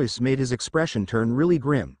new voice made his expression turn really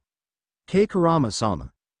grim.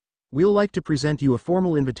 Kurama-sama. We'll like to present you a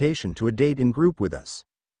formal invitation to a date in group with us.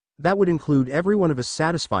 That would include every one of us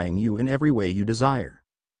satisfying you in every way you desire.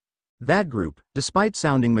 That group, despite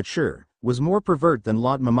sounding mature, was more pervert than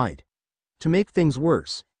Lot Mamite. To make things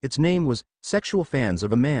worse, its name was Sexual Fans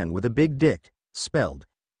of a Man with a Big Dick, spelled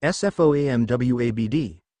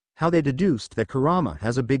SFOAMWABD. How they deduced that Kurama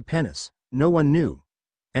has a big penis, no one knew.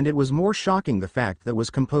 And it was more shocking the fact that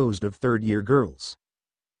was composed of third-year girls.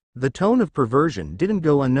 The tone of perversion didn't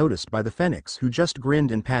go unnoticed by the Phenex, who just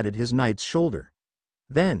grinned and patted his knight's shoulder.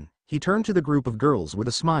 Then, he turned to the group of girls with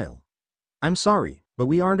a smile. I'm sorry, but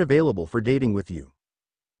we aren't available for dating with you.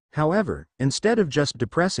 However, instead of just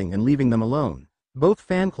depressing and leaving them alone, both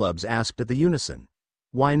fan clubs asked at the unison.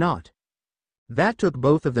 Why not? That took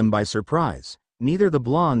both of them by surprise. Neither the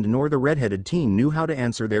blonde nor the red-headed teen knew how to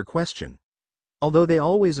answer their question. Although they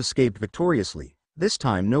always escaped victoriously, this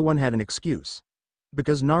time no one had an excuse.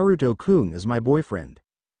 Because Naruto-kun is my boyfriend.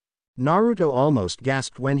 Naruto almost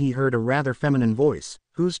gasped when he heard a rather feminine voice,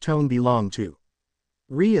 whose tone belonged to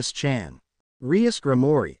Rias-chan. Rias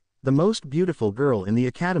Gremory, the most beautiful girl in the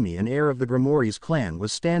academy and heir of the Gremory's clan,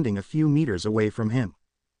 was standing a few meters away from him.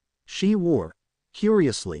 She wore,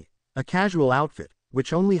 curiously, a casual outfit,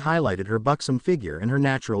 which only highlighted her buxom figure and her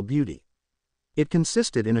natural beauty. It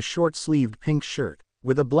consisted in a short-sleeved pink shirt,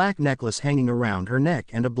 with a black necklace hanging around her neck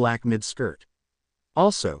and a black mid-skirt.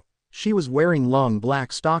 Also, she was wearing long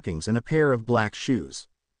black stockings and a pair of black shoes.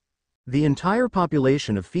 The entire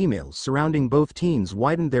population of females surrounding both teens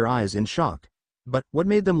widened their eyes in shock, but what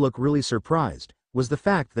made them look really surprised was the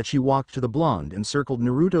fact that she walked to the blonde and circled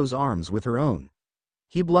Naruto's arms with her own.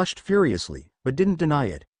 He blushed furiously, but didn't deny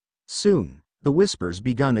it. Soon, the whispers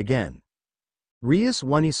begun again. Rias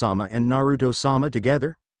Wani-sama and Naruto-sama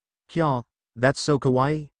together? Kya, that's so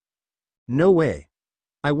kawaii. No way.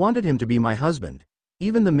 I wanted him to be my husband.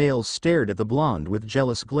 Even the males stared at the blonde with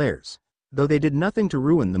jealous glares. though they did nothing to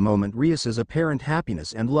ruin the moment Rias's apparent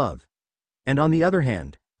happiness and love. And on the other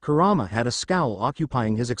hand, Kurama had a scowl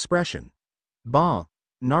occupying his expression. Bah!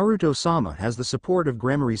 Naruto-sama has the support of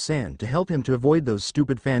Gremory-san to help him to avoid those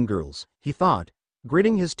stupid fangirls, he thought,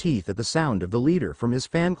 gritting his teeth at the sound of the leader from his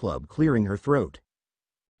fan club clearing her throat.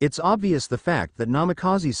 It's obvious the fact that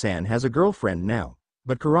Namikaze-san has a girlfriend now,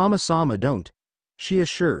 but Kurama-sama don't, she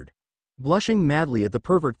assured, blushing madly at the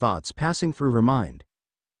pervert thoughts passing through her mind.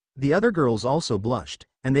 The other girls also blushed,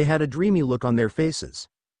 and they had a dreamy look on their faces.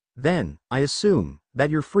 Then, I assume,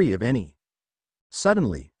 that you're free of any.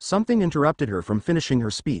 Suddenly, something interrupted her from finishing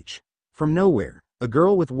her speech. From nowhere, a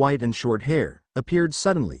girl with white and short hair appeared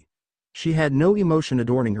suddenly. She had no emotion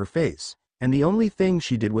adorning her face, and the only thing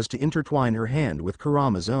she did was to intertwine her hand with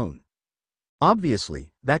Kurama's own.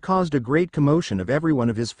 Obviously, that caused a great commotion of every one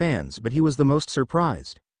of his fans, but he was the most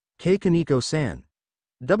surprised. Kaneko-san.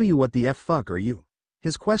 What the fuck are you?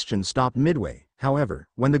 His question stopped midway, however,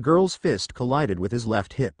 when the girl's fist collided with his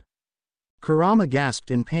left hip. Kurama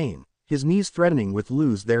gasped in pain, his knees threatening with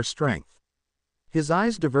lose their strength. His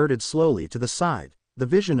eyes diverted slowly to the side, the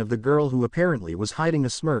vision of the girl who apparently was hiding a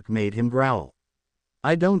smirk made him growl.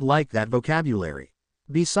 I don't like that vocabulary.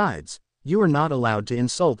 Besides, you are not allowed to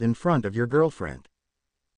insult in front of your girlfriend.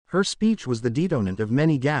 Her speech was the detonant of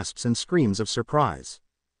many gasps and screams of surprise.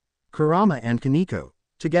 Kurama and Kaneko,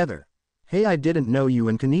 together. Hey, I didn't know you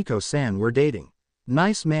and Kaneko-san were dating.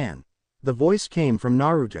 Nice man. The voice came from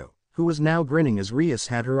Naruto, who was now grinning as Rias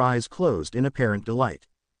had her eyes closed in apparent delight.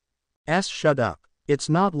 Shut up. It's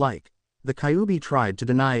not like. The Kyuubi tried to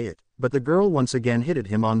deny it, but the girl once again hit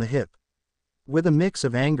him on the hip. With a mix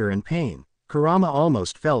of anger and pain, Kurama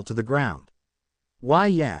almost fell to the ground. Why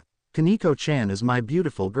yeah, Kaneko-chan is my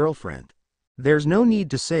beautiful girlfriend. There's no need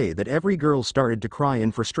to say that every girl started to cry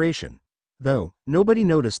in frustration, though nobody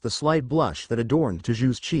noticed the slight blush that adorned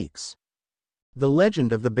Taju's cheeks. The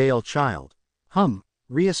legend of the Bale child.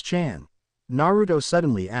 Rias-chan? Naruto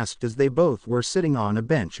suddenly asked as they both were sitting on a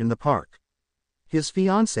bench in the park. His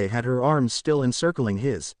fiancée had her arms still encircling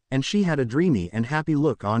his, and she had a dreamy and happy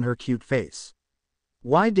look on her cute face.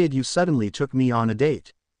 Why did you suddenly took me on a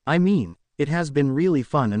date? I mean, it has been really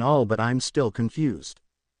fun and all, but I'm still confused.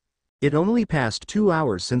 It only passed 2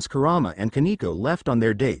 hours since Kurama and Kaneko left on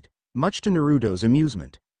their date, much to Naruto's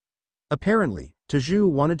amusement. Apparently, Taju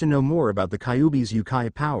wanted to know more about the Kyuubi's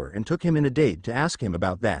Yukai power and took him in a date to ask him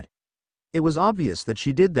about that. It was obvious that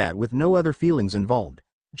she did that with no other feelings involved,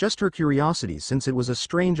 just her curiosity, since it was a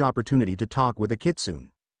strange opportunity to talk with a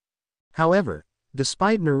kitsune. However,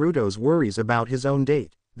 despite Naruto's worries about his own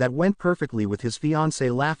date, that went perfectly with his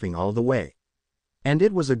fiancée laughing all the way. And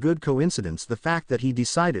it was a good coincidence the fact that he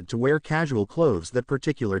decided to wear casual clothes that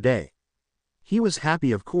particular day. He was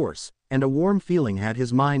happy, of course, and a warm feeling had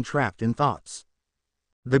his mind trapped in thoughts.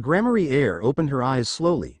 The Gremory heir opened her eyes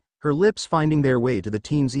slowly, her lips finding their way to the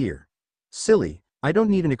teen's ear. Silly, I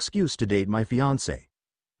don't need an excuse to date my fiancé.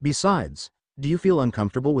 Besides, do you feel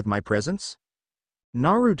uncomfortable with my presence?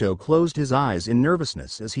 Naruto closed his eyes in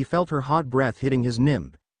nervousness as he felt her hot breath hitting his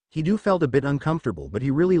nimb. He felt a bit uncomfortable, but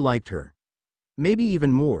he really liked her. Maybe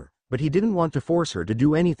even more, but he didn't want to force her to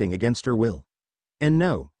do anything against her will. And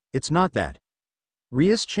no, it's not that.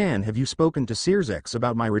 Rias-chan, have you spoken to Sirzex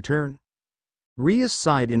about my return? Rias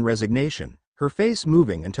sighed in resignation, her face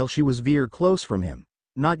moving until she was very close from him.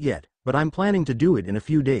 Not yet, but I'm planning to do it in a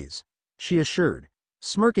few days, she assured,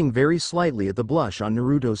 smirking very slightly at the blush on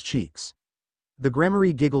Naruto's cheeks. The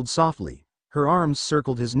Gremory giggled softly, her arms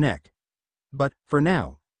circled his neck. But, for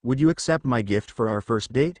now, would you accept my gift for our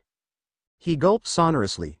first date? He gulped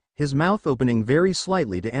sonorously, his mouth opening very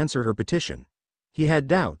slightly to answer her petition. He had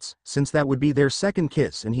doubts, since that would be their second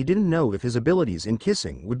kiss and he didn't know if his abilities in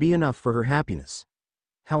kissing would be enough for her happiness.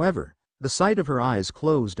 However, the sight of her eyes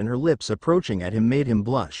closed and her lips approaching at him made him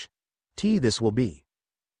blush. This will be.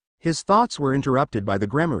 His thoughts were interrupted by the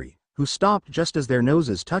Gremory, who stopped just as their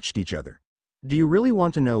noses touched each other. Do you really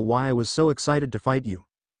want to know why I was so excited to fight you?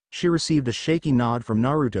 She received a shaky nod from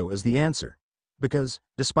Naruto as the answer. Because,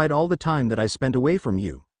 despite all the time that I spent away from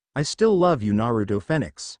you, I still love you, Naruto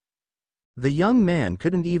Phenex. The young man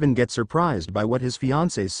couldn't even get surprised by what his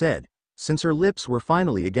fiancée said, since her lips were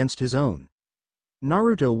finally against his own.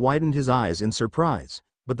 Naruto widened his eyes in surprise,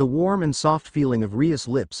 but the warm and soft feeling of Rias'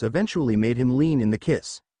 lips eventually made him lean in the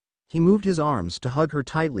kiss. He moved his arms to hug her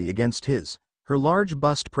tightly against his, her large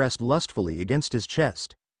bust pressed lustfully against his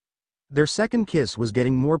chest. Their second kiss was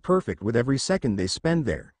getting more perfect with every second they spent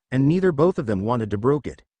there, and neither both of them wanted to break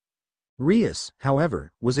it. Rias,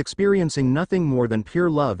 however, was experiencing nothing more than pure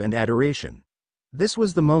love and adoration. This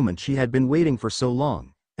was the moment she had been waiting for so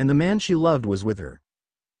long, and the man she loved was with her.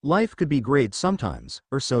 Life could be great sometimes,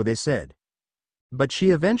 or so they said. But she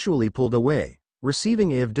eventually pulled away,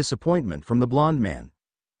 receiving a of disappointment from the blonde man.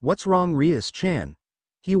 "What's wrong, Rias-chan?"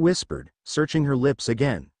 he whispered, searching her lips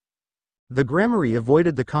again. The Gremory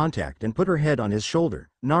avoided the contact and put her head on his shoulder.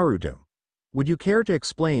 "Naruto, would you care to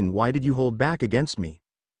explain why did you hold back against me?"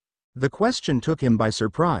 The question took him by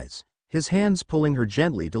surprise, his hands pulling her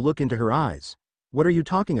gently to look into her eyes. "What are you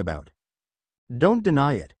talking about? Don't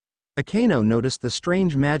deny it." Akeno noticed the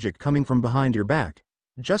strange magic coming from behind your back.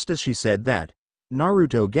 Just as she said that,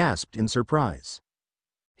 Naruto gasped in surprise.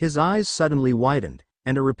 His eyes suddenly widened,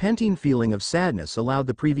 and a repenting feeling of sadness allowed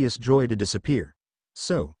the previous joy to disappear.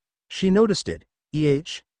 "So, she noticed it, eh?"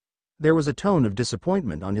 There was a tone of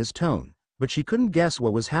disappointment on his tone, but she couldn't guess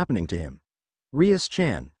what was happening to him.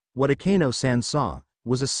 "Rias-chan, what Akeno-san saw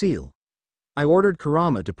was a seal. I ordered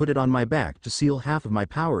Kurama to put it on my back to seal half of my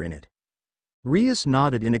power in it." Rias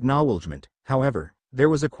nodded in acknowledgement. However, there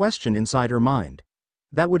was a question inside her mind.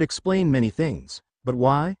 That would explain many things, but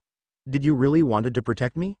why? Did you really wanted to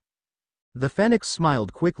protect me? The Phenex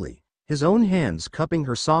smiled quickly, his own hands cupping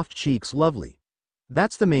her soft cheeks lovely.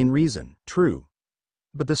 "That's the main reason, true.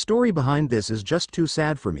 But the story behind this is just too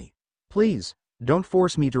sad for me. Please, don't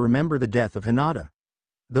force me to remember the death of Hinata."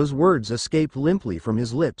 Those words escaped limply from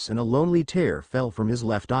his lips and a lonely tear fell from his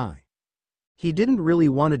left eye. He didn't really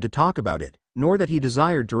wanted to talk about it, nor that he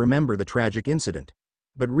desired to remember the tragic incident.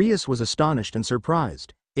 But Rias was astonished and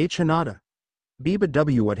surprised. Hinata. But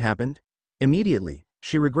what happened? Immediately,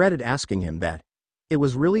 she regretted asking him that. It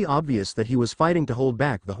was really obvious that he was fighting to hold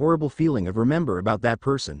back the horrible feeling of remember about that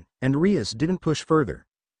person, and Rias didn't push further.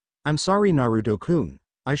 "I'm sorry, Naruto-kun,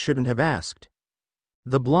 I shouldn't have asked."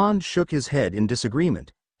 The blonde shook his head in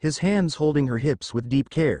disagreement, his hands holding her hips with deep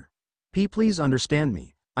care. Please understand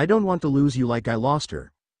me, I don't want to lose you like I lost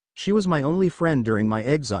her. She was my only friend during my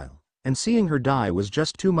exile, and seeing her die was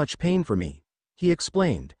just too much pain for me," he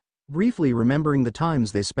explained, briefly remembering the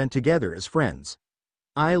times they spent together as friends.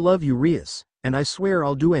 "I love you, Rias, and I swear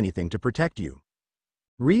I'll do anything to protect you."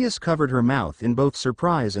 Rias covered her mouth in both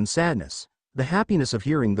surprise and sadness. The happiness of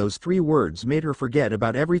hearing those 3 words made her forget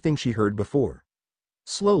about everything she heard before.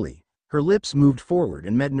 Slowly, her lips moved forward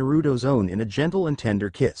and met Naruto's own in a gentle and tender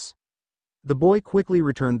kiss. The boy quickly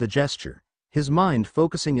returned the gesture, his mind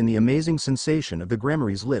focusing in the amazing sensation of the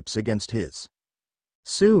Gremory's lips against his.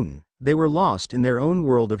 Soon, they were lost in their own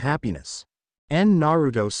world of happiness. And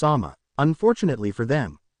Naruto-sama, unfortunately for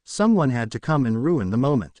them, someone had to come and ruin the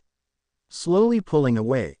moment. Slowly pulling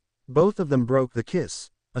away, both of them broke the kiss.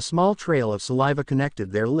 A small trail of saliva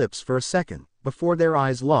connected their lips for a second, before their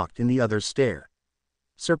eyes locked in the other's stare.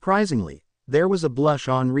 Surprisingly, there was a blush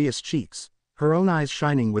on Rias' cheeks, her own eyes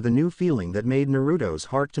shining with a new feeling that made Naruto's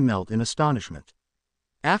heart to melt in astonishment.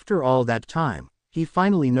 After all that time, he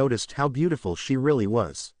finally noticed how beautiful she really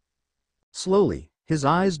was. Slowly, his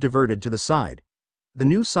eyes diverted to the side. The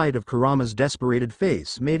new sight of Kurama's desperate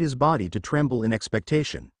face made his body to tremble in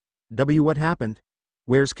expectation. What happened?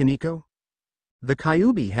 Where's Kaneko? The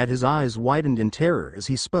Kyuubi had his eyes widened in terror as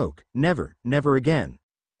he spoke. "Never, never again.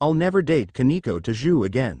 I'll never date Kaneko Taju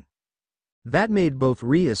again." That made both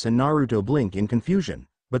Rias and Naruto blink in confusion,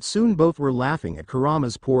 but soon both were laughing at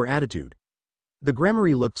Kurama's poor attitude. The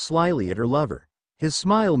Gremory looked slyly at her lover, his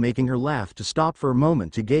smile making her laugh to stop for a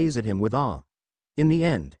moment to gaze at him with awe. In the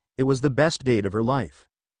end, it was the best date of her life.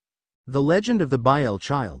 The legend of the Biel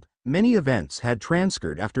child. Many events had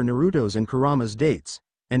transcurred after Naruto's and Kurama's dates,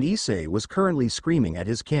 and Issei was currently screaming at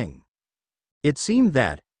his king. It seemed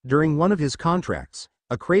that, during one of his contracts,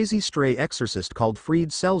 a crazy stray exorcist called Fried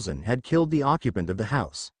Selzen had killed the occupant of the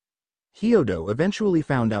house. Hyodo eventually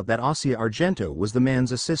found out that Asia Argento was the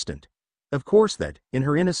man's assistant. Of course that, in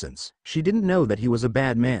her innocence, she didn't know that he was a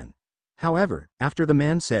bad man. However, after the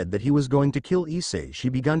man said that he was going to kill Issei, she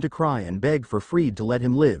began to cry and beg for Fried to let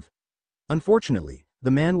him live. Unfortunately,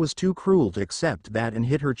 the man was too cruel to accept that and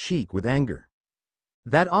hit her cheek with anger.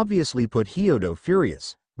 That obviously put Hyodo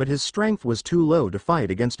furious, but his strength was too low to fight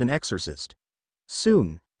against an exorcist.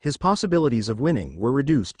 Soon, his possibilities of winning were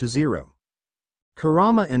reduced to 0.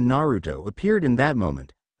 Kurama and Naruto appeared in that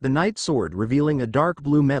moment, the night sword revealing a dark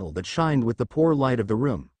blue metal that shined with the poor light of the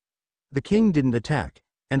room. The king didn't attack,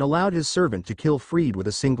 and allowed his servant to kill Fried with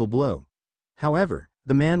a single blow. However,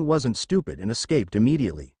 the man wasn't stupid and escaped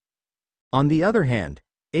immediately. On the other hand,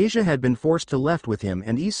 Asia had been forced to left with him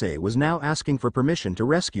and Issei was now asking for permission to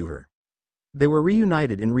rescue her. They were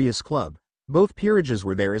reunited in Rias' club. Both peerages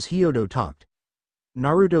were there as Hyodo talked.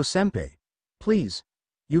 "Naruto-senpai, please,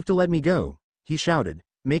 you've to let me go," he shouted,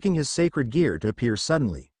 making his sacred gear to appear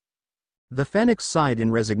suddenly. The Phenex sighed in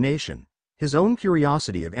resignation. His own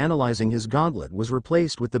curiosity of analyzing his gauntlet was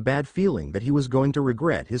replaced with the bad feeling that he was going to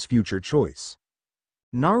regret his future choice.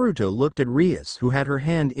 Naruto looked at Rias, who had her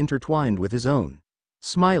hand intertwined with his own.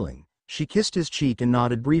 Smiling, she kissed his cheek and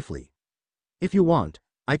nodded briefly. If you want,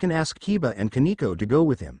 I can ask Kiba and Kaneko to go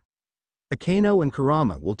with him. Akeno and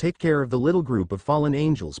Kurama will take care of the little group of fallen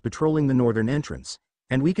angels patrolling the northern entrance,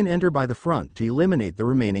 and we can enter by the front to eliminate the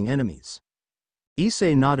remaining enemies.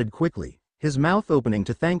 Issei nodded quickly, his mouth opening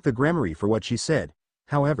to thank the Gremory for what she said.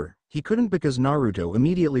 However, he couldn't because Naruto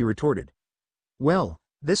immediately retorted. Well,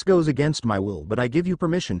 this goes against my will, but I give you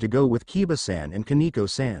permission to go with Kiba-san and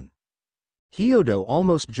Kaneko-san. Hyodo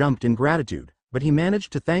almost jumped in gratitude, but he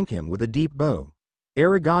managed to thank him with a deep bow.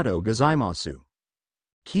 Arigato gozaimasu.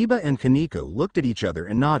 Kiba and Kaneko looked at each other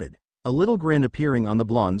and nodded, a little grin appearing on the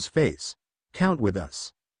blonde's face. Count with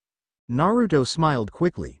us. Naruto smiled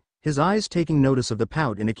quickly, his eyes taking notice of the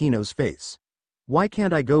pout in Akeno's face. Why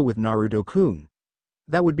can't I go with Naruto-kun?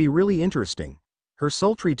 That would be really interesting. Her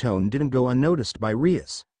sultry tone didn't go unnoticed by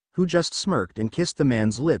Rias, who just smirked and kissed the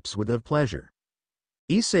man's lips with pleasure.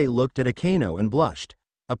 Issei looked at Akeno and blushed,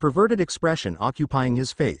 a perverted expression occupying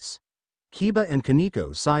his face. Kiba and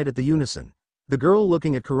Kaneko sighed at the unison, the girl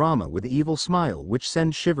looking at Kurama with the evil smile which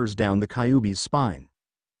sent shivers down the Kyuubi's spine.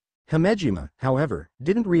 Hamejima, however,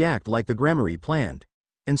 didn't react like the Gremory planned.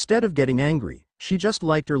 Instead of getting angry, she just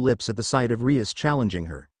liked her lips at the sight of Rias challenging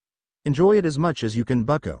her. Enjoy it as much as you can,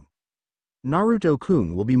 bucko.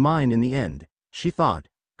 Naruto-kun will be mine in the end, she thought,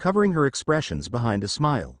 covering her expressions behind a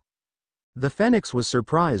smile. The Phenex was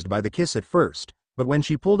surprised by the kiss at first, but when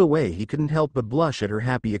she pulled away he couldn't help but blush at her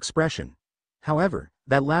happy expression. However,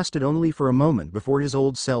 that lasted only for a moment before his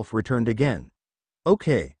old self returned again.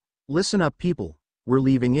 Okay, listen up people, we're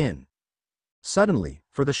leaving in. Suddenly,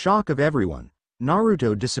 for the shock of everyone,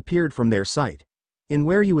 Naruto disappeared from their sight. In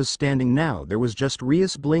where he was standing now there was just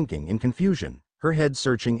Rias blinking in confusion, her head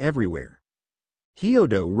searching everywhere.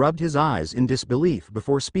 Hyodo rubbed his eyes in disbelief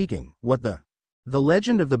before speaking. What the? The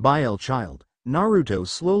legend of the Biel child. Naruto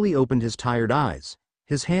slowly opened his tired eyes,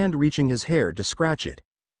 his hand reaching his hair to scratch it.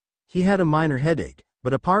 He had a minor headache,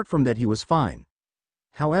 but apart from that he was fine.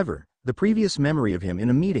 However, the previous memory of him in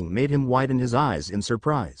a meeting made him widen his eyes in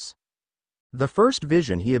surprise. The first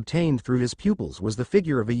vision he obtained through his pupils was the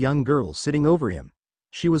figure of a young girl sitting over him.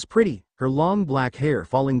 She was pretty, her long black hair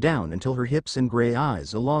falling down until her hips and gray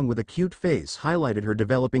eyes along with a cute face highlighted her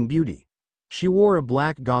developing beauty. She wore a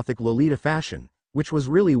black gothic Lolita fashion, which was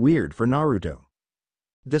really weird for Naruto.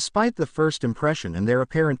 Despite the first impression and their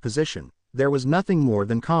apparent position, there was nothing more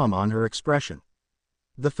than calm on her expression.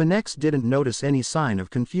 The Phenex didn't notice any sign of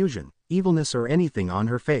confusion, evilness or anything on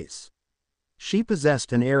her face. She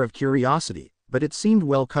possessed an air of curiosity, but it seemed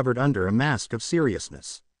well covered under a mask of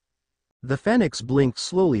seriousness. The Phenex blinked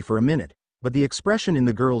slowly for a minute, but the expression in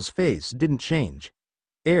the girl's face didn't change.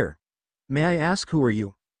 May I ask who are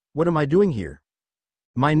you? What am I doing here?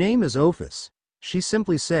 My name is Ophis, she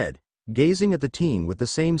simply said, gazing at the teen with the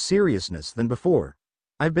same seriousness than before.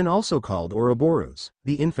 I've been also called Ouroboros,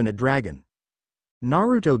 the infinite dragon.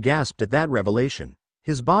 Naruto gasped at that revelation,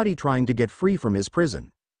 his body trying to get free from his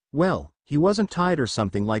prison. Well, he wasn't tied or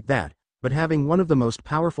something like that, but having one of the most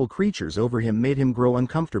powerful creatures over him made him grow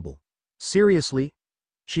uncomfortable. Seriously?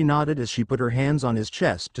 She nodded as she put her hands on his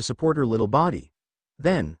chest to support her little body.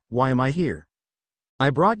 Then, why am I here?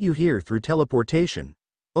 I brought you here through teleportation,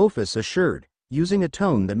 Ophis assured, using a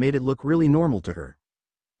tone that made it look really normal to her.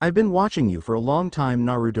 I've been watching you for a long time,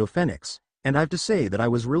 Naruto Phenex, and I've to say that I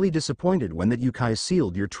was really disappointed when that Yukai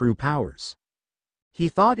sealed your true powers. He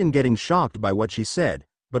thought in getting shocked by what she said,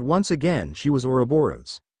 but once again she was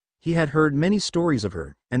Ouroboros. He had heard many stories of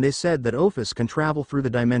her, and they said that Ophis can travel through the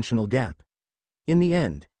dimensional gap. In the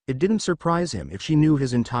end, it didn't surprise him if she knew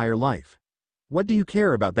his entire life. What do you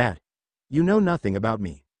care about that? You know nothing about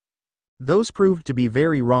me. Those proved to be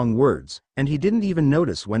very wrong words, and he didn't even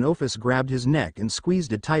notice when Ophis grabbed his neck and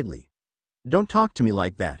squeezed it tightly. Don't talk to me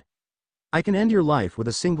like that. I can end your life with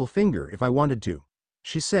a single finger if I wanted to,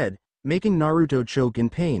 she said, making Naruto choke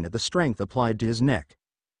in pain at the strength applied to his neck.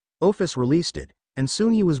 Ophis released it, and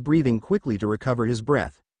soon he was breathing quickly to recover his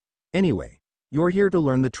breath. Anyway, you're here to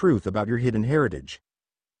learn the truth about your hidden heritage.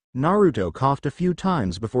 Naruto coughed a few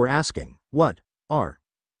times before asking, what are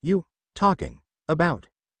you talking about?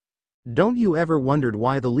 Don't you ever wondered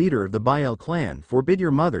why the leader of the Biel clan forbid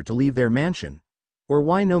your mother to leave their mansion? Or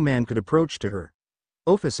why no man could approach to her?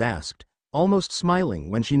 Ophis asked, almost smiling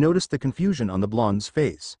when she noticed the confusion on the blonde's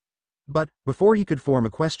face. But, before he could form a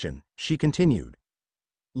question, she continued.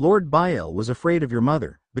 Lord Biel was afraid of your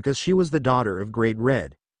mother, because she was the daughter of Great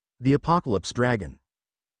Red, the Apocalypse Dragon.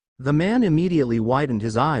 The man immediately widened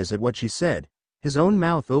his eyes at what she said, his own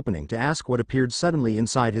mouth opening to ask what appeared suddenly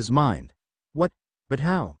inside his mind. What? But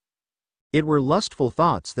how? It were lustful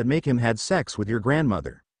thoughts that make him had sex with your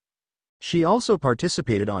grandmother. She also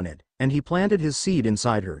participated on it, and he planted his seed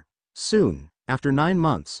inside her. Soon, after 9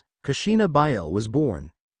 months, Kushina Bael was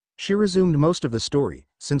born. She resumed most of the story,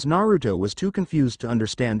 since Naruto was too confused to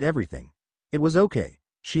understand everything. It was okay,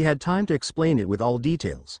 she had time to explain it with all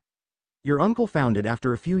details. Your uncle found it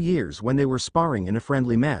after a few years when they were sparring in a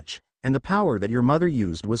friendly match, and the power that your mother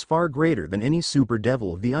used was far greater than any super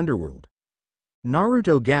devil of the underworld.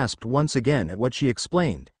 Naruto gasped once again at what she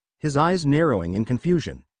explained, his eyes narrowing in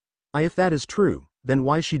confusion. If that is true, then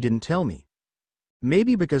why she didn't tell me?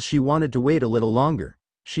 Maybe because she wanted to wait a little longer.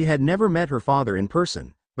 She had never met her father in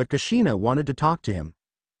person, but Kushina wanted to talk to him.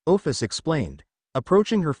 Ophis explained,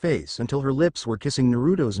 approaching her face until her lips were kissing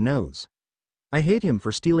Naruto's nose. I hate him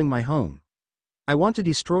for stealing my home. I want to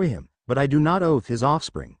destroy him, but I do not oath his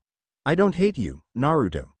offspring. I don't hate you,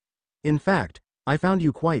 Naruto. In fact, I found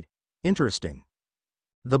you quite interesting.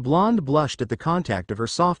 The blonde blushed at the contact of her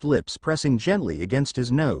soft lips pressing gently against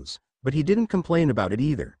his nose, but he didn't complain about it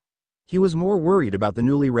either. He was more worried about the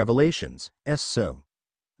newly revelations, so.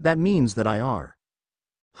 That means that I are.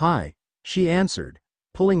 Hi, she answered,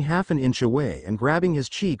 pulling half an inch away and grabbing his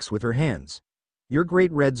cheeks with her hands. You're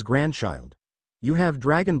Great Red's grandchild. You have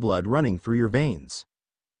dragon blood running through your veins.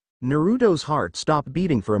 Naruto's heart stopped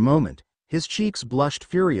beating for a moment, his cheeks blushed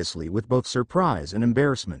furiously with both surprise and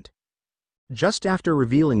embarrassment. Just after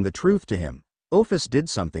revealing the truth to him, Ophis did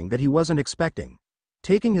something that he wasn't expecting.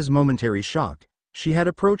 Taking his momentary shock, she had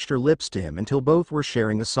approached her lips to him until both were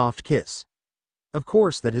sharing a soft kiss. Of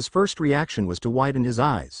course that his first reaction was to widen his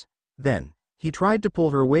eyes. Then, he tried to pull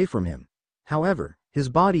her away from him. However, his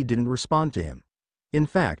body didn't respond to him. In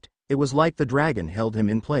fact, it was like the dragon held him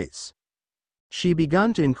in place. She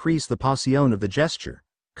began to increase the passion of the gesture,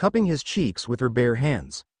 cupping his cheeks with her bare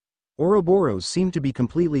hands. Ouroboros seemed to be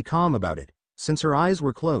completely calm about it, since her eyes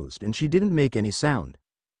were closed and she didn't make any sound.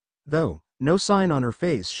 Though, no sign on her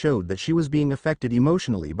face showed that she was being affected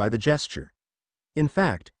emotionally by the gesture. In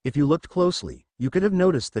fact, if you looked closely, you could have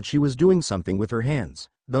noticed that she was doing something with her hands,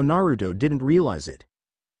 though Naruto didn't realize it.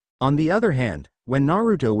 On the other hand, when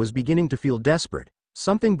Naruto was beginning to feel desperate,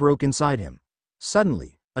 something broke inside him.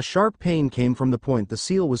 Suddenly, a sharp pain came from the point the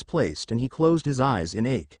seal was placed and he closed his eyes in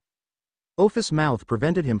ache. Ophis' mouth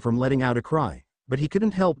prevented him from letting out a cry, but he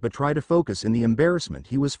couldn't help but try to focus in the embarrassment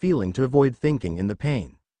he was feeling to avoid thinking in the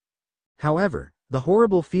pain. However, the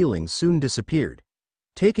horrible feeling soon disappeared.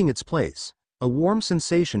 Taking its place, a warm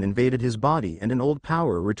sensation invaded his body and an old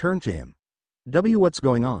power returned to him. What's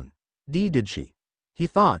going on? Did she? He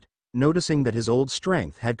thought, noticing that his old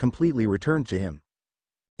strength had completely returned to him.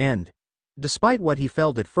 And, despite what he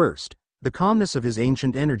felt at first, the calmness of his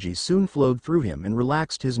ancient energy soon flowed through him and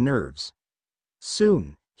relaxed his nerves.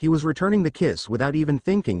 Soon, he was returning the kiss without even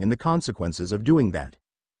thinking in the consequences of doing that.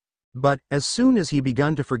 But, as soon as he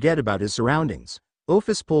began to forget about his surroundings,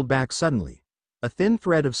 Ophis pulled back suddenly, a thin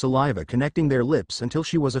thread of saliva connecting their lips until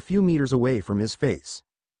she was a few meters away from his face.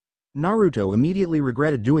 Naruto immediately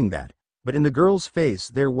regretted doing that, but in the girl's face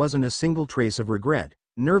there wasn't a single trace of regret,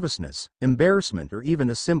 nervousness, embarrassment or even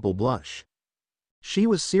a simple blush. She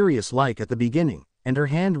was serious-like at the beginning, and her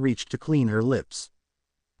hand reached to clean her lips.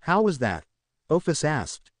 How was that? Ophis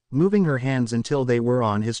asked, moving her hands until they were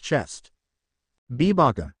on his chest.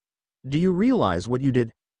 Bibaka. Do you realize what you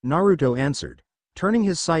did? Naruto answered, turning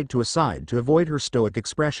his sight to a side to avoid her stoic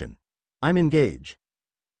expression. I'm engaged.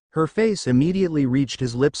 Her face immediately reached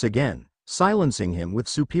his lips again, silencing him with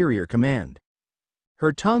superior command.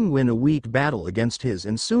 Her tongue won a weak battle against his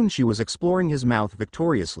and soon she was exploring his mouth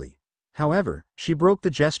victoriously. However, she broke the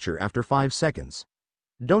gesture after 5 seconds.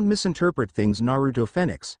 Don't misinterpret things, Naruto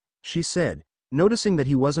Phenex, she said, noticing that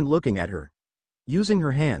he wasn't looking at her. Using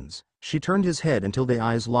her hands, she turned his head until the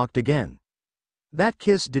eyes locked again. That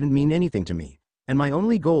kiss didn't mean anything to me, and my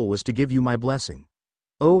only goal was to give you my blessing.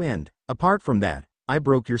 Oh, and, apart from that, I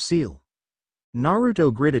broke your seal.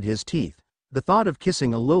 Naruto gritted his teeth. The thought of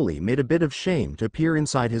kissing a loli made a bit of shame to appear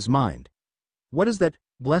inside his mind. What is that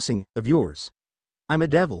blessing of yours? I'm a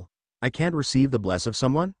devil. I can't receive the bless of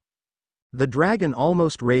someone? The dragon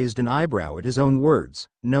almost raised an eyebrow at his own words.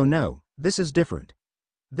 No, this is different.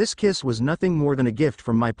 This kiss was nothing more than a gift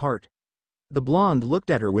from my part. The blonde looked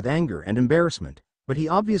at her with anger and embarrassment, but he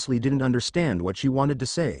obviously didn't understand what she wanted to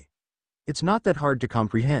say. It's not that hard to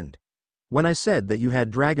comprehend. When I said that you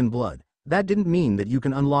had dragon blood, that didn't mean that you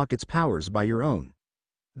can unlock its powers by your own.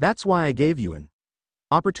 That's why I gave you an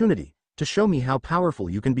opportunity to show me how powerful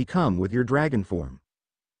you can become with your dragon form.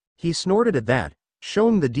 He snorted at that,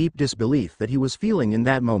 showing the deep disbelief that he was feeling in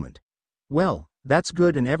that moment. Well, that's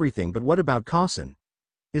good and everything, but what about Kasen?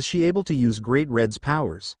 Is she able to use Great Red's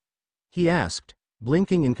powers? He asked,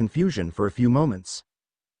 blinking in confusion for a few moments.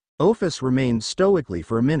 Ophis remained stoically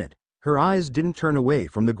for a minute, her eyes didn't turn away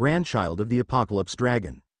from the grandchild of the Apocalypse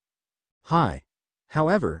Dragon. Hi.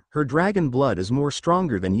 However, her dragon blood is more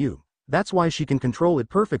stronger than you, that's why she can control it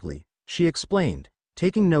perfectly, she explained,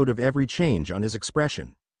 taking note of every change on his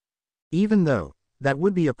expression. Even though, that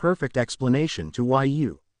would be a perfect explanation to why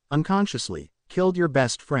you, unconsciously, killed your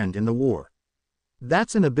best friend in the war.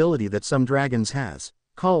 That's an ability that some dragons has,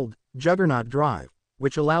 called Juggernaut Drive,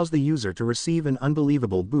 which allows the user to receive an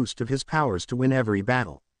unbelievable boost of his powers to win every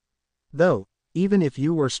battle. Though, even if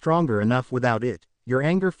you were stronger enough without it, your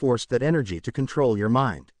anger forced that energy to control your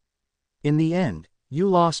mind. In the end, you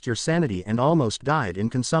lost your sanity and almost died in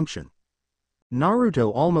consumption.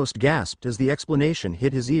 Naruto almost gasped as the explanation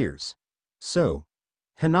hit his ears. So,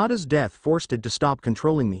 Hinata's death forced it to stop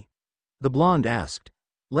controlling me? The blonde asked,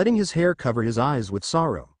 letting his hair cover his eyes with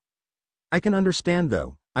sorrow. I can understand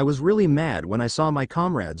though, I was really mad when I saw my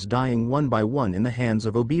comrades dying one by one in the hands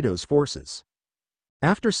of Obito's forces.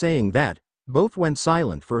 After saying that, both went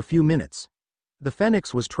silent for a few minutes. The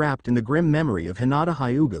Phenex was trapped in the grim memory of Hinata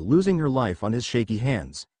Hyuga losing her life on his shaky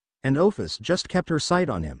hands, and Ophis just kept her sight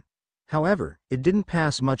on him. However, it didn't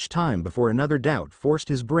pass much time before another doubt forced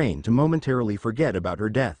his brain to momentarily forget about her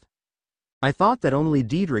death. I thought that only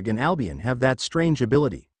Diedrich and Albion have that strange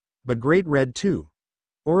ability, but Great Red too.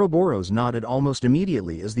 Ouroboros nodded almost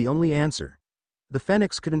immediately as the only answer. The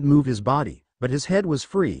Phenex couldn't move his body, but his head was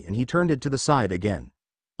free and he turned it to the side again.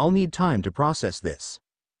 I'll need time to process this.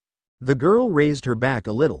 The girl raised her back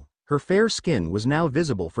a little, her fair skin was now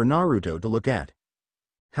visible for Naruto to look at.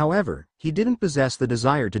 However, he didn't possess the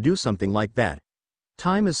desire to do something like that.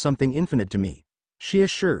 Time is something infinite to me, she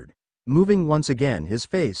assured, moving once again his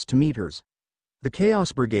face to meet hers. The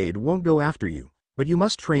Chaos Brigade won't go after you, but you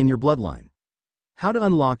must train your bloodline. How to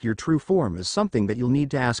unlock your true form is something that you'll need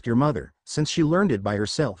to ask your mother, since she learned it by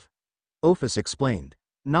herself. Ophis explained,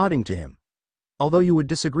 nodding to him. Although you would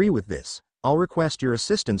disagree with this, I'll request your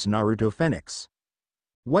assistance, Naruto Phenex.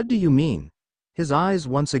 What do you mean? His eyes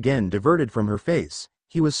once again diverted from her face,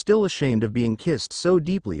 he was still ashamed of being kissed so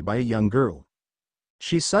deeply by a young girl.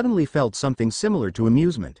 She suddenly felt something similar to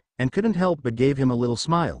amusement, and couldn't help but gave him a little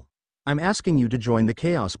smile. I'm asking you to join the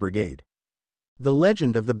Chaos Brigade. The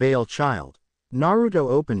legend of the Bale Child. Naruto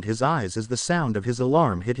opened his eyes as the sound of his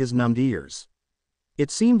alarm hit his numbed ears. It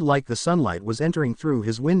seemed like the sunlight was entering through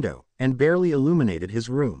his window, and barely illuminated his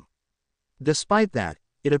room. Despite that,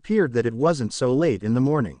 it appeared that it wasn't so late in the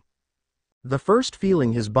morning. The first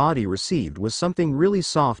feeling his body received was something really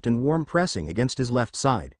soft and warm pressing against his left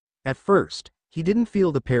side. At first, he didn't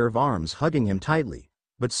feel the pair of arms hugging him tightly,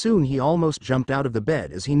 but soon he almost jumped out of the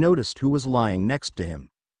bed as he noticed who was lying next to him.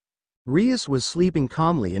 Rias was sleeping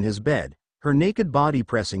calmly in his bed, her naked body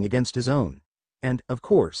pressing against his own, and, of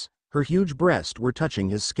course, her huge breasts were touching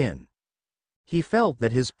his skin. He felt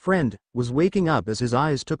that his friend was waking up as his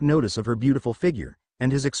eyes took notice of her beautiful figure,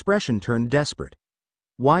 and his expression turned desperate.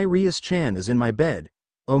 Why Rias-chan is in my bed?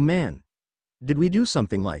 Oh man. Did we do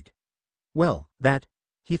something like? Well, that,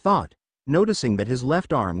 he thought, noticing that his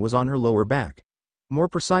left arm was on her lower back. More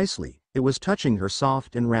precisely, it was touching her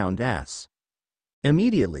soft and round ass.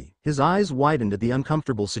 Immediately, his eyes widened at the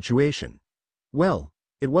uncomfortable situation. Well,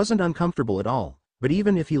 it wasn't uncomfortable at all, but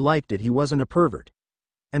even if he liked it, he wasn't a pervert.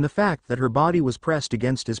 And the fact that her body was pressed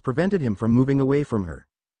against his prevented him from moving away from her.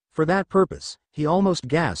 For that purpose, he almost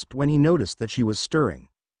gasped when he noticed that she was stirring.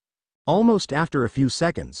 Almost after a few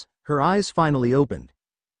seconds, her eyes finally opened.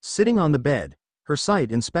 Sitting on the bed, her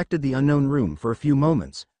sight inspected the unknown room for a few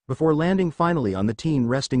moments, before landing finally on the teen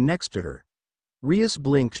resting next to her. Rias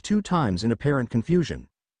blinked 2 times in apparent confusion,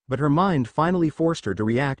 but her mind finally forced her to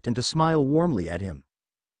react and to smile warmly at him.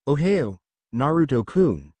 Ohio,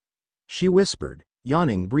 Naruto-kun, she whispered,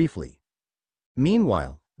 yawning briefly.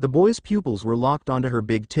 Meanwhile, the boy's pupils were locked onto her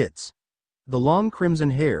big tits. The long crimson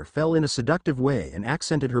hair fell in a seductive way and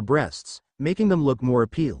accented her breasts, making them look more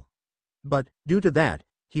appealing. But, due to that,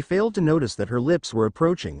 he failed to notice that her lips were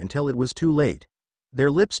approaching until it was too late.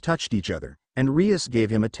 Their lips touched each other, and Rias gave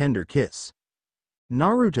him a tender kiss.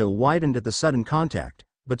 Naruto widened at the sudden contact,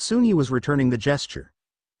 but soon he was returning the gesture.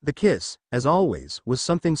 The kiss, as always, was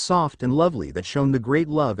something soft and lovely that shone the great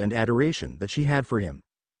love and adoration that she had for him.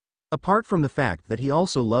 Apart from the fact that he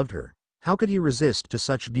also loved her, how could he resist to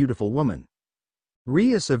such a beautiful woman?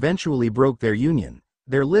 Rias eventually broke their union.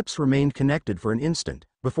 Their lips remained connected for an instant,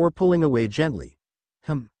 before pulling away gently.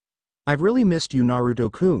 I've really missed you,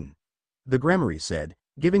 Naruto-kun, the Gremory said,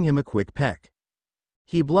 giving him a quick peck.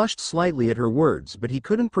 He blushed slightly at her words, but he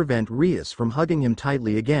couldn't prevent Rias from hugging him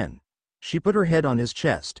tightly again. She put her head on his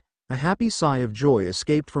chest. A happy sigh of joy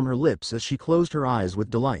escaped from her lips as she closed her eyes with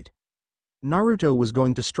delight. Naruto was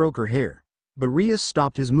going to stroke her hair, but Rias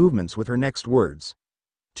stopped his movements with her next words.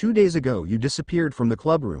 2 days ago you disappeared from the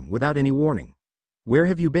clubroom without any warning. Where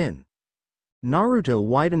have you been? Naruto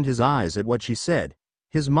widened his eyes at what she said.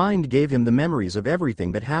 His mind gave him the memories of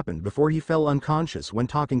everything that happened before he fell unconscious when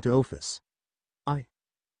talking to Ophis.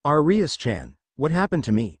 Rias-chan, what happened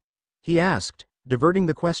to me? He asked, diverting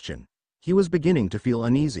the question. He was beginning to feel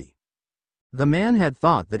uneasy. The man had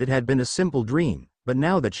thought that it had been a simple dream, but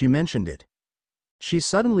now that she mentioned it, she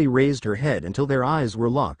suddenly raised her head until their eyes were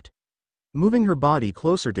locked. Moving her body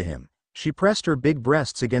closer to him, she pressed her big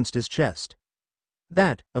breasts against his chest.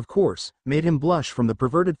 That, of course, made him blush from the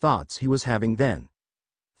perverted thoughts he was having then.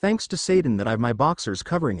 Thanks to Satan that I've my boxers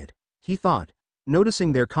covering it, he thought,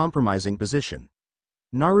 noticing their compromising position.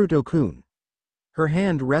 Naruto-kun. Her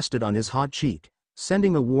hand rested on his hot cheek,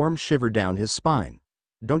 sending a warm shiver down his spine.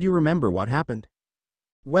 Don't you remember what happened?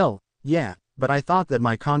 Well, yeah, but I thought that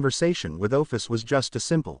my conversation with Ophis was just a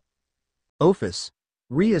simple. Ophis?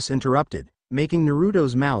 Rias interrupted, making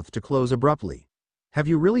Naruto's mouth to close abruptly. Have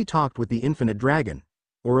you really talked with the infinite dragon?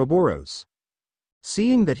 Ouroboros?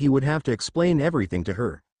 Seeing that he would have to explain everything to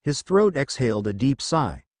her, his throat exhaled a deep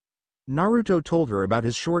sigh. Naruto told her about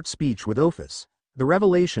his short speech with Ophis, the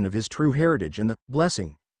revelation of his true heritage and the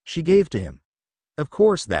blessing she gave to him. Of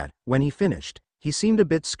course that, when he finished, he seemed a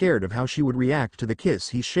bit scared of how she would react to the kiss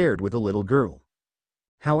he shared with a little girl.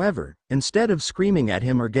 However, instead of screaming at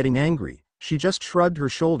him or getting angry, she just shrugged her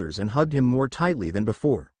shoulders and hugged him more tightly than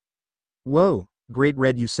before. Whoa, Great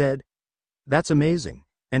Red, you said? That's amazing,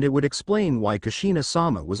 and it would explain why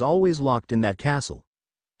Kushina-sama was always locked in that castle.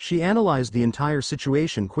 She analyzed the entire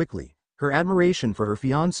situation quickly. Her admiration for her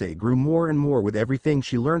fiancé grew more and more with everything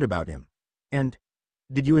she learned about him. And,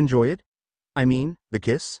 did you enjoy it? I mean, the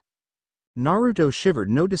kiss? Naruto shivered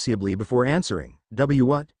noticeably before answering.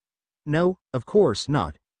 What? No, of course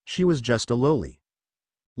not, she was just a loli.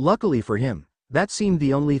 Luckily for him, that seemed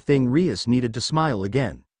the only thing Rias needed to smile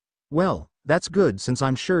again. Well, that's good since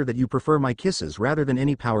I'm sure that you prefer my kisses rather than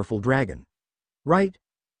any powerful dragon. Right?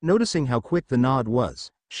 Noticing how quick the nod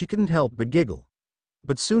was, she couldn't help but giggle.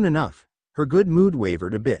 But soon enough, her good mood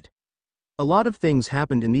wavered a bit. A lot of things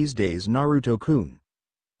happened in these days, Naruto-kun.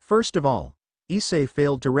 First of all, Issei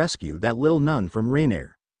failed to rescue that lil nun from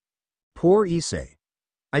Rainier. Poor Issei.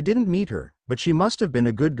 I didn't meet her, but she must have been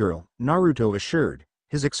a good girl, Naruto assured,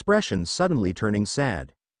 his expression suddenly turning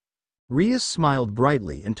sad. Rias smiled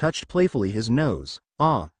brightly and touched playfully his nose.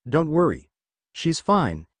 Don't worry. She's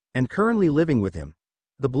fine, and currently living with him.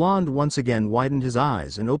 The blonde once again widened his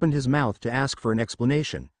eyes and opened his mouth to ask for an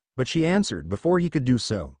explanation, but she answered before he could do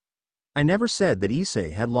so. I never said that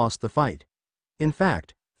Issei had lost the fight. In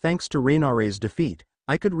fact, thanks to Rainare's defeat,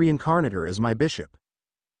 I could reincarnate her as my bishop.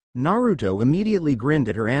 Naruto immediately grinned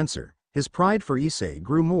at her answer. His pride for Issei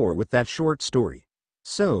grew more with that short story.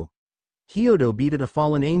 So, Hyodo beat a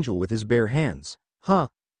fallen angel with his bare hands. Huh.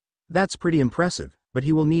 That's pretty impressive, but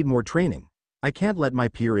he will need more training. I can't let my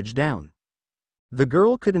peerage down. The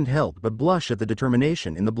girl couldn't help but blush at the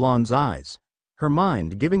determination in the blonde's eyes, her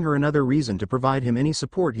mind giving her another reason to provide him any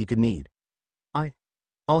support he could need.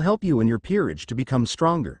 I'll help you in your peerage to become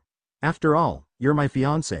stronger. After all, you're my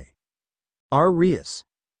fiancé. Rias.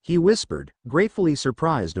 He whispered, gratefully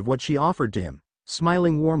surprised of what she offered to him.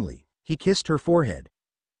 Smiling warmly, he kissed her forehead.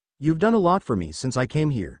 You've done a lot for me since I came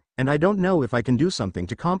here, and I don't know if I can do something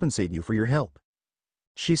to compensate you for your help.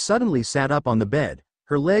 She suddenly sat up on the bed,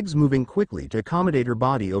 her legs moving quickly to accommodate her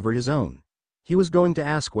body over his own. He was going to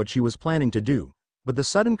ask what she was planning to do, but the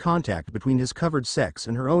sudden contact between his covered sex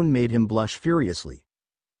and her own made him blush furiously.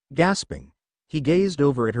 Gasping, he gazed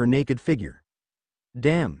over at her naked figure.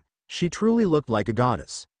 Damn, she truly looked like a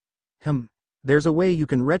goddess. There's a way you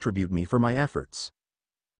can retribute me for my efforts.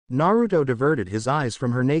 Naruto diverted his eyes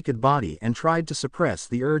from her naked body and tried to suppress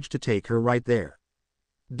the urge to take her right there.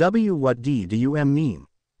 What do you mean?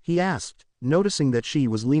 He asked, noticing that she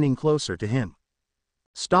was leaning closer to him.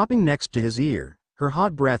 Stopping next to his ear, her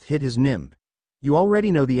hot breath hit his nimb. You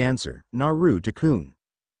already know the answer, Naruto-kun.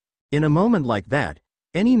 In a moment like that,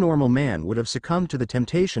 any normal man would have succumbed to the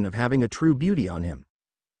temptation of having a true beauty on him.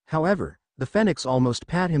 However, the Phenex almost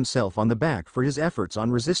pat himself on the back for his efforts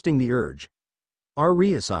on resisting the urge.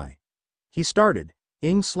 Rias, he started,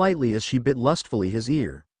 ing slightly as she bit lustfully his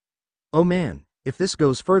ear. Oh man, if this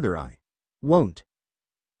goes further I won't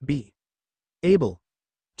be able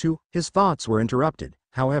to. His thoughts were interrupted,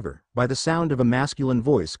 however, by the sound of a masculine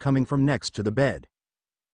voice coming from next to the bed.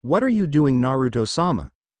 What are you doing,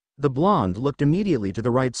 Naruto-sama? The blonde looked immediately to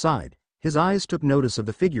the right side. His eyes took notice of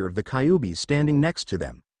the figure of the Kyuubi standing next to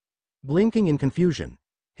them. Blinking in confusion,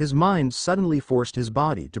 his mind suddenly forced his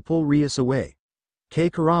body to pull Rias away.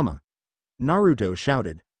 Kurama. Naruto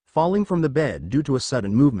shouted, falling from the bed due to a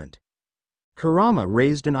sudden movement. Kurama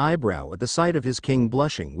raised an eyebrow at the sight of his king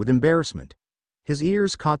blushing with embarrassment. His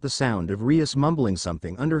ears caught the sound of Rias mumbling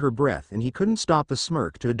something under her breath and he couldn't stop the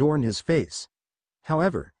smirk to adorn his face.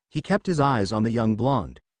 However, he kept his eyes on the young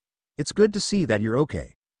blonde. It's good to see that you're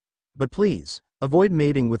okay. But please, avoid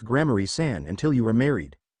mating with Gremory-san until you are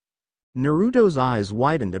married. Naruto's eyes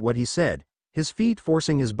widened at what he said, his feet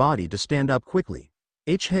forcing his body to stand up quickly.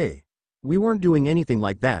 Hey, we weren't doing anything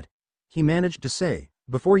like that, he managed to say,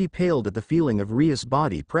 before he paled at the feeling of Rias'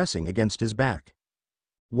 body pressing against his back.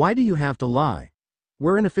 Why do you have to lie?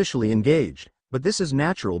 We're unofficially engaged, but this is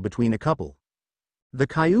natural between a couple. The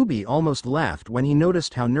Kyuubi almost laughed when he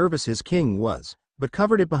noticed how nervous his king was, but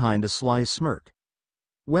covered it behind a sly smirk.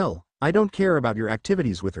 Well, I don't care about your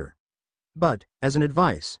activities with her. But, as an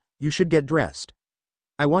advice, you should get dressed.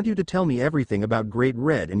 I want you to tell me everything about Great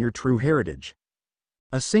Red and your true heritage.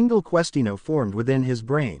 A single questiono formed within his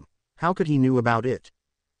brain. How could he knew about it?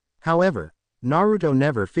 However, Naruto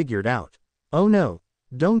never figured out. Oh no,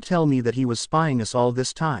 don't tell me that he was spying us all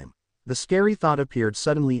this time. The scary thought appeared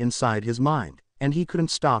suddenly inside his mind, and he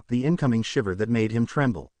couldn't stop the incoming shiver that made him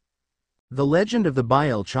tremble. The legend of the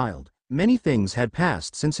Biel child, many things had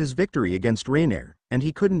passed since his victory against Rainier, and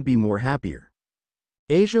he couldn't be more happier.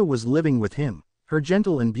 Asia was living with him, her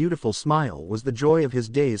gentle and beautiful smile was the joy of his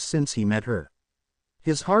days since he met her.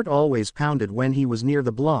 His heart always pounded when he was near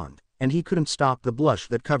the blonde, and he couldn't stop the blush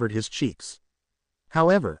that covered his cheeks.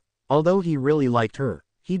 However, although he really liked her,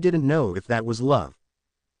 he didn't know if that was love.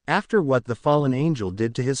 After what the fallen angel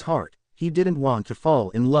did to his heart, he didn't want to fall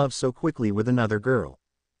in love so quickly with another girl.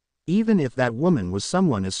 Even if that woman was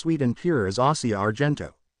someone as sweet and pure as Asia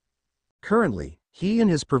Argento. Currently, he and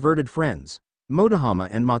his perverted friends, Motohama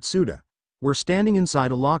and Matsuda, were standing inside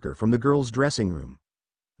a locker from the girls' dressing room.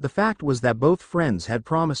 The fact was that both friends had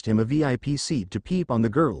promised him a VIP seat to peep on the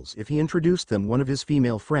girls if he introduced them one of his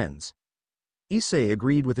female friends. Issei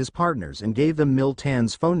agreed with his partners and gave them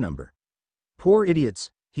Mil-Tan's phone number. Poor idiots,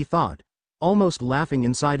 he thought, almost laughing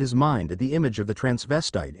inside his mind at the image of the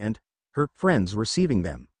transvestite and her friends receiving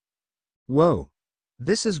them. Whoa!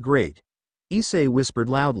 This is great, Issei whispered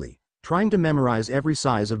loudly, trying to memorize every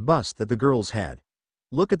size of bust that the girls had.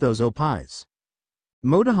 Look at those oppies.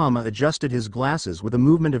 Motohama adjusted his glasses with a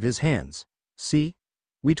movement of his hands. See?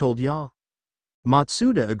 We told y'all.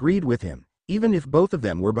 Matsuda agreed with him, even if both of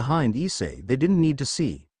them were behind Issei they didn't need to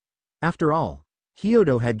see. After all,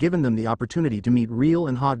 Hyodo had given them the opportunity to meet real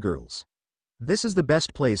and hot girls. This is the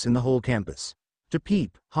best place in the whole campus. To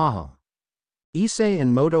peep, haha. Issei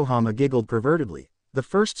and Motohama giggled pervertedly, the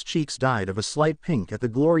first's cheeks dyed of a slight pink at the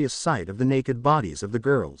glorious sight of the naked bodies of the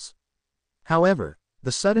girls. However,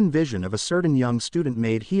 the sudden vision of a certain young student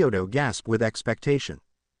made Hyodo gasp with expectation.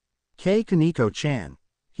 Kei Kaneko-chan,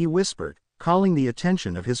 he whispered, calling the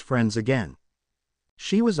attention of his friends again.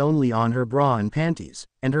 She was only on her bra and panties,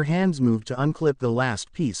 and her hands moved to unclip the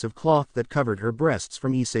last piece of cloth that covered her breasts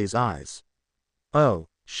from Issei's eyes. Oh,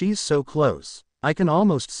 she's so close, I can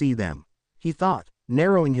almost see them, he thought,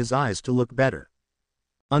 narrowing his eyes to look better.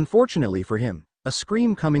 Unfortunately for him, a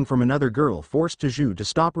scream coming from another girl forced Tiju to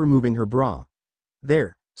stop removing her bra.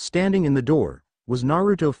 There, standing in the door, was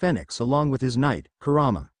Naruto Phenex along with his knight,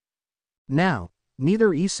 Kurama. Now, neither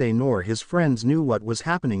Issei nor his friends knew what was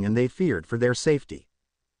happening and they feared for their safety.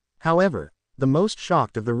 However, the most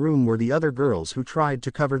shocked of the room were the other girls who tried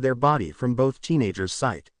to cover their body from both teenagers'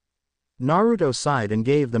 sight. Naruto sighed and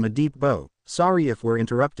gave them a deep bow. Sorry if we're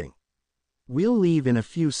interrupting. We'll leave in a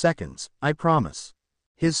few seconds, I promise.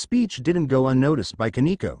 His speech didn't go unnoticed by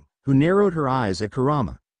Kaneko, who narrowed her eyes at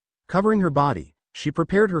Kurama. Covering her body, she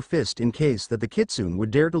prepared her fist in case that the kitsune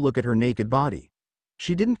would dare to look at her naked body.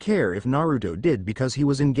 She didn't care if Naruto did because he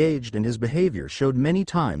was engaged and his behavior showed many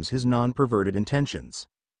times his non-perverted intentions.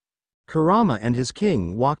 Kurama and his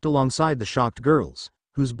king walked alongside the shocked girls,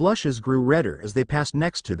 whose blushes grew redder as they passed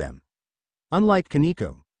next to them. Unlike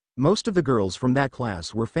Kaneko, most of the girls from that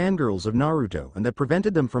class were fangirls of Naruto and that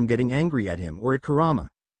prevented them from getting angry at him or at Kurama.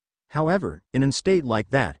 However, in a state like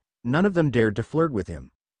that, none of them dared to flirt with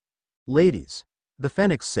him. Ladies, the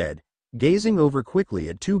Phenex said, gazing over quickly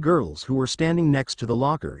at two girls who were standing next to the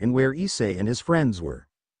locker in where Issei and his friends were.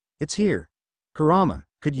 It's here. Kurama,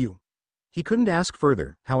 could you? He couldn't ask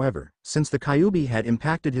further, however, since the Kyuubi had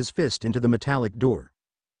impacted his fist into the metallic door.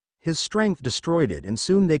 His strength destroyed it and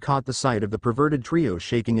soon they caught the sight of the perverted trio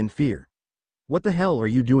shaking in fear. What the hell are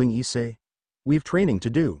you doing, Issei? We've training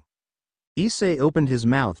to do. Issei opened his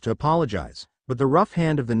mouth to apologize, but the rough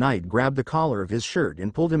hand of the knight grabbed the collar of his shirt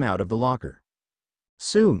and pulled him out of the locker.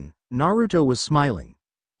 Soon, Naruto was smiling.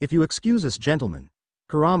 If you excuse us, gentlemen,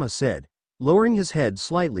 Kurama said, lowering his head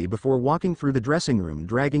slightly before walking through the dressing room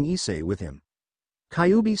dragging Issei with him.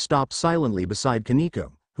 Kyuubi stopped silently beside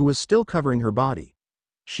Kaneko, who was still covering her body.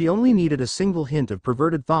 She only needed a single hint of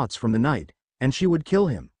perverted thoughts from the night, and she would kill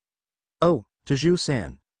him. "Oh,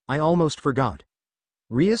 Taju-san, I almost forgot.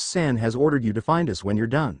 Rias-san has ordered you to find us when you're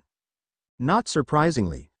done." Not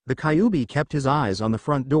surprisingly, the Kyuubi kept his eyes on the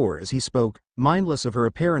front door as he spoke, mindless of her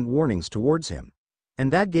apparent warnings towards him.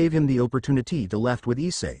 And that gave him the opportunity to left with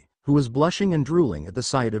Issei, who was blushing and drooling at the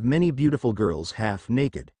sight of many beautiful girls half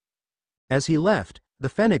naked. As he left, the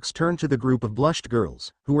Phenex turned to the group of blushed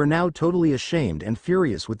girls, who were now totally ashamed and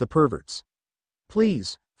furious with the perverts.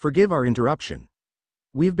 "Please, forgive our interruption.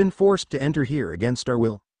 We've been forced to enter here against our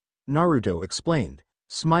will," Naruto explained,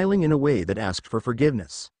 smiling in a way that asked for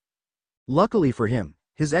forgiveness. Luckily for him,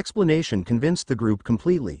 his explanation convinced the group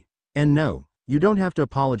completely. "And no, you don't have to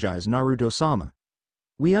apologize, Naruto-sama.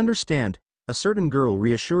 We understand," a certain girl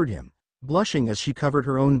reassured him, blushing as she covered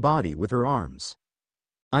her own body with her arms.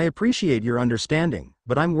 "I appreciate your understanding,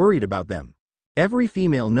 but I'm worried about them." Every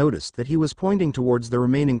female noticed that he was pointing towards the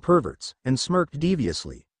remaining perverts, and smirked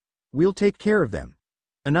deviously. "We'll take care of them,"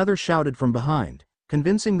 another shouted from behind,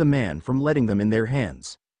 convincing the man from letting them in their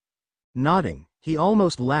hands. Nodding, he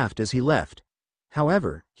almost laughed as he left.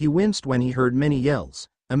 However, he winced when he heard many yells,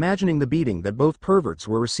 imagining the beating that both perverts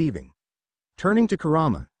were receiving. Turning to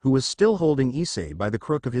Kurama, who was still holding Issei by the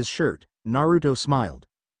crook of his shirt, Naruto smiled.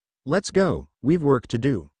 "Let's go, we've work to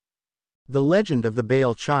do." The Legend of the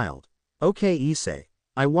Bale Child. "Okay Issei,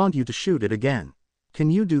 I want you to shoot it again.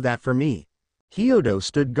 Can you do that for me?" Hyodo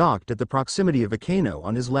stood gawked at the proximity of Akeno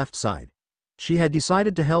on his left side. She had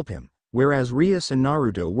decided to help him, whereas Rias and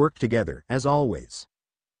Naruto worked together, as always.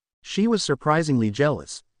 She was surprisingly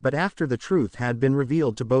jealous, but after the truth had been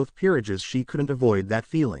revealed to both peerages she couldn't avoid that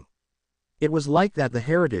feeling. It was like that the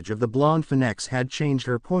heritage of the blonde Phenex had changed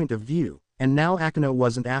her point of view, and now Akeno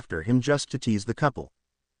wasn't after him just to tease the couple.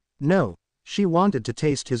 No, she wanted to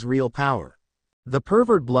taste his real power. The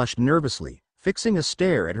pervert blushed nervously, fixing a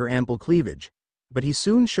stare at her ample cleavage, but he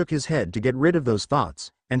soon shook his head to get rid of those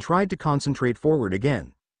thoughts, and tried to concentrate forward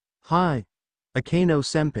again. "Hi,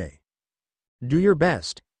 Akeno-senpai. Do your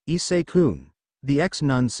best, Issei-kun," the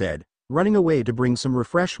ex-nun said, running away to bring some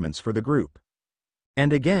refreshments for the group.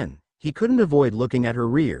 And again, he couldn't avoid looking at her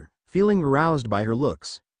rear, feeling aroused by her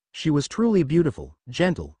looks. She was truly beautiful,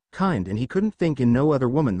 gentle, kind, and he couldn't think in no other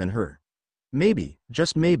woman than her. Maybe,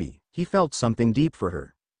 just maybe, he felt something deep for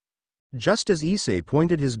her. Just as Issei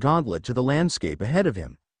pointed his gauntlet to the landscape ahead of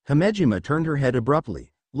him, Hamejima turned her head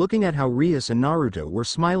abruptly, looking at how Rias and Naruto were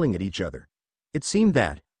smiling at each other. It seemed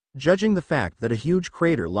that, judging the fact that a huge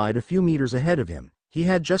crater lied a few meters ahead of him, he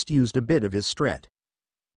had just used a bit of his strength.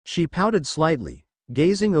 She pouted slightly,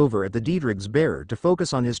 gazing over at the Diedrig's bearer to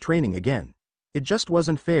focus on his training again. It just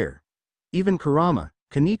wasn't fair. Even Kurama,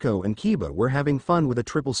 Kaneko and Kiba were having fun with a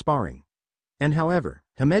triple sparring. And however,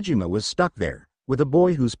 Hamejima was stuck there, with a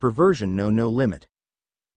boy whose perversion knew no limit.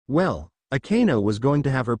 Well, Akeno was going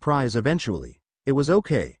to have her prize eventually. It was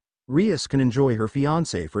okay. Rias can enjoy her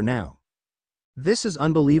fiancé for now. "This is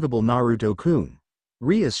unbelievable, Naruto-kun,"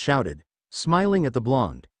 Rias shouted, smiling at the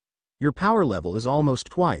blonde. "Your power level is almost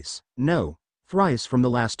twice, no, thrice from the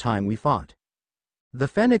last time we fought." The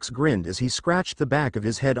Phenex grinned as he scratched the back of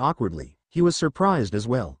his head awkwardly. He was surprised as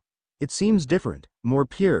well. "It seems different, more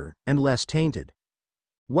pure, and less tainted."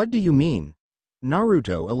 "What do you mean?"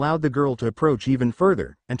 Naruto allowed the girl to approach even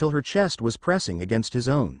further, until her chest was pressing against his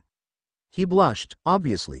own. He blushed,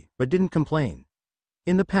 obviously, but didn't complain.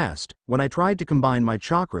 "In the past, when I tried to combine my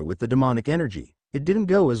chakra with the demonic energy, it didn't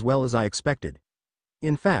go as well as I expected.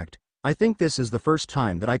 In fact, I think this is the first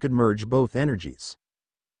time that I could merge both energies."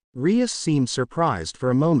 Rias seemed surprised for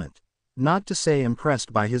a moment, not to say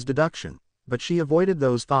impressed by his deduction, but she avoided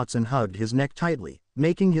those thoughts and hugged his neck tightly,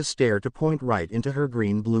 making his stare to point right into her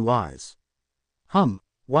green-blue eyes.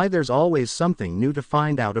 Why there's always something new to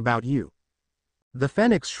find out about you." The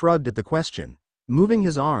Phenex shrugged at the question, moving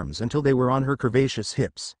his arms until they were on her curvaceous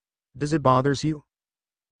hips. "Does it bothers you?"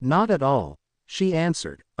 "Not at all," she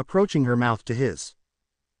answered, approaching her mouth to his.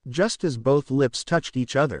 Just as both lips touched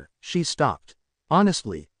each other, she stopped.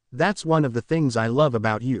 "Honestly, that's one of the things I love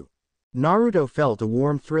about you." Naruto felt a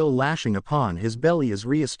warm thrill lashing upon his belly as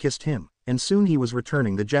Rias kissed him, and soon he was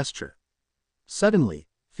returning the gesture. Suddenly,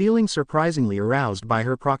 feeling surprisingly aroused by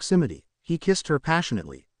her proximity, he kissed her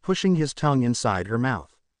passionately, pushing his tongue inside her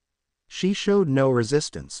mouth. She showed no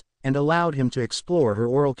resistance, and allowed him to explore her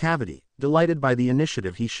oral cavity, delighted by the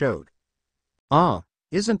initiative he showed. "Ah,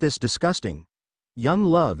 isn't this disgusting? Young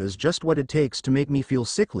love is just what it takes to make me feel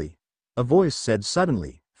sickly," a voice said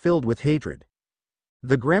suddenly, filled with hatred.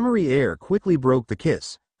 The Gremory air quickly broke the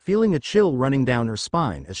kiss, feeling a chill running down her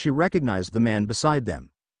spine as she recognized the man beside them.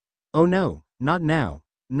 Oh no, not now.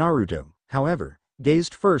 Naruto, however,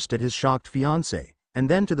 gazed first at his shocked fiancée, and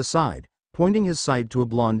then to the side, pointing his sight to a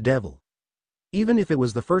blonde devil. Even if it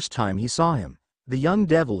was the first time he saw him, the young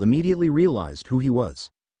devil immediately realized who he was.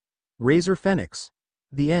 Razor Phenex.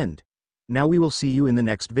 The end. Now we will see you in the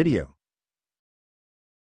next video.